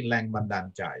ให้แรงบันดาล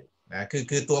ใจนะ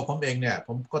คือตัวผมเองเนี่ยผ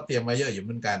มก็เตรียมมาเยอะอยู่เห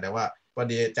มือนกันแต่ว่าพอ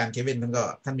ดีอาจารย์เควิน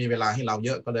ท่านมีเวลาให้เราเย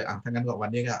อะก็เลยถ้างั้นก็วั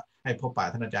นนี้ก็ให้พบปะ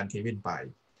ท่านอาจารย์เควินไป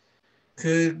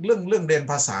คือเรื่องเรียน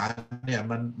ภาษาเนี่ย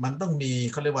มันต้องมี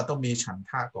เขาเรียกว่าต้องมีฉัน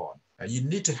ทะก่อน you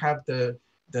need to have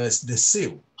the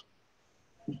zeal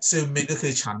มันก็คื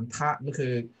อฉันทะก็คื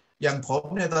ออย่างผม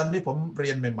เนี่ยตอนที่ผมเรี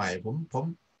ยนใหม่ๆผ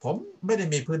มไม่ได้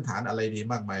มีพื้นฐานอะไรดี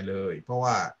มากมายเลยเพราะ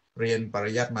ว่าเรียนป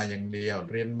ริยัติมาอย่างเดียว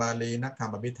เรียนบาลีนักธรร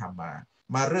มอภิธรรม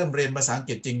มาเริ่มเรียนภาษาอัง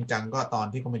กฤษจริงจังก็ตอน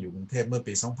ที่เขามาอยู่กรุงเทพเมื่อ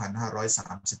ปี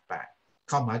 2538เ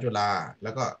ข้ามหาจุฬาแ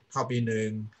ล้วก็เข้าปี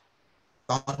 1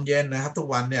ตอนเย็นนะครับทุก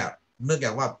วันเนี่ยเนื่องจ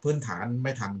ากว่าพื้นฐานไ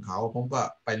ม่ทันเขาผมก็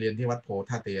ไปเรียนที่วัดโพธิ์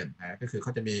ท่าเตียนนะก็คือเข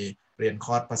าจะมีเรียนค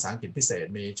อร์สภาษาอังกฤษพิเศษ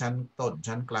มีชั้นต้น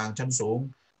ชั้นกลางชั้นสูง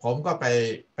ผมก็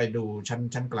ไปดู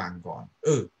ชั้นกลางก่อน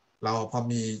เราพอ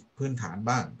มีพื้นฐาน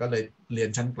บ้างก็เลยเรียน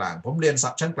ชั้นกลางผมเรียน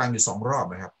ชั้นกลางอยู่2 รอบ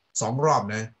นะครับ2 รอบ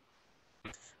นะ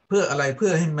เพื่ออะไรเพื่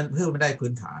อไม่ได้พื้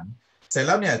นฐานเสร็จแ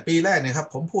ล้วเนี่ยปีแรกเนี่ยครับ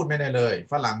ผมพูดไม่ได้เลย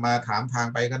ฝรั่งมาถามทาง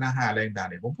ไปคณะ5อะไรต่างๆ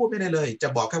เนี่ยผมพูดไม่ได้เลยจะ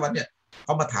บอกแค่ว่าเนี่ยเข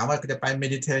ามาถามว่าจะไป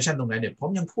meditation ตรงไหนเนี่ยผม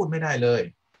ยังพูดไม่ได้เลย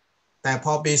แต่พ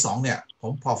อปี 2เนี่ยผ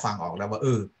มพอฟังออกแล้วว่า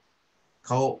เ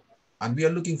ขา and we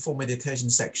are looking for meditation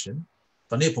section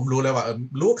ตอนนี้ผมรู้เลยว่า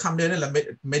รู้คำเดียวนี่แหละ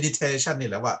meditation นี่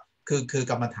แหละว่าคือ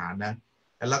กรรมฐานนะ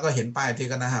แล้วก็เห็นป้ายที่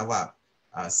คณะ5ว่า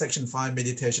section 5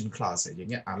 meditation class อย่าง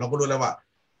เงี้ยเราก็รู้แล้วว่า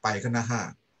ไปคณะ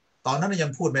5ตอนนั้นยั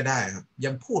งพูดไม่ได้ครับ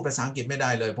ยังพูดภาษาอังกฤษไม่ได้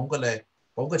เลยผม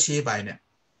ก็ชี้ไปเนี่ย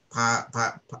พา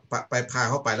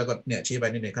เข้าไปแล้วก็เนี่ยชี้ไป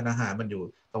นี่คณะ5มันอยู่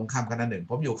ตรงข้ามคณะ1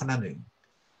ผมอยู่คณะ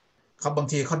1เขาบาง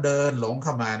ทีเขาเดินหลงเข้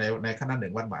ามาในคณะ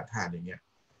1วัดมหาธาตุอย่างเงี้ย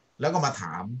แล้วก็มาถ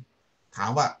า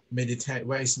มว่า meditate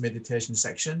where is meditation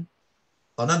section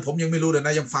ตอนนั้นผมยังไม่รู้เลยน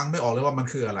ะยังฟังไม่ออกเลยว่ามัน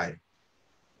คืออะไร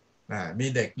มี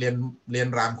เด็กเรียน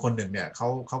รามคนหนึ่งเนี่ยเ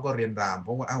ขาก็เรียนรามผ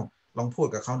มว่าลองพูด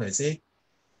กับเขาหน่อยสิ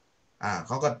เ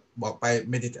ขาก็บอกไป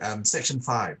section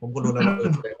 5ผมก็รู้แล้ว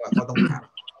ว่าเขาต้อง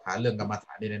หาเรื่องกรรมฐ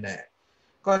านนี่แน่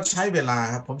ๆก็ใช้เวลา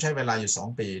ครับผมใช้เวลาอยู่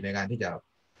2 ปีในการที่จะ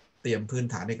เตรียมพื้น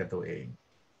ฐานให้กับตัวเอง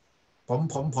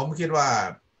ผมคิดว่า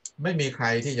ไม่มีใคร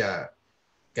ที่จะ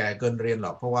แก่เกินเรียนหร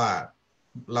อกเพราะว่า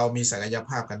เรามีศักยภ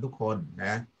าพกันทุกคนน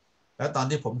ะ แล้วตอน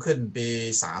ที่ผมขึ้นปี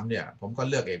3เนี่ยผมก็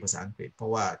เลือกเอกภาษาอังกฤษเพรา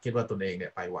ะว่าคิดว่าตนเองเนี่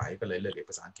ยไปไหวก็เลยเลือกเอก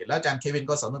ภาษาอังกฤษแล้วอาจารย์เควิน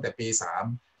ก็สอนตั้งแต่ปี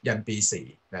3ยันปี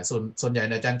4นะส่วนใหญ่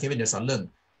อาจารย์เควินจะสอนเรื่อง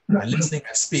listening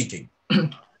and speaking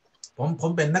ผ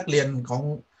มเป็นนักเรียนของ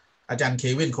อาจารย์เค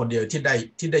วินคนเดียวที่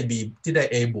ได้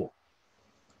A บวก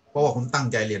เพราะว่าผมตั้ง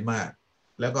ใจเรียนมาก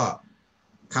แล้วก็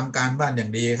ทำการบ้านอย่า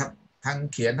งดีครับทั้ง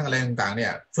เขียนทั้งอะไรต่างๆเนี่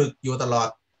ยฝึกอยู่ตลอด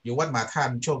อยู่วัดหมาท่าน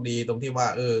โชคดีตรงที่ว่า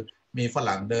มีฝ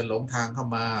รั่งเดินหลงทางเข้า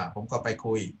มาผมก็ไป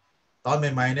คุยตอน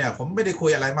ใหม่ๆเนี่ยผมไม่ได้คุ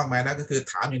ยอะไรมากมายนะก็คือ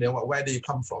ถามอย่างเดียวว่า where do you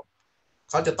come from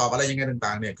เขาจะตอบอะไรยังไงต่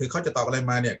างๆเนี่ยคือเขาจะตอบอะไร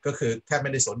มาเนี่ยก็คือแทบไ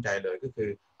ม่ได้สนใจเลยก็คือ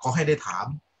ขอให้ได้ถาม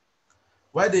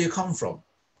where do you come from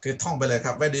คือท่องไปเลยค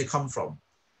รับ where do you come from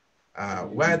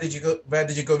where did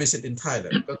you go visit in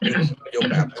Thailand ก็คือประโยค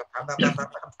แบบถา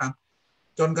ม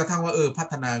จนกระทั่งว่าพั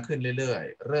ฒนาขึ้นเรื่อย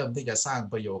ๆเริ่มที่จะสร้าง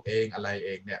ประโยคเองอะไรเอ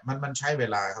งเนี่ยมันใช้เว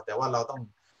ลาครับแต่ว่าเราต้อ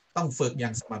งฝึกอย่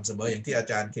างสม่ำเสมออย่างที่อา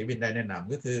จารย์เควินได้แนะน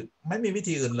ำก็คือไม่มีวิ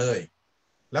ธีอื่นเลย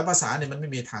แล้วภาษาเนี่ยมันไม่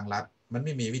มีทางลัดมันไ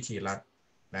ม่มีวิธีลัด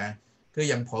นะคือ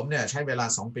อย่างผมเนี่ยใช้เวลา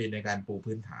2 ปีในการปู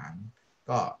พื้นฐาน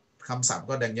ก็คำศัพท์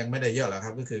ก็ยังไม่ได้เยอะหรอกค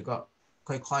รับก็คือก็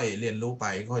ค่อยๆเรียนรู้ไป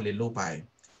ค่อยเรียนรู้ไป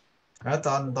แล้ว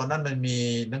ตอนนั้นมันมี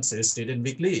หนังสือ Student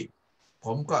Weekly ผ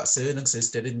มก็ซื้อหนังสือ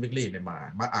Student Weekly เนี่ย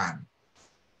มาอ่าน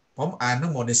ผมอ่านทั้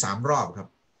งหมดใน3 รอบครับ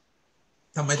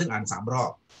ทำไมถึงอ่าน3 รอ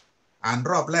บอ่าน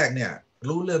รอบแรกเนี่ย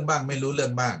รู้เรื่องบ้างไม่รู้เรื่อ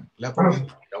งบ้างแล้วผม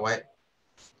ขีดเอาไว้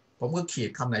ผมก็ขีด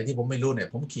คำไหนที่ผมไม่รู้เนี่ย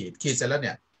ผมขีดเสร็จแล้วเ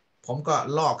นี่ยผมก็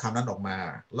ลอกคำนั้นออกมา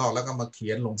ลอกแล้วก็มาเขี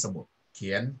ยนลงสมุดเ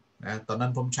ขียนนะตอนนั้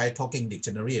นผมใช้ Talking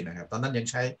Dictionary นะครับตอนนั้นยัง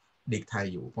ใช้ดิกไทย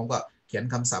อยู่ผมก็เขียน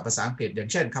คำศัพท์ภาษาอังกฤษอย่าง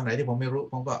เช่นคำไหนที่ผมไม่รู้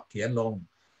ผมก็เขียนลง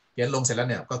เสร็จแล้ว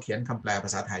เนี่ยก็เขียนคำแปลภ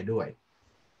าษาไทยด้วย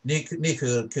นี่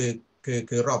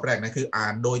คือรอบแรกนะคืออ่า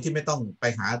นโดยที่ไม่ต้องไป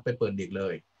เปิดดิกเล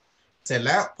ยเสร็จแ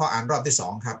ล้วพออ่านรอบที่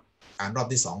2ครับอ่านรอบ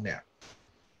ที่2เนี่ย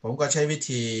ผมก็ใช้วิ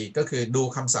ธีก็คือดู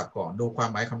คำศัพท์ก่อนดูความ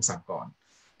หมายคำศัพท์ก่อน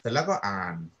เสร็จแล้วก็อ่า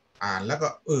นแล้วก็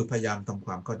พยายามทำค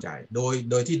วามเข้าใจ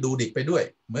โดยที่ดูดิกไปด้วย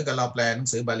เหมือนกับเราแปลหนัง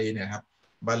สือบาลีเนี่ยครับ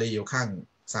บาลีอยู่ข้าง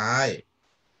ซ้าย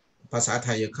ภาษาไท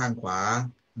ยอยู่ข้างขวา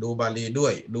ดูบาลีด้ว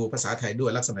ยดูภาษาไทยด้ว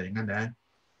ยลักษณะอย่างนั้นนะ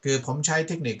คือผมใช้เ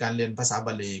ทคนิคการเรียนภาษาบ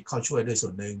าลีเข้าช่วยด้วยส่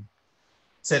วนหนึ่ง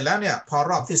เสร็จแล้วเนี่ยพอ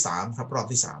รอบที่3ครับรอบ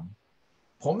ที่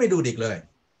3ผมไม่ดูดิกเลย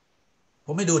ผ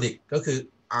มไม่ดูดิกก็คือ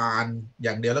อ่านอ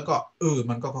ย่างเดียวแล้วก็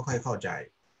มันก็ค่อยๆเข้าใจ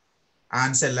อ่าน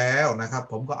เสร็จแล้วนะครับ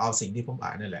ผมก็เอาสิ่งที่ผมอ่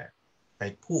านนี่แหละไป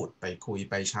พูดไปคุย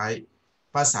ไปใช้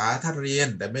ภาษาถ้าเรียน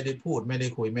แต่ไม่ได้พูดไม่ได้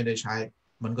คุยไม่ได้ใช้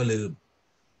มันก็ลืม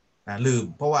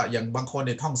เพราะว่าอย่างบางคนเ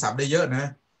นี่ยท่องศัพท์ได้เยอะนะ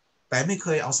แต่ไม่เค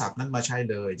ยเอาศัพท์นั้นมาใช้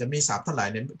เลยจะมีศัพท์เท่าไหร่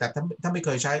เนี่ยแต่ถ้าไม่เค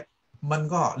ยใช้มัน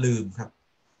ก็ลืมครับ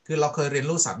คือเราเคยเรียน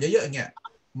รู้ศัพท์เยอะๆอย่างเงี้ย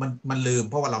มันลืม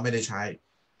เพราะว่าเราไม่ได้ใช้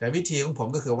แต่วิธีของผม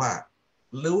ก็คือว่า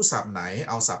รู้ศัพท์ไหน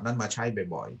เอาศัพท์นั้นมาใช้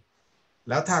บ่อยๆ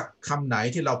แล้วถ้าคำไหน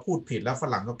ที่เราพูดผิดแล้วฝ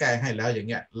รั่งก็แก้ให้แล้วอย่าง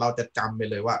เงี้ยเราจะจำไป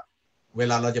เลยว่าเว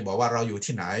ลาเราจะบอกว่าเราอยู่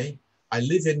ที่ไหน I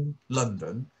live in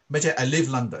London ไม่ใช่ I live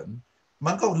London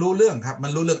มันก็รู้เรื่องครับมั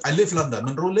นรู้เรื่อง I live London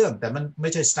มันรู้เรื่องแต่มันไม่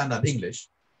ใช่ standard English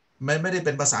ไม่ได้เ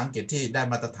ป็นภาษาอังกฤษที่ได้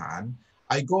มาตรฐาน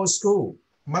I go school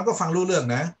มันก็ฟังรู้เรื่อง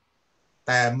นะแ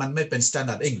ต่มันไม่เป็น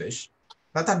standard English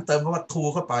ถ้าท่านเติมคำว่า to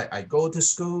เข้าไป I go to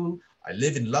school I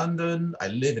live in London I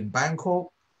live in Bangkok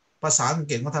ภาษาอัง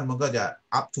กฤษของท่านมันก็จะ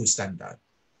up to standard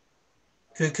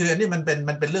คืออันนี้มันเ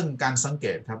ป็นเรื่องการสังเก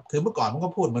ตครับคือเมื่อก่อนผม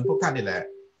ก็พูดเหมือนพวกท่านนี่แหละ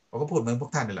ผมก็พูดเหมือนพว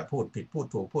กท่านนี่แหละพูดผิดพูด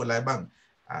ถูกพูดอะไรบ้าง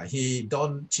he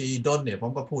don't she don't เนี่ยผ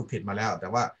มก็พูดผิดมาแล้วแต่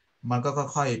ว่ามันก็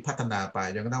ค่อยๆพัฒนาไป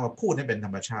จนกระทั่งว่าพูดให้เป็นธร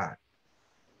รมชาติ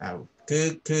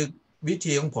คือวิ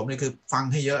ธีของผมนี่คือฟัง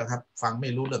ให้เยอะครับฟังไม่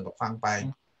รู้เรื่องก็ฟังไป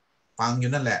ฟังอ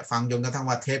ยู่นั่นแหละฟังจนกระทั่ง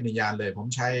ว่าเทปนิยายเลยผ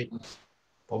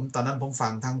มตอนนั้นผมฟั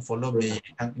งทั้ง Follow Me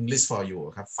ทั้ง English for You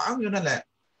ครับฟังอยู่นั่นแหละ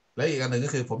แล้วอีกอันหนึ่งก็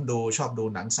คือผมชอบดู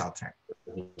หนัง soundtrack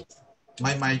ใ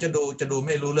หม่ๆจะดูไ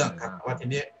ม่รู้เรื่องครับว่าที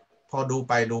นี้พอดู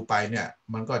ไปเนี่ย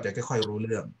มันก็จะค่อยๆรู้เ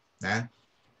รื่องนะ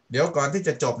เดี๋ยวก่อนที่จ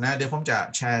ะจบนะเดี๋ยวผมจะ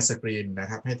แชร์สกรีนนะ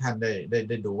ครับให้ท่าน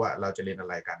ได้ดูว่าเราจะเรียนอะ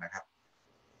ไรกันนะครับ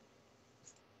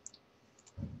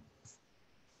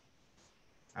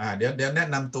เดี๋ยวแนะ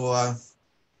นำตัว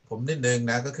ผมนิดนึง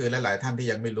นะก็คือหลายๆท่านที่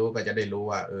ยังไม่รู้ก็จะได้รู้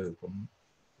ว่าผม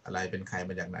อะไรเป็นใคร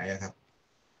มาจากไหนครับ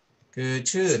คือ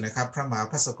ชื่อนะครับพระมหา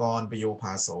ภัสกรปิโยภ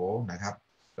าโสนะครับ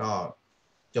ก็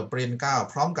จบปริญญา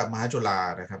9พร้อมกับมหาจุฬา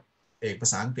นะครับเอกภา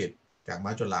ษาอังกฤษจากม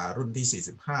หาจุฬารุ่นที่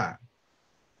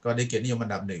45ก็ได้เกียรตินิยมอั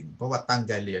นดับ1เพราะว่าตั้งใ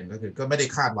จเรียนก็คือก็ไม่ได้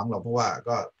คาดหวังหรอกเพราะว่า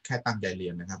ก็แค่ตั้งใจเรี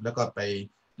ยนนะครับแล้วก็ไป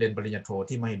เรียนปริญญาโท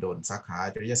ที่มหิดลสาขา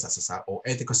จริยศาสตร์ศึกษา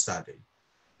Ethical Study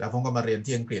แล้วผมก็มาเรียน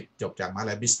ที่อังกฤษจบจากมหาวิทยา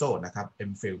ลัยบริสตอลนะครับ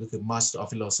MPhil ก็คือ Master of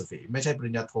Philosophy ไม่ใช่ป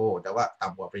ริญญาโทแต่ว่าต่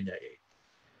ำกว่าปริญญาเอก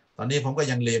ตอนนี้ผมก็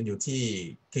ยังเรียนอยู่ที่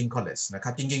King College นะค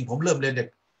รับจริงๆผมเริ่มเรียนจาก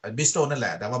บริสตอลนั่นแหล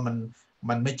ะแต่ว่า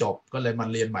มันไม่จบก็เลยมา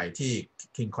เรียนใหม่ที่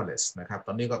King College นะครับต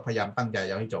อนนี้ก็พยายามตั้งใจอ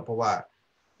ยากให้จบเพราะว่า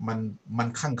มัน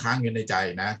ค้างอยู่ในใจ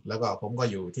นะแล้วก็ผมก็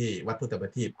อยู่ที่วัดพุทธปร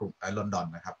ะทีปกรุงลอนดอน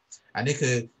นะครับอันนี้คื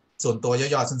อส่วนตัวย่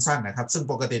อๆสั้นๆนะครับซึ่ง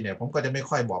ปกติเนี่ยผมก็จะไม่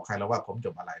ค่อยบอกใครแล้วว่าผมจ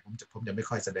บอะไรผมจะไม่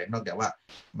ค่อยแสดงนอกจากว่า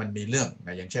มันมีเรื่องน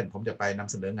ะอย่างเช่นผมจะไปน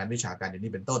ำเสนองานวิชาการอย่าง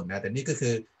นี้เป็นต้นนะแต่นี่ก็คื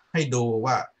อให้ดู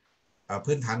ว่า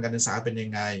พื้นฐานการศึกษาเป็นยั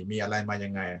งไงมีอะไรมายั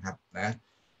งไงครับนะ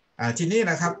ทีนี้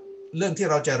นะครับเรื่องที่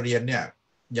เราจะเรียนเนี่ย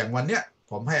อย่างวันเนี้ย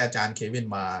ผมให้อาจารย์เควิน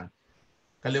มา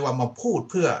ก็เรียกว่ามาพูด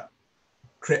เพื่อ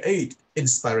create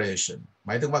inspiration หม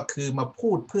ายถึงว่าคือมาพู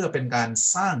ดเพื่อเป็นการ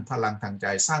สร้างพลังทางใจ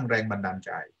สร้างแรงบันดาลใ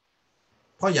จ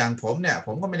เพราะอย่างผมเนี่ยผ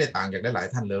มก็ไม่ได้ต่างจากหลาย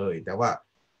ท่านเลยแต่ว่า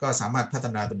ก็สามารถพัฒ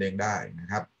นาตนเองได้นะ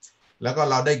ครับแล้วก็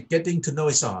เราได้ getting to know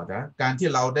each other นะการที่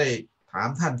เราได้ถาม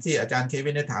ท่านที่อาจารย์เควิ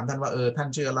นได้ถามท่านว่าท่าน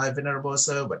ชื่ออะไร Venerable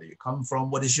Sir where do you come from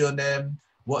what is your name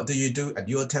what do you do at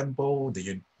your temple do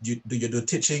you do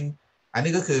teaching อัน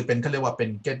นี้ก็คือเป็นเขาเรียกว่าเป็น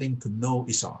getting to know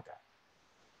each other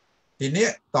ทีนี้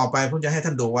ต่อไปผมจะให้ท่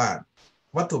านดูว่า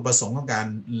วัตถุประสงค์ของการ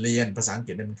เรียนภาษาอังก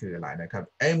ฤษนั้นคืออะไรนะครับ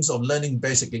aims of learning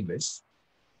basic English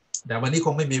แต่วันนี้ค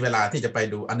งไม่มีเวลาที่จะไป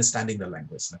ดู understanding the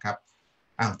language นะครับ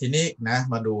ทีนี้นะ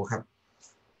มาดูครับ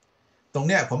ตรงเ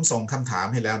นี้ยผมส่งคำถาม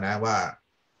ให้แล้วนะว่า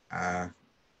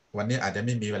วันนี้อาจจะไ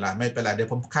ม่มีเวลาไม่เป็นไรเดี๋ยว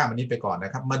ผมข้ามอันนี้ไปก่อนน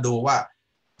ะครับมาดูว่า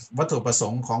วัตถุประส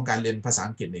งค์ของการเรียนภาษา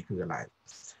อังกฤษนี่คืออะไร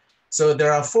so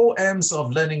there are 4 aims of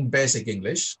learning basic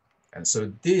English and so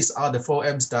these are the 4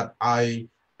 aims that I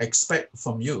expect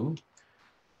from you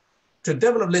to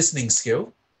develop listening skill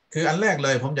คืออันแรกเล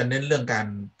ยผมจะเน้นเรื่องการ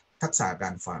ทักษะกา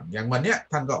รฟังอย่างวันนี้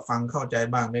ท่านก็ฟังเข้าใจ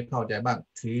บ้างไม่เข้าใจบ้าง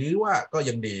ถือว่าก็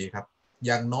ยังดีครับอ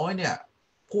ย่างน้อยเนี่ย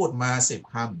พูดมา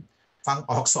10 คำฟัง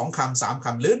ออก2 คำ 3 ค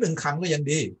ำหรือ1 คำก็ยัง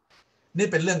ดีนี่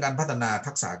เป็นเรื่องการพัฒนา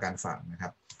ทักษะการฟังนะครั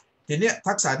บทีนี้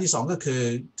ทักษะที่2ก็คือ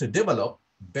to develop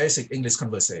basic English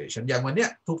conversation อย่างวันนี้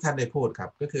ทุกท่านได้พูดครั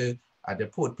บก็คืออาจจะ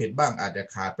พูดผิดบ้างอาจจะ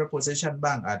ขาด preposition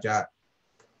บ้างอาจจะ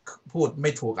พูดไ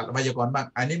ม่ถูกไวยากรณ์บ้าง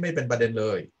อันนี้ไม่เป็นประเด็นเล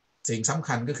ยสิ่งสำ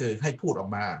คัญก็คือให้พูดออก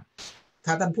มา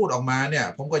ถ้าท่านพูดออกมาเนี่ย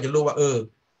ผมก็จะรู้ว่า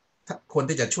คน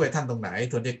ที่จะช่วยท่านตรงไหน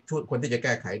คนที่จะแ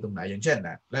ก้ไขตรงไหนอย่างเช่นน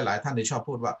ะหลายๆท่านที่ชอบ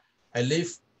พูดว่า I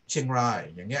live เชียงราย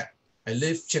อย่างเงี้ย I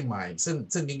live เชียงใหม่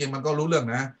ซึ่งจริงๆมันก็รู้เรื่อง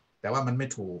นะแต่ว่ามันไม่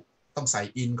ถูกต้องใส่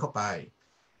in เข้าไป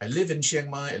I live in เชียง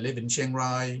ใหม่ I live in เชียงร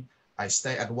าย I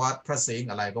stay at วัดพระสิงห์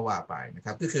อะไรก็ว่าไปนะค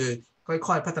รับก็คือ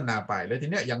ค่อยๆพัฒนาไปแล้วที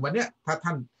เนี้ยอย่างวันเนี้ยถ้าท่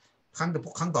านค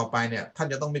รั้งต่อไปเนี่ยท่าน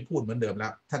จะต้องไม่พูดเหมือนเดิมแล้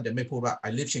วท่านจะไม่พูดว่า I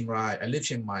live เชียงราย I live เ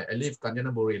ชียงใหม่ I live กาญจน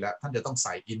บุรีแล้วท่านจะต้องใ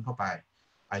ส่ in เข้าไป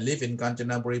I live in กาญจ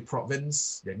นบุรี province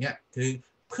อย่างเงี้ยคือ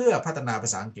เพื่อพัฒนาภา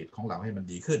ษาอังกฤษของเราให้มัน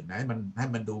ดีขึ้นนะให้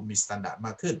มันดูมีมาตรฐานม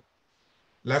ากขึ้น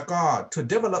แล้วก็ to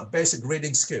develop basic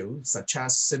reading skills such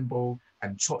as simple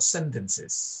and short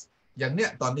sentences อย่างเนี้ย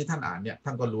ตอนที่ท่านอ่านเนี่ยท่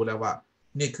านก็รู้แล้วว่า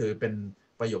นี่คือเป็น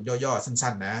ประโยคย่อๆ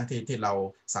สั้นๆนะที่เรา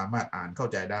สามารถอ่านเข้า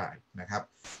ใจได้นะครับ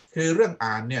คือเรื่อง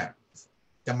อ่านเนี่ย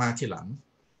จะมาทีหลัง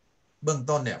เบื้อง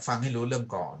ต้นเนี่ยฟังให้รู้เรื่อง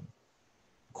ก่อน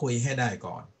คุยให้ได้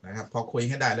ก่อนนะครับพอคุย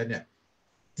ให้ได้แล้วเนี่ย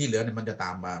ที่เหลือเนี่ยมันจะต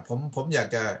ามมาผมอยาก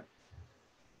จะ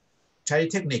ใช้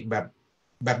เทคนิคแบ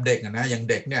บเด็กนะอย่าง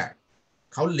เด็กเนี่ย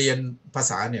เขาเรียนภา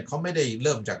ษาเนี่ยเขาไม่ได้เ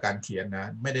ริ่มจากการเขียนนะ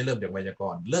ไม่ได้เริ่มจากไวยาก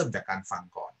รณ์เริ่มจากการฟัง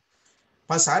ก่อน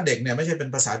ภาษาเด็กเนี่ยไม่ใช่เป็น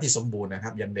ภาษาที่สมบูรณ์นะค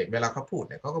รับอย่างเด็กเวลาเขาพูด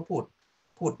เนี่ยเขาก็พูด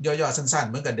ย่อๆสั้นๆ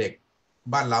เหมือนกับเด็ก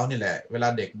บ้านเรานี่แหละเวลา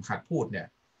เด็กหัดพูดเนี่ย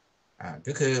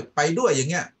ก็คือไปด้วยอย่าง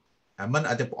เงี้ยมัน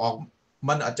อาจจะออก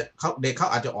มันอาจจะเด็กเขา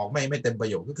อาจจะออกไม่เต็มประ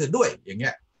โยคก็คือด้วยอย่างเงี้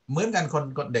ยเหมือนกันคน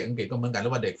เด็กอังกฤษก็เหมือนกันหรื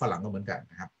อว่าเด็กฝรั่งก็เหมือนกัน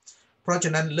นะครับเพราะฉ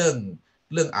ะนั้นเรื่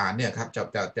องอ่านเนี่ยครับ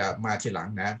จะมาทีหลัง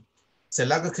นะเสร็จ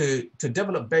แล้วก็คือ to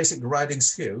develop basic writing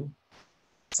skill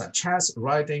such as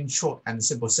writing short and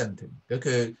simple sentence ก็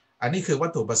คืออันนี้คือวั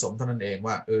ตถุประสงค์เท่านั้นเอง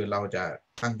ว่าเราจะ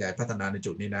ตั้งใจพัฒนาใน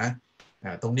จุดนี้นะ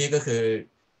ตรงนี้ก็คือ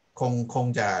คง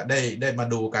จะได้มา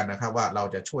ดูกันนะครับว่าเรา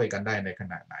จะช่วยกันได้ในข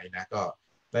นาดไหนนะก็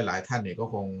หลายๆท่านเนี่ยก็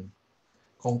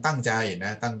คงตั้งใจน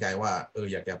ะตั้งใจว่า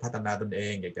อยากจะพัฒนาตนเอ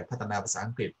งอยากจะพัฒนาภาษา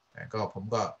อังกฤษก็ผม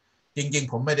ก็จริง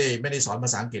ๆผมไม่ได้สอนภ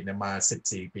าษาอังกฤษมา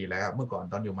14 ปีแล้วเมื่อก่อน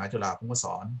ตอนอยู่มหาจุฬาผมก็ส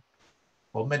อน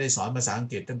ผมไม่ได้สอนภาษาอัง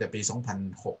กฤษตั้งแต่ปี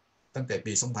2006ตั้งแต่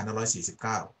ปี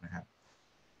2549นะครับ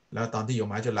แล้วตอนที่อยู่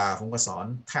มหาจุฬาผมก็สอน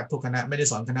แทบทุกคณะไม่ได้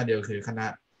สอนคณะเดียวคือคณะ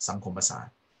สังคมศาสต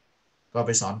ร์ก็ไ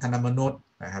ปสอนคณะมนุษย์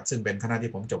นะครับซึ่งเป็นคณะ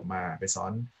ที่ผมจบมาไปสอ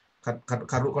น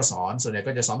คารุก็สอนส่วนใหญ่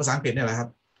ก็จะสอนภาษาอังกฤษนี่แหละครับ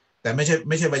แต่ไม่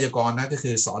ใช่ไวยากรณ์นะก็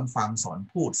คือสอนฟังสอน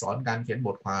พูดสอนการเขียนบ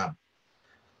ทความ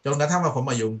จนกระทั่งว่าผม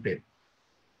มาอยู่อังกฤษ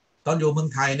ตอนอยู่เมือง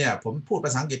ไทยเนี่ยผมพูดภ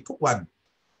าษาอังกฤษทุก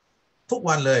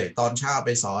วันเลยตอนเช้าไป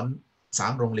สอน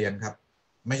3 โรงเรียนครับ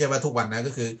ไม่ใช่ว่าทุกวันนะ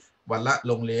ก็คือวันละ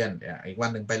โรงเรียนอีกวัน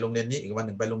หนึ่งไปโรงเรียนนี้อีกวันห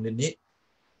นึ่งไปโรงเรียนนี้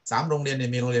3 โรงเรียนเนี่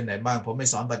ยมีโรงเรียนไหนบ้างผมไป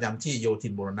สอนประจำที่โยธิ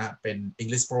นบูรณะเป็น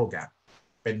English Program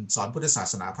เป็นสอนพุทธศา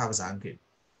สนาภาคภาษาอังกฤษ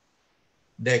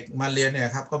เด็กมาเรียนเนี่ย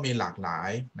ครับก็มีหลากหลา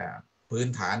ยนะพื้น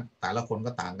ฐานแต่ละคน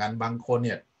ก็ต่างกันบางคนเ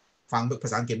นี่ยฟังภ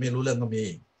าษาอังกฤษไม่รู้เรื่องก็มี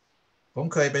ผม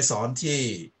เคยไปสอนที่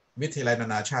วิทยาลัยนา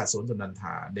นาชาติศูนย์สุนันท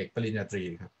าเด็กปริญญาตรี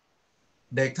ครับ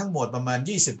เด็กทั้งหมดประมาณ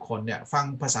20คนเนี่ยฟัง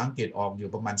ภาษาอังกฤษออกอยู่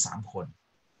ประมาณ3คน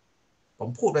ผม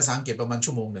พูดภาษาอังกฤษประมาณ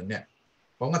ชั่วโมงหนึ่งเนี่ย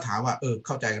ผมก็ถามว่าเ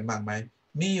ข้าใจกันบ้างไหม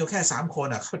มีอยู่แค่3คน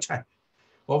เข้าใจ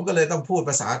ผมก็เลยต้องพูด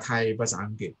ภาษาไทยภาษา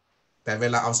อังกฤษแต่เว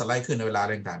ลาเอาสไลด์ขึ้นในเวลา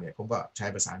ต่างๆเนี่ยผมก็ใช้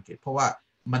ภาษาอังกฤษเพราะว่า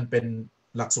มันเป็น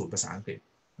หลักสูตรภาษาอังกฤษ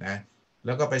นะแ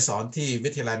ล้วก็ไปสอนที่วิ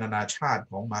ทยาลัยนานาชาติ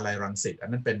ของมหาลัยรังสิตอัน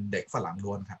นั้นเป็นเด็กฝรั่ง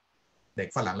ล้วนครับเด็ก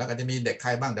ฝรั่งแล้วก็จะมีเด็กไท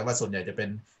ยบ้างแต่ว่าส่วนใหญ่จะเป็น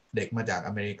เด็กมาจาก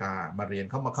อเมริกามาเรียน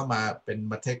เข้ามาเป็น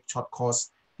มาเทคช็อตคอร์ส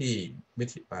ที่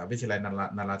วิทยาลัย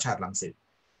นานาชาติรังสิต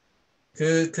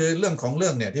คือเรื่องของเรื่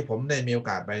องเนี่ยที่ผมได้มีโอ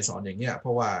กาสไปสอนอย่างเงี้ยเพร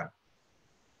าะว่า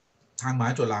ทางมหา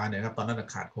จุฬาเนี่ยครับตอนนั้น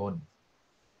ขาดคน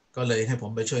ก็เลยให้ผ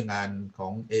มไปช่วยงานขอ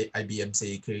ง IBMC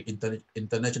คือ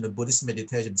International Buddhist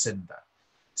Meditation Center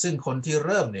ซึ่งคนที่เ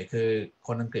ริ่มเนี่ยคือค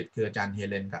นอังกฤษคืออาจารย์เฮ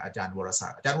เลนกับอาจารย์วรศั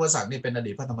กดิ์อาจารย์วรศักดิ์นี่เป็นอ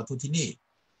ดีตพระธรรมทูตที่นี่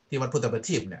ที่วัดพุทธประ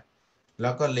ทีปเนี่ยแล้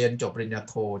วก็เรียนจบปริญญา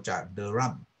โทจากเดอรั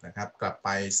มนะครับกลับไป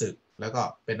ศึกแล้วก็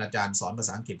เป็นอาจารย์สอนภาษ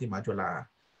าอังกฤษที่มหาจุฬา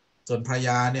ส่วนภรรย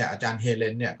าเนี่ยอาจารย์เฮเล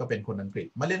นเนี่ยก็เป็นคนอังกฤษ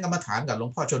มาเรียนกรรมฐานกับหลวง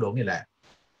พ่อโชดงนี่แหละ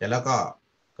แต่แล้ว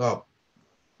ก็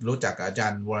รู้จักกับอาจา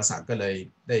รย์วรศักดิ์ก็เลย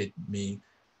ได้มี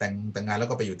แต่งงานแล้ว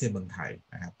ก็ไปอยู่ที่เมืองไทย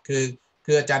นะครับ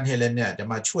คืออาจารย์เฮเลนเนี่ยจะ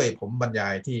มาช่วยผมบรรยา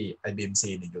ยที่ IBMC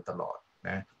นี่อยู่ตลอดน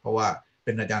ะเพราะว่าเ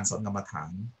ป็นอาจารย์สอนกรรมฐา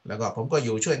นแล้วก็ผมก็อ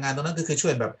ยู่ช่วยงานตรงนั้นก็คือช่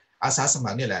วยแบบอาสาส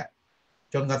มัครนี่แหละ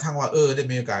จนกระทั่งว่าได้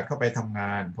มีโอกาสเข้าไปทำง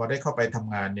านพอได้เข้าไปท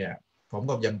ำงานเนี่ยผม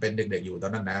ก็ยังเป็นเด็กๆอยู่ตอ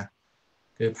นนั้นนะ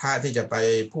คือพระที่จะไป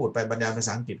พูดไปบรรยายภาษ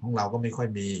าอังกฤษของเราก็ไม่ค่อย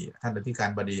มีท่านอธิการ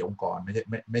บดีองค์กร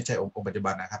ไม่ใช่องค์ปัจจุ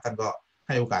บันนะครับท่านก็ใ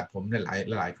ห้โอกาสผมใน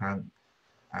หลายครั้ง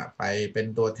ไปเป็น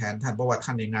ตัวแทนท่านเพราะว่าท่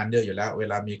านในงานเยอะอยู่แล้วเว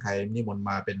ลามีใครนิมนต์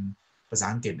มาเป็นภาษา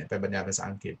อังกฤษเนี่ยไปบรรยายภาษา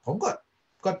อังกฤษผม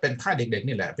ก็เป็นท่าเด็กๆ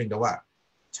นี่แหละเพียงแต่ว่า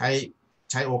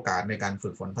ใช้โอกาสในการฝึ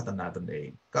กฝนพัฒนาตนเอง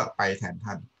ก็ไปแทน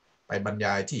ท่านไปบรรย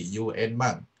ายที่ UN บ้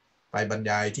างไปบรร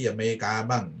ยายที่อเมริกา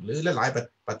บ้างหรือหลาย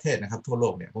ๆประเทศนะครับทั่วโล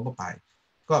กเนี่ยผมก็ไป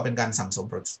ก็เป็นการสั่งสม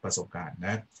ประสบการณ์น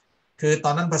ะคือต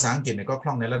อนนั้นภาษาอังกฤษเนี่ยก็ค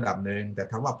ล่องในระดับหนึ่งแต่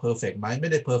ถามว่าเพอร์เฟกต์ไหมไม่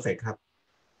ได้เพอร์เฟกต์ครับ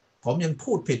ผมยัง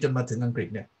พูดผิดจนมาถึงอังกฤษ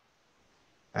เนี่ย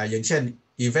อย่างเช่น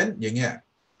อีเวนต์อย่างเงี้ย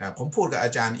ผมพูดกับอ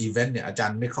าจารย์อีเวนต์เนี่ยอาจาร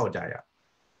ย์ไม่เข้าใจ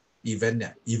อีเวนต์เนี่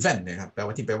ยครับแปล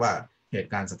ว่าเหตุ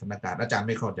การณ์สถานการณ์อาจารย์ไ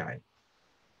ม่เข้าใจ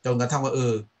จนกระทั่งว่า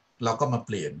เราก็มาเ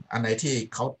ปลี่ยนอันไหนที่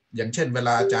เขาอย่างเช่นเวล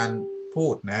าอาจารย์พู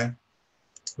ดนะ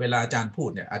เวลาอาจารย์พูด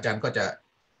เนี่ยอาจารย์ก็จะ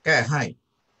แก้ให้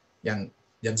อ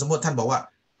ย่างสมมติท่านบอกว่า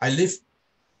I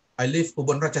live อุบ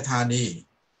ลราชธานี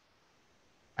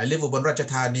I live อุบลราช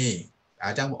ธานีอ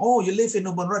าจารย์บอกyou live in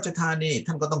อุบลราชธานี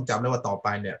ท่านก็ต้องจำเลยว่าต่อไป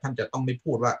เนี่ยท่านจะต้องไม่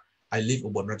พูดว่า I live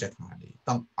อุบลราชธานี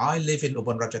ต้อง I live in อุบ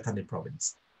ลราชธานี province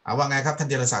ว่าไงครับท่าน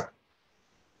ธีรศักดิ์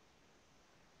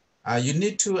you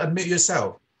need to admit yourself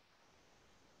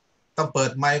ต้องเปิ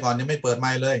ดไมค์ก่อนยังไม่เปิดไม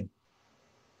ค์เลย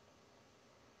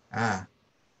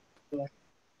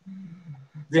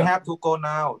We have to go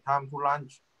now. Time to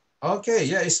lunch. Okay,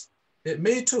 yeah,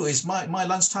 me too. It's my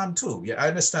lunch time too. Yeah, I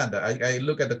understand that. I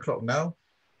look at the clock now.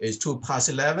 It's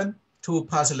 2:11.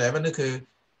 2:11ก็คือ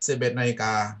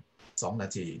11:02 นา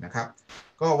ทีนะครับ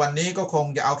ก็วันนี้ก็คง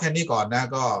จะเอาแค่นี้ก่อนนะ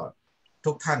ก็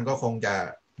ทุกท่านก็คงจะ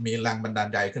มีแรงบันดาล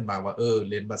ใจขึ้นมาว่า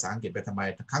เรียนภาษาอังกฤษไปทำไม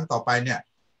ครั้งต่อไปเนี่ย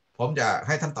ผมจะใ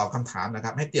ห้ท่านตอบคำถามนะค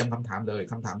รับให้เตรียมคำถามเลย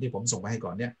คำถามที่ผมส่งไปให้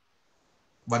ก่อนเนี่ย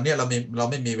วันนี้เรา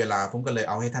ไม่มีเวลาผมก็เลย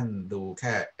เอาให้ท่านดูแ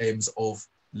ค่ aims of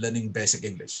learning basic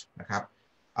English นะครับ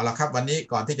เอาละครับวันนี้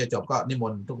ก่อนที่จะจบก็นิม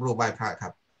นต์ทุกรูปไหว้พระครั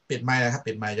บปิดไมค์นะครับ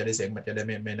ปิดไมค์จะได้เสียงมันจะได้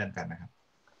ไม่นั่นกันนะครับ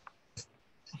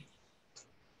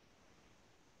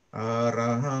อะร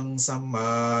ะหังสัมม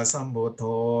าสัมพุทโธ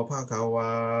ภคว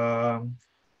า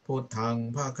พุทธัง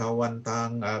ภควันตัง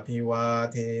อภิวา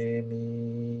เทมิ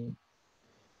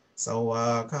สวา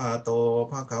กขาโต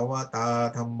ภควตา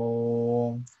ธัมโม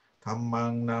ธัมมั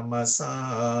งนามัสสา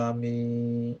มิ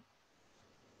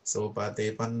สุปฏิ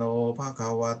ปันโนภค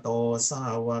วโตสา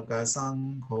วกสัง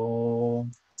โฆ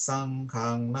สังฆั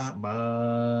งนะมา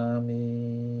มิ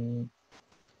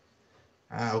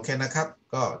โอเคนะครับ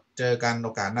ก็เจอกันโอ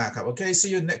กาสหน้าครับโอเค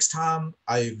see you next time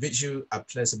I wish you a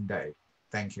pleasant day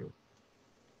thank you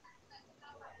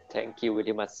Thank you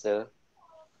very much sir